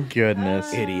thing.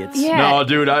 Goodness. Idiots. Yeah. No,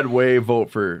 dude, I'd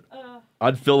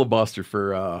filibuster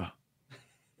for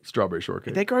strawberry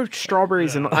shortcake. They grow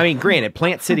strawberries granted,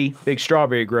 Plant City, big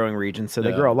strawberry growing region, so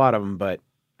they grow a lot of them, but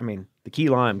I mean, the key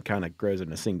lime kind of grows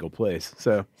in a single place.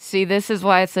 So see, this is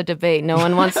why it's a debate. No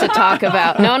one wants to talk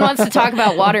about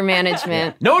water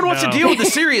management. No one wants to deal with the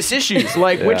serious issues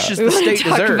like which is the state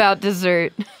talk dessert. About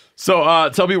dessert. So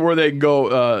tell people where they can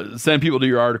go. Send people to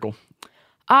your article.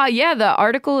 The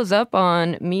article is up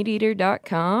on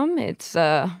MeatEater.com. It's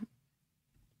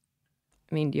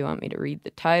do you want me to read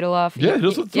the title off? Yeah,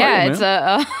 just the title, it's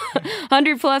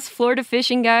 100+ Florida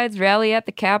fishing guides rally at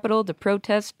the Capitol to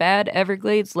protest bad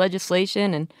Everglades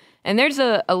legislation. And there's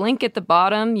a link at the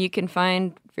bottom you can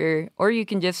find or you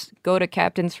can just go to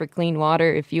Captains for Clean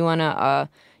Water if you want to,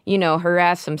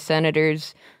 harass some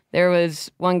senators. There was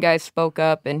one guy spoke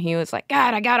up and he was like,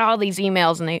 God, I got all these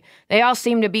emails and they all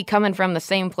seem to be coming from the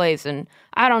same place. And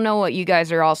I don't know what you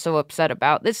guys are all so upset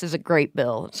about. This is a great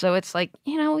bill. So it's like,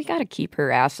 we got to keep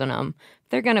harassing them.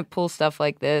 They're going to pull stuff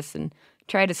like this and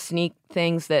try to sneak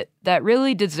things that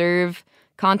really deserve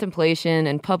contemplation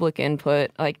and public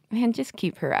input. Like, man, just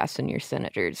keep harassing your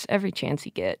senators every chance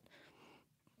you get.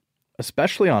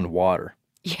 Especially on water.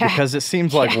 Yeah. Because it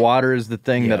seems like water is the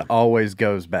thing that always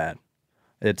goes bad.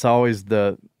 It's always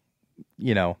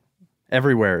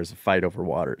everywhere is a fight over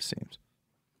water, it seems.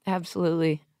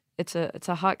 Absolutely. It's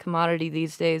a hot commodity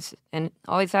these days and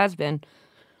always has been.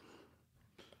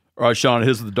 All right, Sean,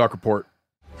 here's the Duck Report.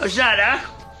 What's that,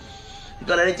 You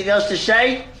got anything else to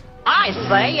say? I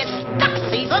say it's duck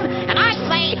season, and I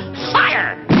say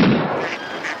fire!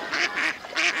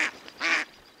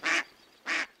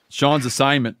 Sean's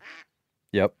assignment.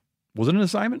 Yep. Was it an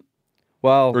assignment?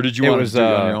 Well, or did you want to do it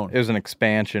on your own? It was an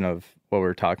expansion of what we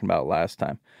were talking about last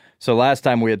time. So last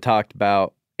time we had talked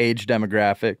about age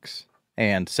demographics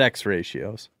and sex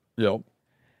ratios. Yep.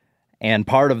 And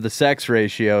part of the sex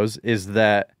ratios is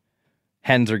that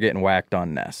hens are getting whacked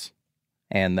on nests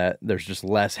and that there's just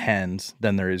less hens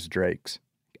than there is drakes.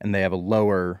 And they have a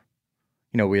lower,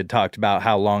 we had talked about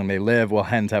how long they live. Well,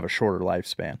 hens have a shorter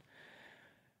lifespan.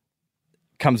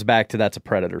 Comes back to that's a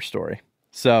predator story.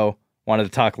 So wanted to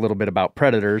talk a little bit about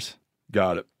predators.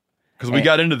 Got it. Because we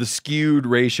got into the skewed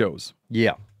ratios.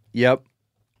 Yeah. Yep.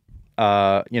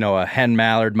 A hen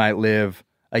mallard might live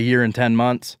a year and 10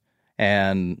 months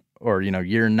or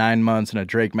year and 9 months, and a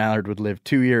drake mallard would live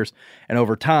 2 years. And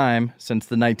over time, since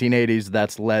the 1980s,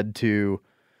 that's led to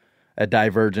a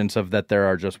divergence of that there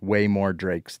are just way more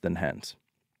drakes than hens.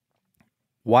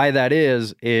 Why that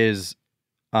is, as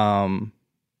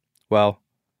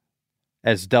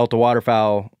Delta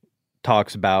Waterfowl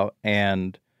talks about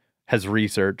and has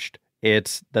researched,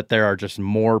 it's that there are just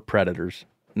more predators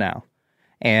now.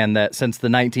 And that since the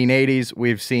 1980s,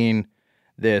 we've seen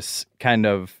this kind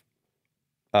of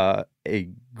a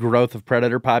growth of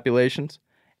predator populations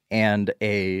and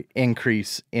a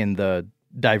increase in the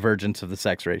divergence of the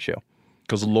sex ratio.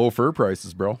 Because of low fur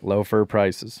prices, bro. Low fur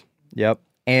prices. Yep.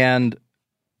 And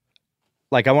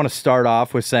I want to start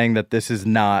off with saying that this is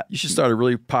not... You should start a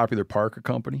really popular Parker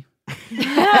company.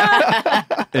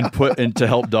 and to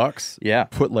help ducks. Yeah.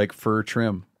 Put fur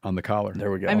trim on the collar.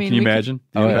 There we go. I mean, can you imagine?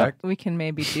 We can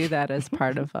maybe do that as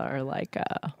part of our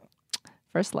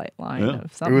First Light line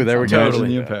of something. Ooh, there we go. Totally.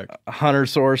 The impact. Hunter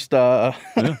sourced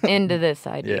into this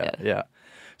idea. Yeah.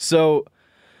 So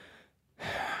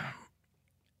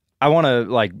I want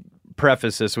to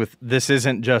preface this with this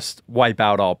isn't just wipe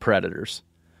out all predators.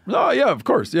 Oh yeah, of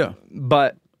course, yeah.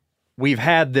 But we've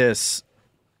had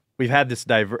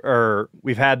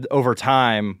over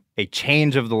time a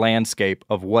change of the landscape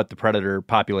of what the predator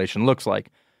population looks like.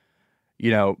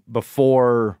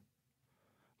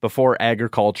 Before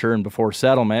agriculture and before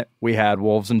settlement, we had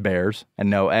wolves and bears and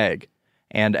no egg.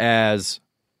 And as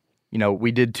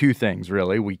we did two things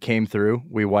really. We came through,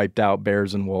 we wiped out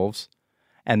bears and wolves,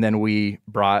 and then we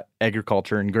brought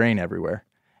agriculture and grain everywhere.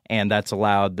 And that's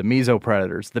allowed the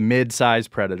mesopredators, the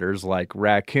mid-sized predators like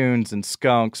raccoons and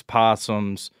skunks,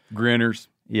 possums, grinners.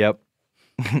 Yep,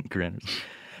 grinners.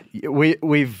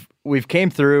 We've came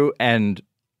through and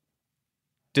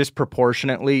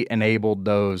disproportionately enabled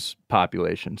those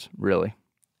populations, really.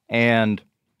 And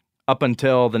up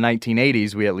until the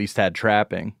 1980s, we at least had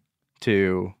trapping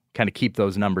to kind of keep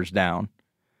those numbers down.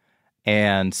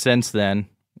 And since then,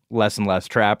 less and less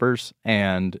trappers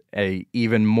and a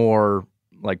even more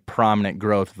prominent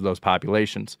growth of those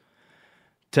populations.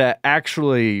 To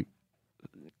actually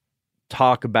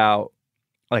talk about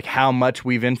how much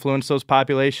we've influenced those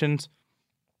populations,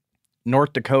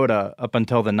 North Dakota up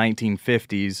until the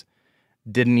 1950s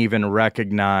didn't even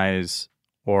recognize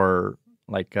or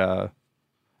there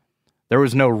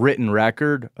was no written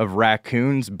record of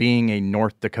raccoons being a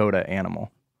North Dakota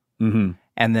animal. Mm-hmm.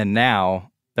 And then now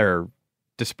they're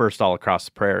dispersed all across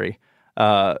the prairie.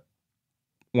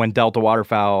 When Delta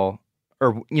Waterfowl,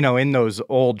 in those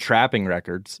old trapping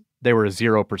records, they were a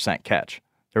 0% catch.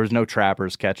 There was no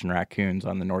trappers catching raccoons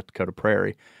on the North Dakota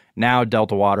prairie. Now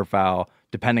Delta Waterfowl,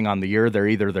 depending on the year, they're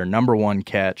either their number one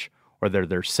catch or they're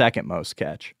their second most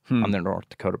catch on the North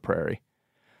Dakota prairie.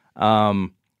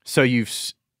 So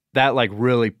that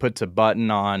really puts a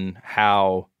button on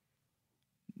how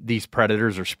these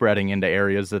predators are spreading into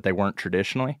areas that they weren't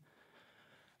traditionally.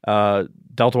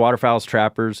 Delta Waterfowl's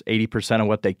trappers, 80% of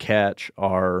what they catch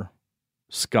are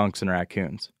skunks and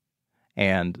raccoons.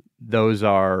 And those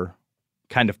are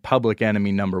kind of public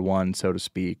enemy number one, so to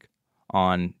speak,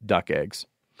 on duck eggs.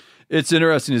 It's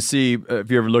interesting to see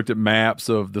if you ever looked at maps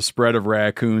of the spread of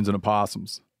raccoons and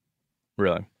opossums.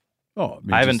 Really? Oh,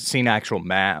 I haven't seen actual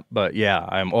map, but yeah,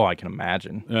 I can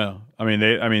imagine. Yeah.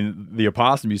 The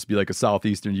opossum used to be a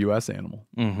southeastern U.S. animal.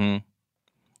 Mm-hmm.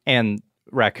 And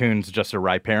raccoon's just a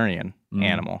riparian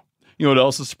animal. You know what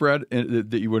else is spread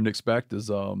that you wouldn't expect is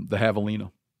the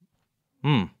javelina.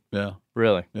 Yeah.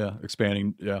 Really? Yeah.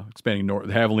 Expanding north.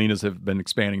 The javelinas have been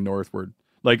expanding northward,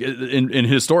 in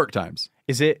historic times.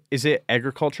 Is it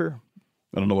agriculture?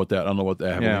 I don't know what the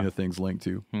javelina thing's linked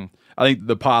to. I think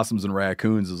the possums and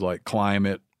raccoons is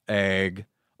climate, ag,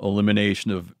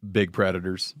 elimination of big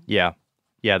predators. Yeah.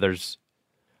 Yeah, there's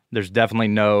definitely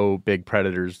no big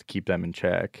predators to keep them in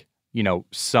check.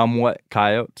 Somewhat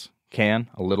coyotes can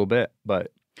a little bit,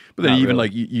 but then really.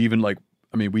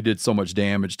 we did so much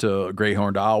damage to gray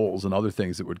horned owls and other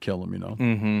things that would kill them.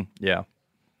 Mm-hmm. Yeah,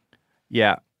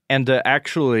 yeah, and to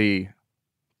actually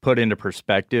put into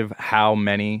perspective how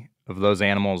many of those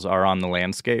animals are on the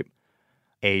landscape,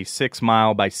 a 6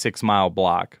 mile by 6 mile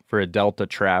block for a Delta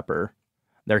trapper,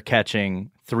 they're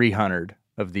catching 300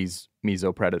 of these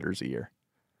mesopredators a year.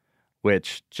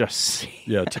 Which just...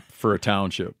 for a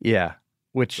township. Yeah.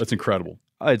 That's incredible.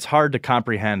 It's hard to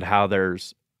comprehend how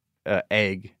there's an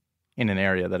egg in an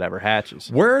area that ever hatches.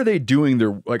 Where are they doing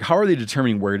how are they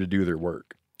determining where to do their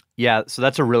work? Yeah, so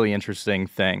that's a really interesting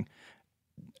thing.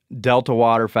 Delta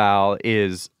waterfowl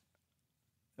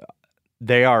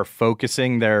they are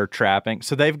focusing their trapping.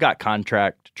 So they've got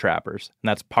contract trappers, and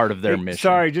that's part of their mission.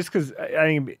 Sorry, just because I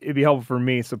think it'd be helpful for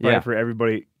me, so probably for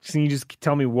everybody. Can you just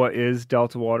tell me what is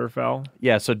Delta waterfowl?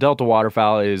 Yeah, so Delta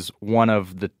waterfowl is one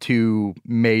of the two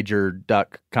major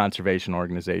duck conservation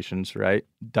organizations, right?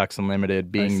 Ducks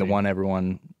Unlimited being the one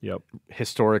everyone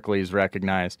historically has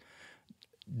recognized.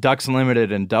 Ducks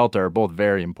Unlimited and Delta are both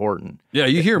very important. Yeah,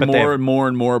 you hear more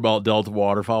and more about Delta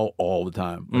waterfowl all the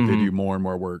time. Like they do more and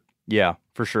more work. Yeah,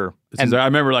 for sure. And I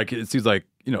remember, like, it seems like,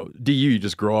 DU you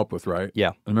just grow up with, right? Yeah.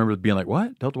 I remember being like,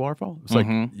 what? Delta waterfowl? It's like,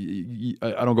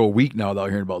 I don't go a week now without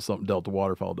hearing about something Delta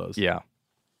waterfowl does. Yeah.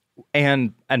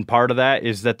 And part of that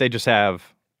is that they have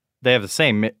the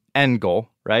same end goal,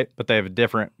 right? But they have a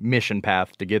different mission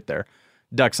path to get there.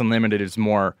 Ducks Unlimited is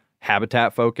more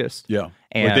habitat focused. Yeah.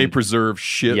 And like they preserve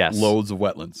loads of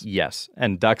wetlands. Yes.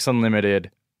 And Ducks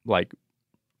Unlimited,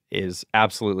 is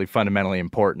absolutely fundamentally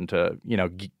important to,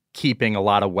 keeping a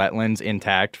lot of wetlands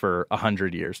intact for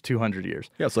 100 years, 200 years.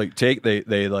 Yeah, it's like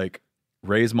they like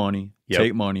raise money,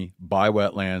 take money, buy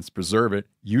wetlands, preserve it,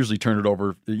 usually turn it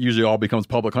over. It usually all becomes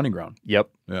public hunting ground. Yep.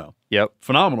 Yeah. Yep.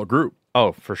 Phenomenal group.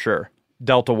 Oh, for sure.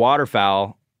 Delta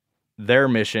waterfowl, their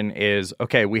mission is,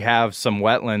 okay, we have some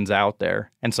wetlands out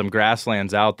there and some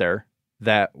grasslands out there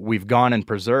that we've gone and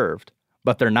preserved,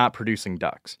 but they're not producing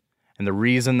ducks. And the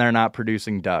reason they're not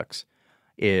producing ducks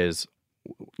is,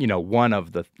 one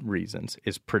of the reasons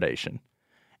is predation.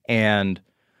 And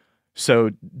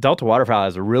so Delta waterfowl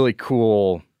has a really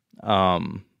cool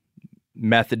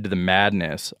method to the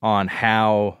madness on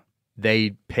how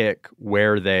they pick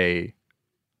where they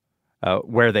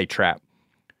trap.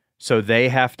 So they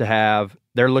have to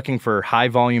they're looking for high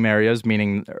volume areas,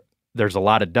 meaning there's a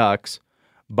lot of ducks,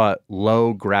 but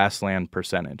low grassland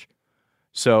percentage.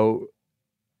 So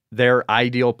their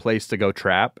ideal place to go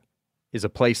trap is a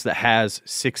place that has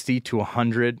 60 to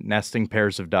 100 nesting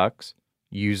pairs of ducks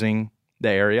using the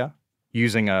area,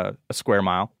 using a square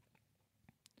mile.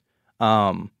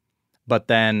 But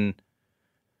then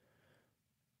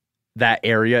that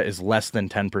area is less than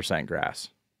 10% grass.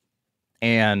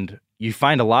 And you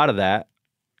find a lot of that,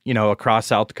 across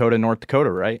South Dakota, North Dakota,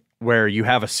 right? Where you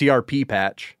have a CRP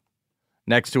patch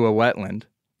next to a wetland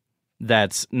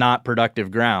that's not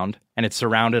productive ground, and it's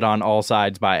surrounded on all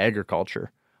sides by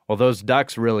agriculture. Well, those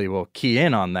ducks really will key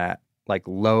in on that, like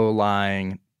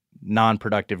low-lying,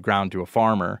 non-productive ground to a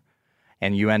farmer,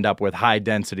 and you end up with high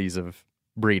densities of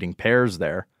breeding pairs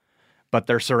there. But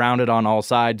they're surrounded on all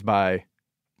sides by,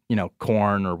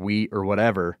 corn or wheat or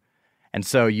whatever. And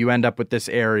so you end up with this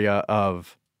area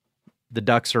of the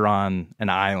ducks are on an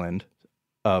island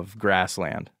of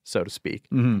grassland, so to speak,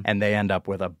 and they end up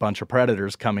with a bunch of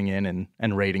predators coming in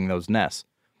and raiding those nests.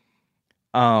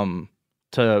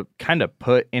 To kind of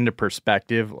put into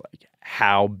perspective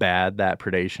how bad that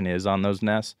predation is on those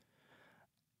nests,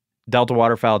 Delta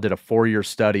waterfowl did a 4-year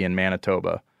study in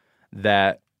Manitoba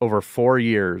that over 4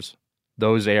 years,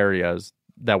 those areas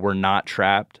that were not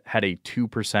trapped had a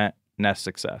 2% nest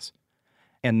success.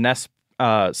 And nest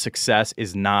success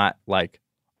is not like,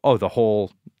 the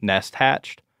whole nest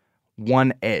hatched.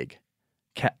 One egg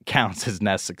counts as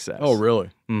nest success. Oh, really?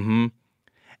 Mm-hmm.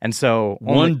 And so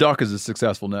one duck is a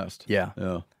successful nest. Yeah.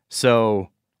 So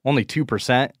only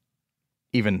 2%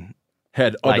 even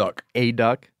had a duck. A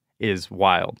duck is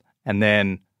wild. And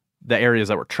then the areas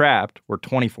that were trapped were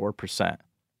 24%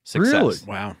 success. Really?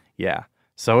 Wow. Yeah.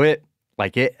 So it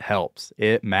helps.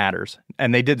 It matters.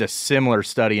 And they did this similar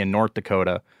study in North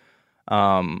Dakota.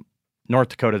 North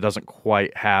Dakota doesn't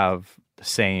quite have the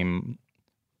same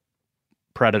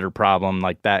predator problem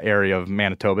like that area of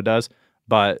Manitoba does,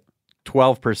 but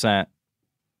 12%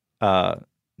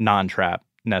 non-trap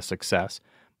nest success,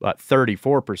 but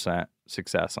 34%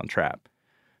 success on trap.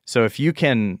 So if you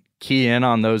can key in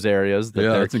on those areas that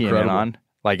they're keying in on,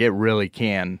 it really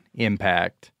can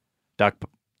impact duck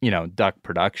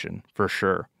production for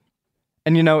sure.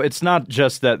 And it's not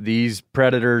just that these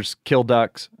predators kill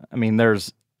ducks. I mean,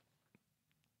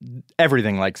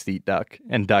 everything likes to eat duck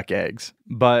and duck eggs,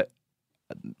 but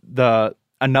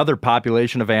another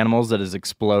population of animals that has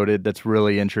exploded that's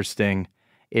really interesting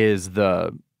is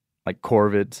the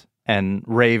corvids and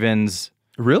ravens.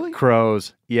 Really?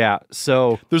 Crows. Yeah.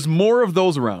 So there's more of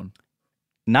those around.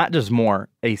 Not just more,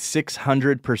 a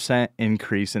 600%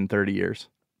 increase in 30 years.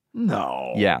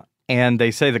 No. Yeah. And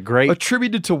they say the great...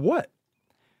 Attributed to what?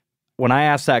 When I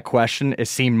asked that question, it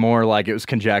seemed more like it was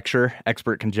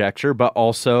expert conjecture, but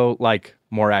also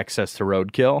more access to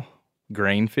roadkill,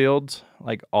 grain fields,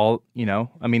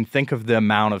 think of the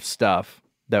amount of stuff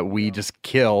that we just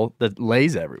kill that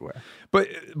lays everywhere.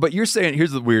 But you're saying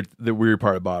here's the weird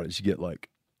part about it is you get like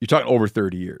you're talking over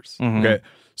 30 years. Mhm. Okay.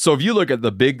 So if you look at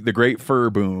the great fur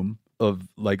boom of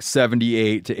like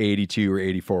 78 to 82 or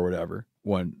 84, whatever,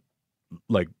 when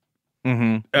like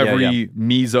every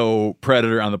meso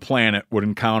predator on the planet would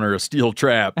encounter a steel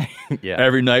trap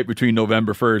every night between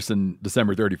November 1st and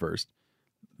December 31st.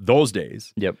 Those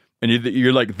days. Yep. And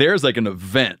you're like, there's like an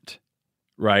event,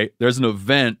 right? There's an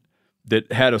event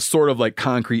that had a sort of like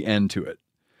concrete end to it.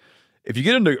 If you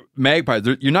get into magpies,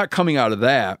 you're not coming out of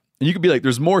that. And you could be like,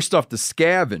 there's more stuff to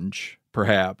scavenge,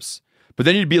 perhaps. But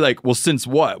then you'd be like, well, since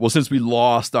what? Well, since we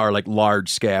lost our like large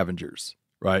scavengers,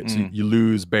 right? So you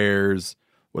lose bears,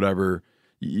 whatever.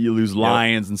 You lose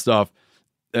lions and stuff,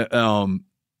 or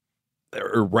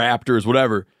raptors,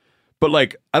 whatever. But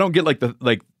like, I don't get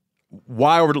like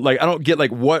why over like I don't get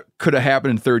like what could have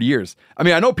happened in 30 years. I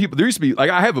mean, I know people. There used to be like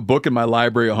I have a book in my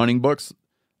library of hunting books.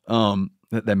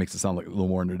 That makes it sound like a little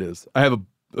more than it is. I have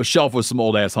a shelf with some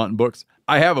old ass hunting books.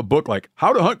 I have a book like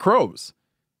How to Hunt Crows,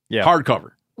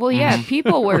 hardcover. Well, yeah,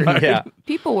 people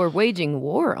were waging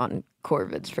war on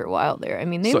corvids for a while there. I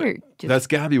mean, they were just that's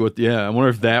got to be what. Yeah, I wonder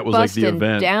if that was like the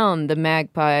event. Down the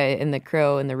magpie and the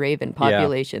crow and the raven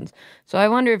populations. So I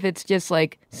wonder if it's just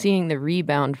like seeing the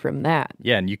rebound from that.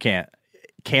 Yeah, and you can't.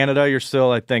 Canada, you're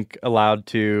still, I think, allowed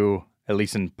to, at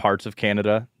least in parts of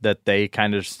Canada, that they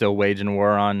kind of still waging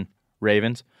war on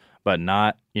ravens, but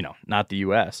not the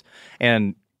U.S.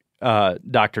 And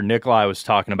Dr. Nikolai was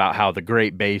talking about how the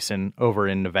Great Basin over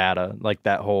in Nevada, like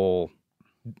that whole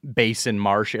basin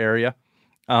marsh area,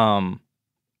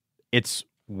 it's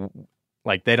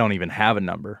like they don't even have a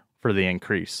number for the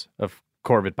increase of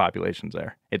corvid populations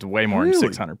there. It's way more than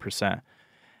 600%.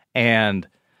 And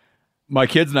my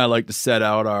kids and I like to set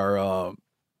out our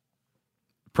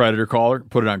predator caller,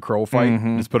 put it on crow fight,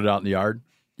 and just put it out in the yard.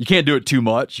 You can't do it too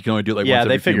much. You can only do it like once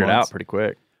every they figure few it months. out pretty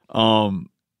quick.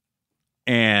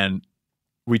 And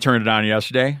we turned it on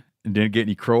yesterday and didn't get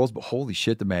any crows, but holy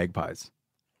shit, the magpies.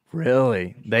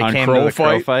 Really? They on came crow to the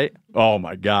crow fight? Oh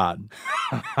my God.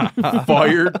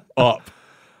 Fired up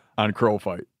on crow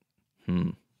fight.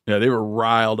 Yeah, they were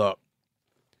riled up.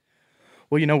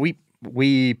 Well,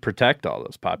 we protect all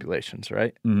those populations,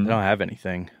 right? They don't have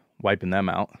anything wiping them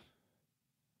out.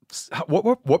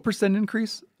 What percent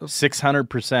increase?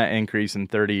 600% increase in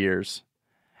 30 years.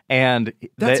 And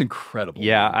that's incredible.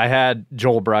 Yeah, I had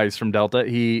Joel Bryce from Delta.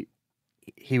 He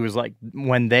was like,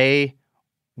 when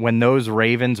those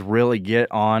ravens really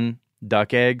get on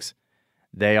duck eggs,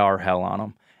 they are hell on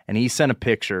them. And he sent a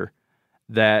picture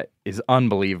that is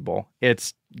unbelievable.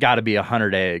 It's got to be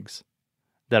 100 eggs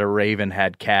that a raven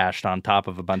had cached on top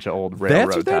of a bunch of old railroad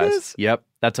That's what that ties. is? Yep,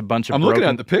 that's a bunch of I'm broken... looking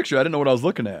at the picture. I didn't know what I was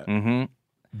looking at. Mm-hmm.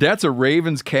 That's a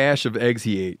raven's cache of eggs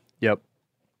he ate. Yep.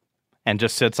 And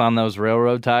just sits on those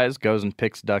railroad ties, goes and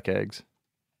picks duck eggs.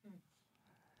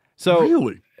 So,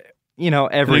 really?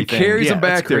 Everything. And he carries them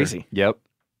back there. Crazy. Yep.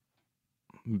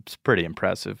 It's pretty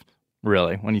impressive,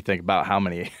 really, when you think about how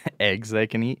many eggs they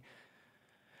can eat.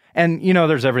 And,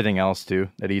 there's everything else, too,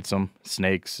 that eats them.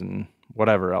 Snakes and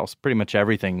whatever else. Pretty much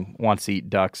everything wants to eat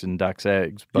ducks and ducks'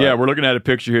 eggs. But... Yeah, we're looking at a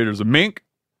picture here. There's a mink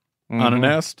on a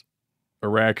nest, a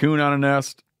raccoon on a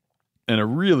nest, and a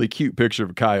really cute picture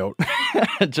of a coyote.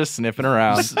 Just sniffing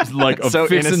around. Like so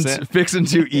fixing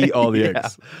to eat all the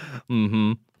eggs.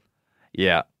 Mm-hmm.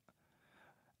 Yeah.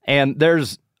 And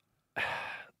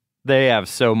they have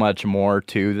so much more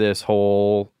to this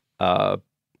whole, to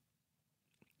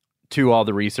all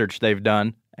the research they've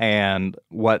done and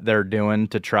what they're doing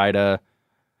to try to,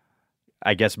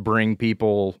 I guess, bring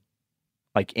people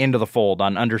like into the fold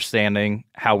on understanding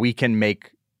how we can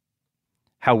make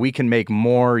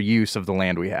more use of the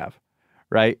land we have,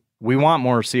 right? We want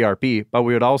more CRP, but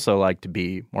we would also like to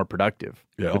be more productive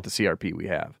with the CRP we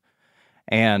have.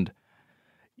 And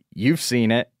you've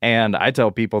seen it, and I tell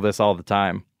people this all the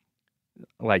time.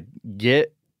 Like,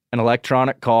 get an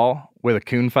electronic call with a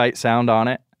coon fight sound on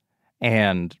it,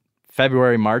 and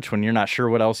February, March, when you're not sure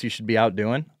what else you should be out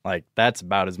doing, like, that's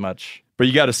about as much. But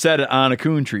you got to set it on a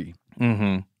coon tree.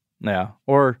 Mm-hmm. Yeah.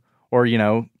 Or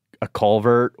a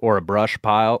culvert or a brush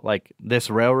pile, like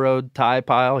this railroad tie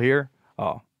pile here.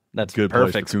 Oh, that's a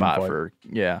perfect spot for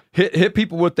Hit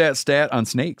people with that stat on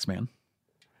snakes, man.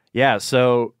 Yeah,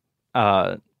 so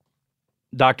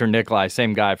Dr. Nikolai,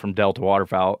 same guy from Delta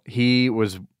Waterfowl, he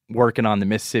was working on the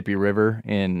Mississippi River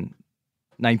in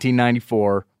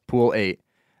 1994, Pool 8.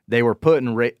 They were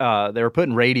putting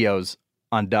radios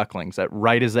on ducklings that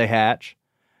right as they hatch,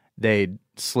 they'd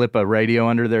slip a radio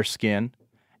under their skin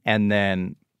and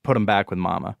then put them back with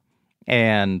mama.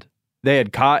 And they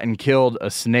had caught and killed a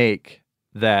snake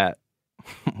that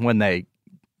when they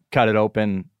cut it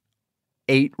open,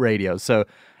 8 radios. So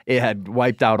it had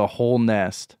wiped out a whole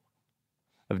nest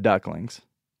of ducklings.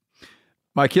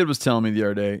 My kid was telling me the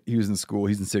other day, he was in school,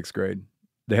 he's in 6th grade.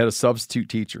 They had a substitute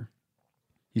teacher.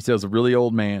 He said it was a really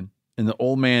old man. And the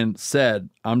old man said,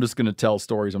 I'm just going to tell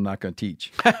stories, I'm not going to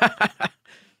teach.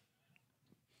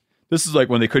 This is like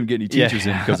when they couldn't get any teachers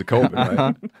in because of COVID,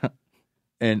 right?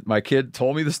 And my kid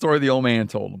told me the story the old man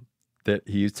told him. That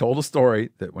he told a story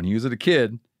that when he was a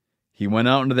kid, he went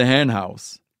out into the hen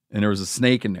house and there was a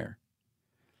snake in there.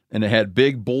 And it had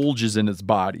big bulges in its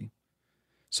body.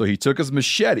 So he took his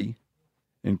machete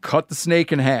and cut the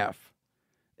snake in half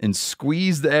and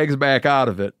squeezed the eggs back out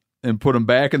of it and put them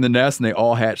back in the nest, and they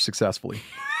all hatched successfully.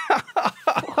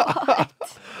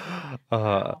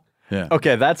 Yeah.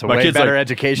 Okay, that's a way better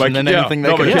education than anything they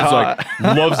could my have kid's taught.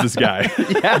 like, loves this guy.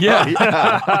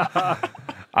 Yeah.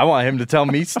 I want him to tell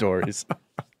me stories.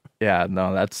 Yeah,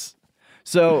 no, that's...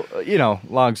 So,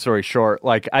 long story short,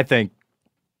 like, I think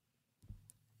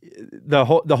the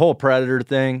whole predator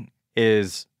thing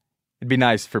is... It'd be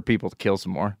nice for people to kill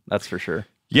some more. That's for sure.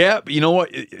 Yeah, but you know what?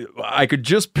 I could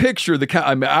just picture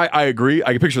I agree.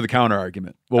 I could picture the counter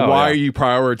argument. Well, why are you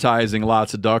prioritizing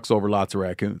lots of ducks over lots of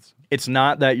raccoons? It's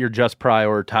not that you're just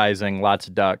prioritizing lots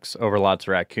of ducks over lots of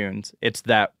raccoons. It's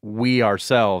that we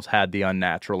ourselves had the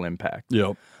unnatural impact.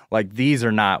 Yep. Like, these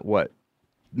are not what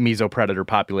mesopredator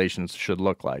populations should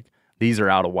look like. These are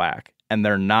out of whack. And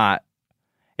they're not.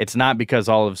 It's not because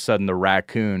all of a sudden the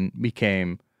raccoon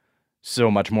became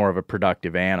so much more of a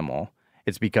productive animal.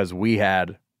 It's because we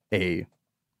had a,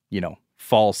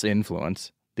 false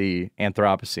influence, the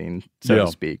Anthropocene, so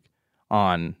to speak,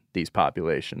 on these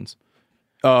populations.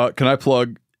 Can I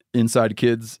plug Inside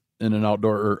Kids in an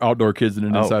Outdoor, or Outdoor Kids in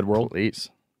an Inside World?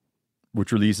 Please.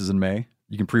 Which releases in May.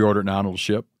 You can pre-order it now and it'll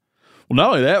ship. Well, not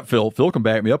only that, Phil can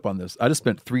back me up on this. I just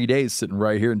spent 3 days sitting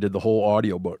right here and did the whole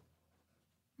audiobook.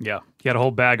 Yeah. He had a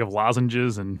whole bag of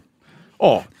lozenges and...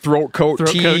 Oh, throat coat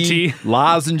tea,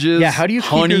 lozenges, yeah, how do you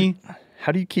honey.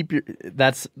 How do you keep your...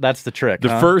 That's the trick.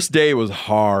 The first day was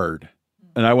hard,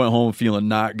 and I went home feeling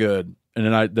not good.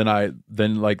 And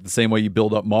then like the same way you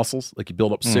build up muscles, like you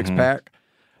build up 6-pack,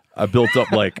 I built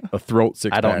up like a throat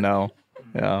 6-pack. I don't know.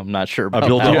 Yeah, I'm not sure about I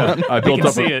built that. I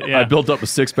built up a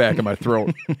 6-pack in my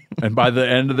throat, and by the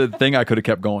end of the thing, I could have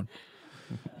kept going.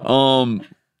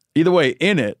 Either way,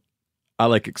 in it, I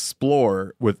like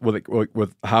explore with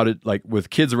how to with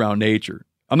kids around nature.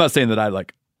 I'm not saying that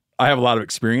I have a lot of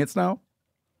experience now.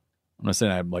 I'm not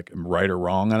saying I'm right or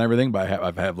wrong on everything, but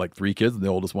I've had like 3 kids, and the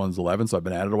oldest one's 11, so I've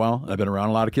been at it a while. And I've been around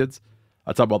a lot of kids.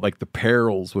 I talk about the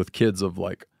perils with kids of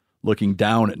looking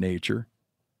down at nature.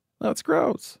 That's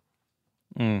gross,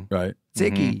 right? It's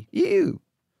icky, ew.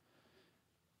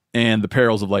 And the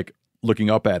perils of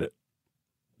looking up at it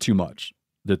too much.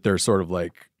 That they're sort of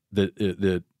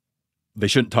that they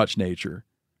shouldn't touch nature,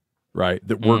 right?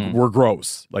 That we're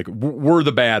gross, we're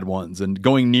the bad ones, and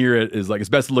going near it is it's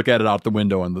best to look at it out the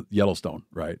window on the Yellowstone,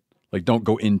 right? Don't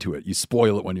go into it. You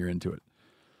spoil it when you're into it.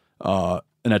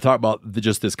 And I talk about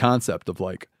just this concept of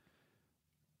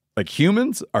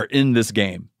humans are in this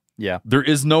game. Yeah, there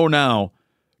is no now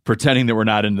pretending that we're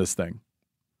not in this thing.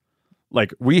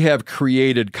 We have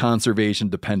created conservation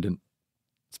dependent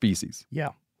species.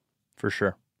 Yeah, for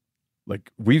sure.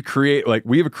 We have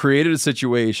created a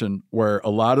situation where a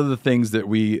lot of the things that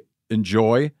we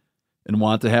enjoy and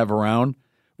want to have around,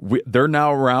 they're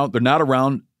now around. They're not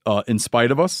around in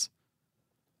spite of us.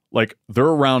 They're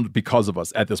around because of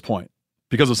us at this point,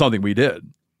 because of something we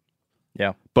did.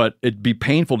 Yeah. But it'd be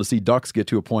painful to see ducks get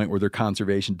to a point where they're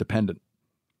conservation dependent.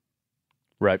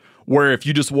 Right. Where if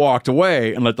you just walked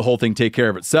away and let the whole thing take care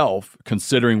of itself,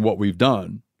 considering what we've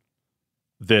done,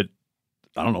 that,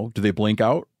 I don't know, do they blink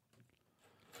out?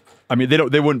 I mean,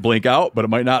 they wouldn't blink out, but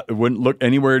it wouldn't look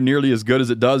anywhere nearly as good as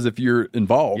it does if you're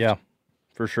involved. Yeah,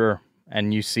 for sure.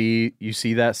 And you see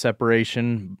that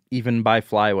separation even by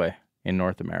flyway in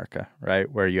North America, right?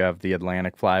 Where you have the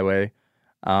Atlantic flyway,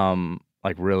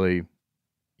 really,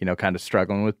 kind of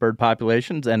struggling with bird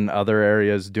populations, and other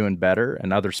areas doing better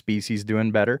and other species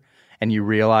doing better. And you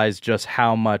realize just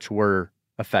how much we're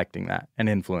affecting that and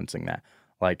influencing that.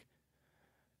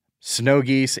 Snow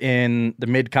geese in the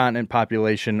mid-continent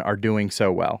population are doing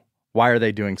so well. Why are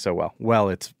they doing so well? Well,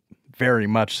 it's very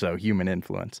much so human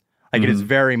influence. It is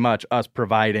very much us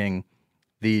providing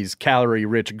these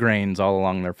calorie-rich grains all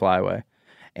along their flyway.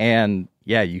 And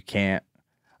yeah, you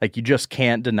just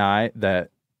can't deny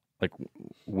that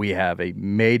we have a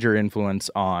major influence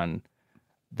on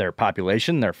their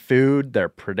population, their food, their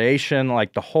predation,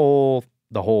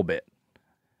 the whole bit.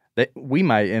 That we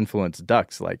might influence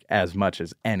ducks as much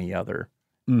as any other,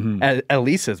 at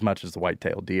least as much as the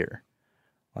white-tailed deer.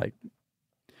 Like,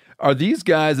 are these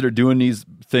guys that are doing these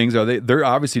things, they're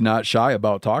obviously not shy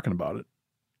about talking about it.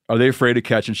 Are they afraid of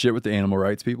catching shit with the animal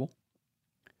rights people?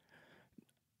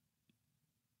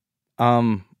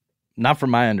 Not from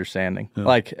my understanding. Yeah.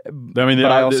 Like, I mean,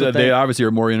 they obviously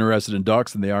are more interested in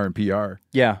ducks than they are in PR.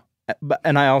 Yeah.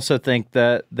 And I also think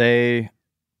that they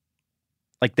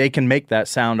can make that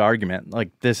sound argument.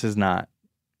 Like, this is not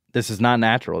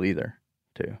natural either,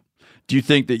 too. Do you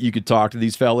think that you could talk to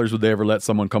these fellers? Would they ever let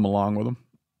someone come along with them?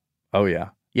 Oh yeah.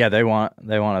 Yeah, they want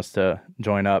us to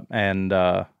join up, and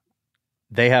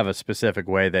they have a specific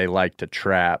way they like to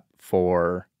trap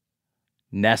for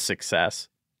nest success.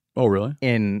 Oh, really?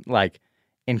 In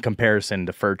comparison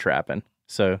to fur trapping.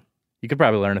 So you could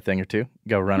probably learn a thing or two.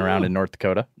 Go run around in North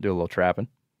Dakota, do a little trapping.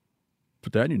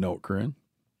 Put that in your note, Corinne.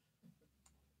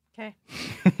 Okay.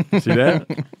 See that?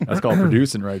 That's called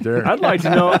producing right there. I'd like to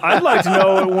know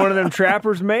what one of them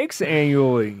trappers makes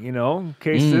annually, in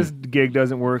case this gig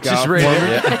doesn't work out.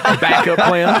 Backup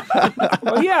plan.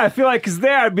 Well, yeah, I feel like because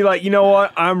there I'd be like, you know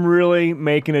what? I'm really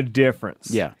making a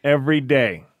difference. Yeah. Every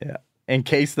day. Yeah. In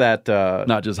case that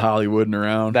not just Hollywooding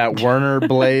around, that Werner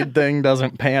blade thing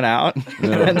doesn't pan out, it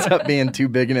ends up being too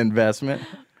big an investment.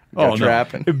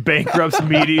 Trapping. It bankrupts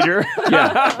Meat Eater.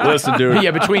 Yeah. Listen, dude.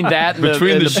 Yeah, between that and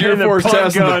the sheer force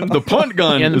test and the punt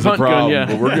gun and is the a punt problem, gun,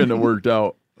 yeah. but we're getting it worked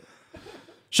out.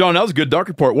 Sean, that was a good duck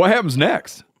report. What happens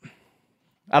next?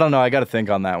 I don't know. I got to think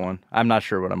on that one. I'm not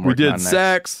sure what I'm working on next. We did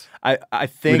sex. I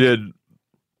think we did.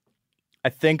 I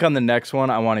think on the next one,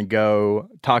 I want to go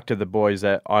talk to the boys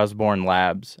at Osborne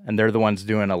Labs, and they're the ones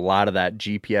doing a lot of that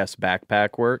GPS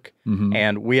backpack work. Mm-hmm.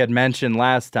 And we had mentioned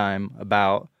last time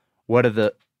about what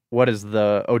does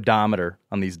the odometer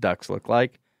on these ducks look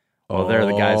like? Well, they're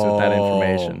the guys with that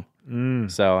information.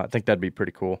 So I think that'd be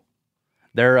pretty cool.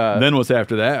 They're then what's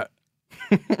after that?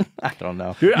 I don't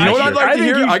know. Dude, you know what I'd like to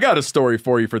hear? I got a story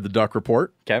for you for the duck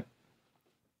report. Okay.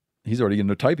 He's already in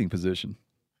a typing position.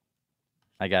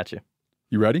 I got you.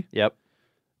 You ready? Yep.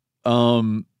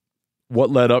 What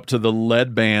led up to the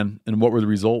lead ban, and what were the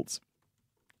results?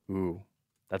 Ooh,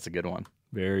 that's a good one.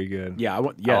 Very good. Yeah, I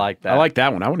like that. I like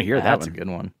that one. I want to hear that That's one. a good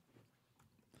one.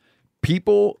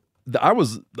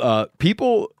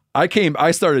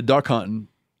 I started duck hunting,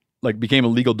 became a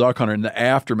legal duck hunter in the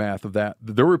aftermath of that.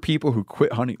 There were people who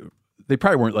quit hunting. They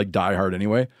probably weren't diehard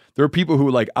anyway. There were people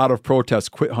who out of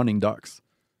protest quit hunting ducks.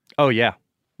 Oh yeah.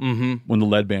 Mm-hmm. When the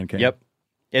lead ban came. Yep.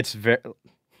 It's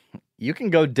you can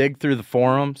go dig through the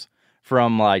forums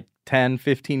from 10,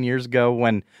 15 years ago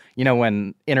when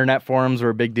internet forums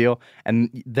were a big deal.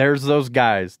 And there's those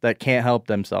guys that can't help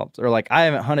themselves. They're like, I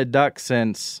haven't hunted ducks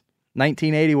since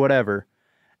 1980, whatever.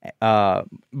 But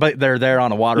they're there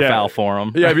on a waterfowl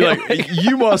forum. Yeah, I'd be like,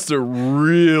 you must have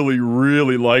really,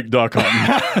 really liked duck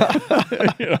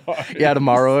hunting. Yeah,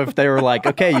 tomorrow if they were like,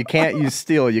 okay, you can't use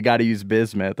steel, you got to use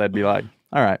bismuth, I'd be like,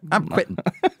 all right, I'm quitting.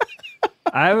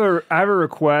 I have a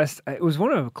request. It was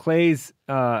one of Clay's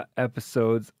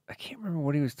episodes. I can't remember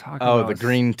what he was talking about. Oh, the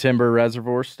Green Timber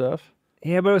Reservoir stuff?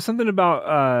 Yeah, but it was something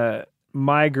about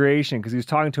migration because he was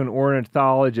talking to an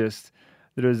ornithologist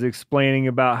that was explaining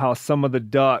about how some of the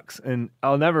ducks, and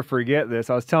I'll never forget this.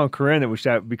 I was telling Corinne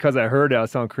that because I heard it, I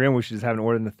was telling Corinne we should just have an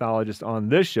ornithologist on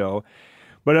this show,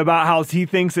 but about how he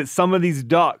thinks that some of these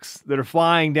ducks that are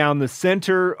flying down the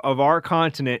center of our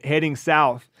continent heading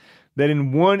south, that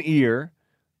in one ear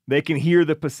they can hear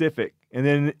the Pacific, and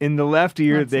then in the left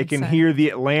ear they can hear the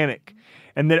Atlantic,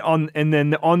 and then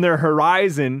on their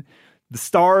horizon, the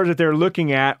stars that they're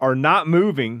looking at are not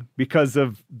moving because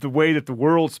of the way that the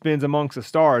world spins amongst the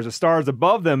stars. The stars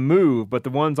above them move, but the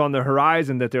ones on the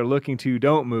horizon that they're looking to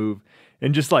don't move.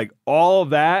 And just all of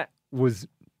that was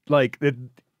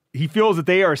he feels that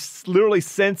they are literally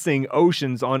sensing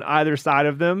oceans on either side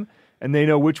of them, and they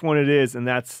know which one it is, and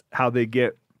that's how they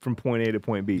get from point A to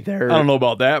point B. I don't know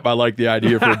about that, but I like the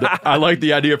idea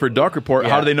for duck report.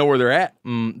 Yeah. How do they know where they're at?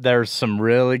 There's some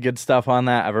really good stuff on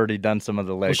that. I've already done some of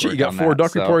the legwork. You got 4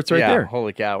 duck reports right there.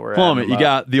 Holy cow, we're Plummet. You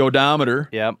got the odometer.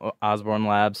 Yep, Osborne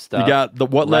Labs stuff. You got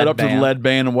what led up to the lead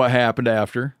ban and what happened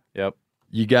after. Yep.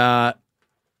 You got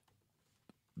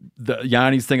the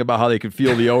Yanni's thing about how they could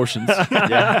feel the oceans.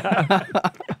 Yeah.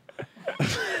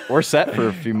 We're set for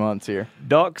a few months here.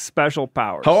 Duck special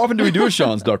powers. How often do we do a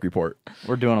Sean's duck report?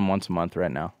 We're doing them once a month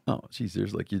right now. Oh, geez,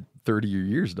 there's 30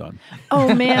 years done.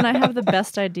 Oh, man, I have the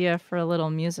best idea for a little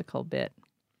musical bit.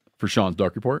 For Sean's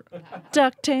duck report?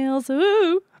 DuckTales,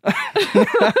 ooh.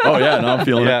 Oh, yeah, no, I'm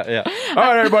feeling it. Yeah. All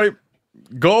right, everybody.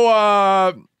 Go,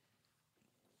 I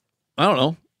don't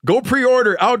know. Go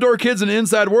pre-order Outdoor Kids in the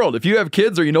Inside World. If you have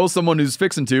kids or you know someone who's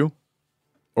fixing to,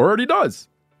 or already does,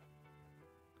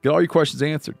 get all your questions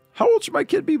answered. How old should my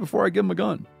kid be before I give him a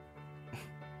gun?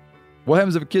 What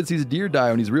happens if a kid sees a deer die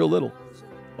when he's real little?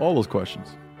 All those questions.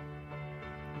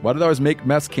 Why did I always make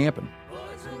mess camping?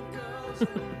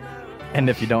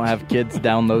 And if you don't have kids,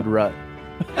 download Rut.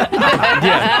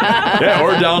 Yeah,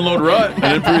 or download Rut, and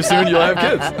then pretty soon you'll have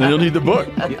kids. And you'll need the book.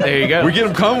 There you go. We get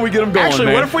them coming, we get them going. Actually,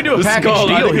 man. what if we do a This is package called-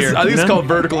 deal I think here? I think it's called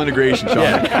vertical integration, Sean. All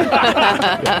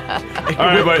right,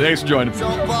 everybody, thanks for joining.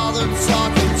 Don't bother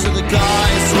talking to the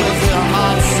guys with their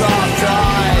hot, soft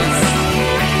eyes.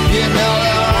 You know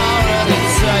they're already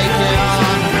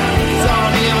taken.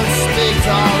 Don't even speak to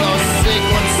all those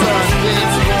sequencers,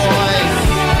 beach boys.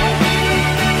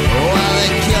 When they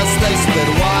kiss, they spit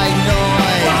white noise.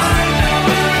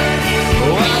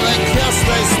 When they kiss,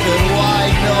 they spit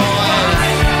white noise.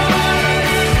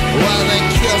 When they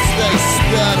kiss, they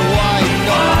spit white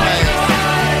noise.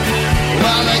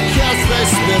 When they kiss, they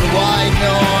spit white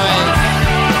noise.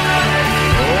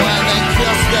 When they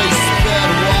kiss, they spit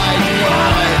white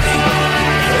noise.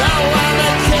 Oh, when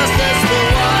they kiss, they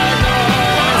spit white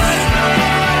noise.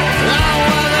 Oh,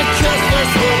 when they kiss, they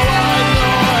spit white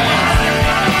noise.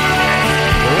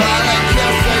 When they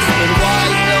kiss, they spit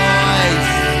white noise.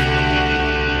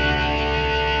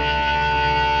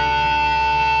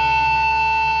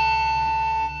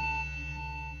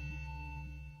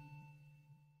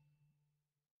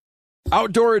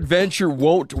 Outdoor adventure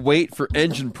won't wait for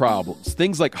engine problems.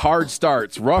 Things like hard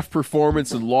starts, rough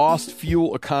performance, and lost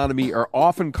fuel economy are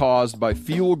often caused by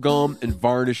fuel gum and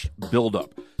varnish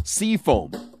buildup.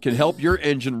 Seafoam can help your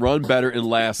engine run better and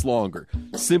last longer.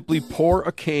 Simply pour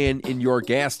a can in your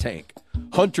gas tank.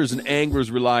 Hunters and anglers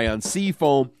rely on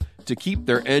Seafoam to keep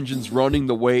their engines running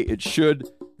the way it should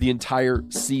the entire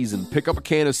season. Pick up a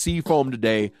can of Seafoam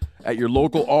today at your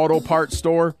local auto parts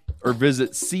store or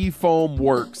visit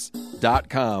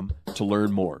seafoamworks.com to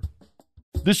learn more.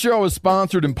 This show is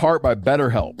sponsored in part by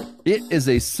BetterHelp. It is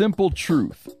a simple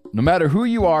truth. No matter who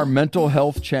you are, mental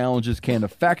health challenges can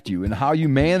affect you, and how you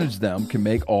manage them can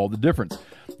make all the difference.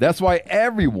 That's why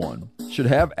everyone should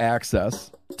have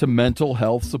access to mental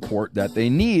health support that they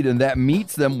need, and that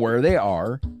meets them where they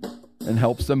are and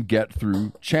helps them get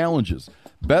through challenges.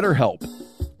 BetterHelp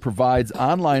provides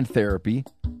online therapy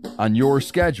on your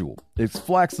schedule. It's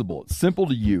flexible, it's simple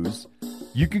to use.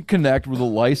 You can connect with a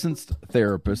licensed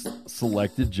therapist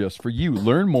selected just for you.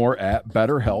 Learn more at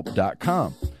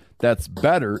betterhelp.com. That's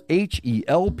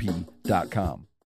betterhelp.com.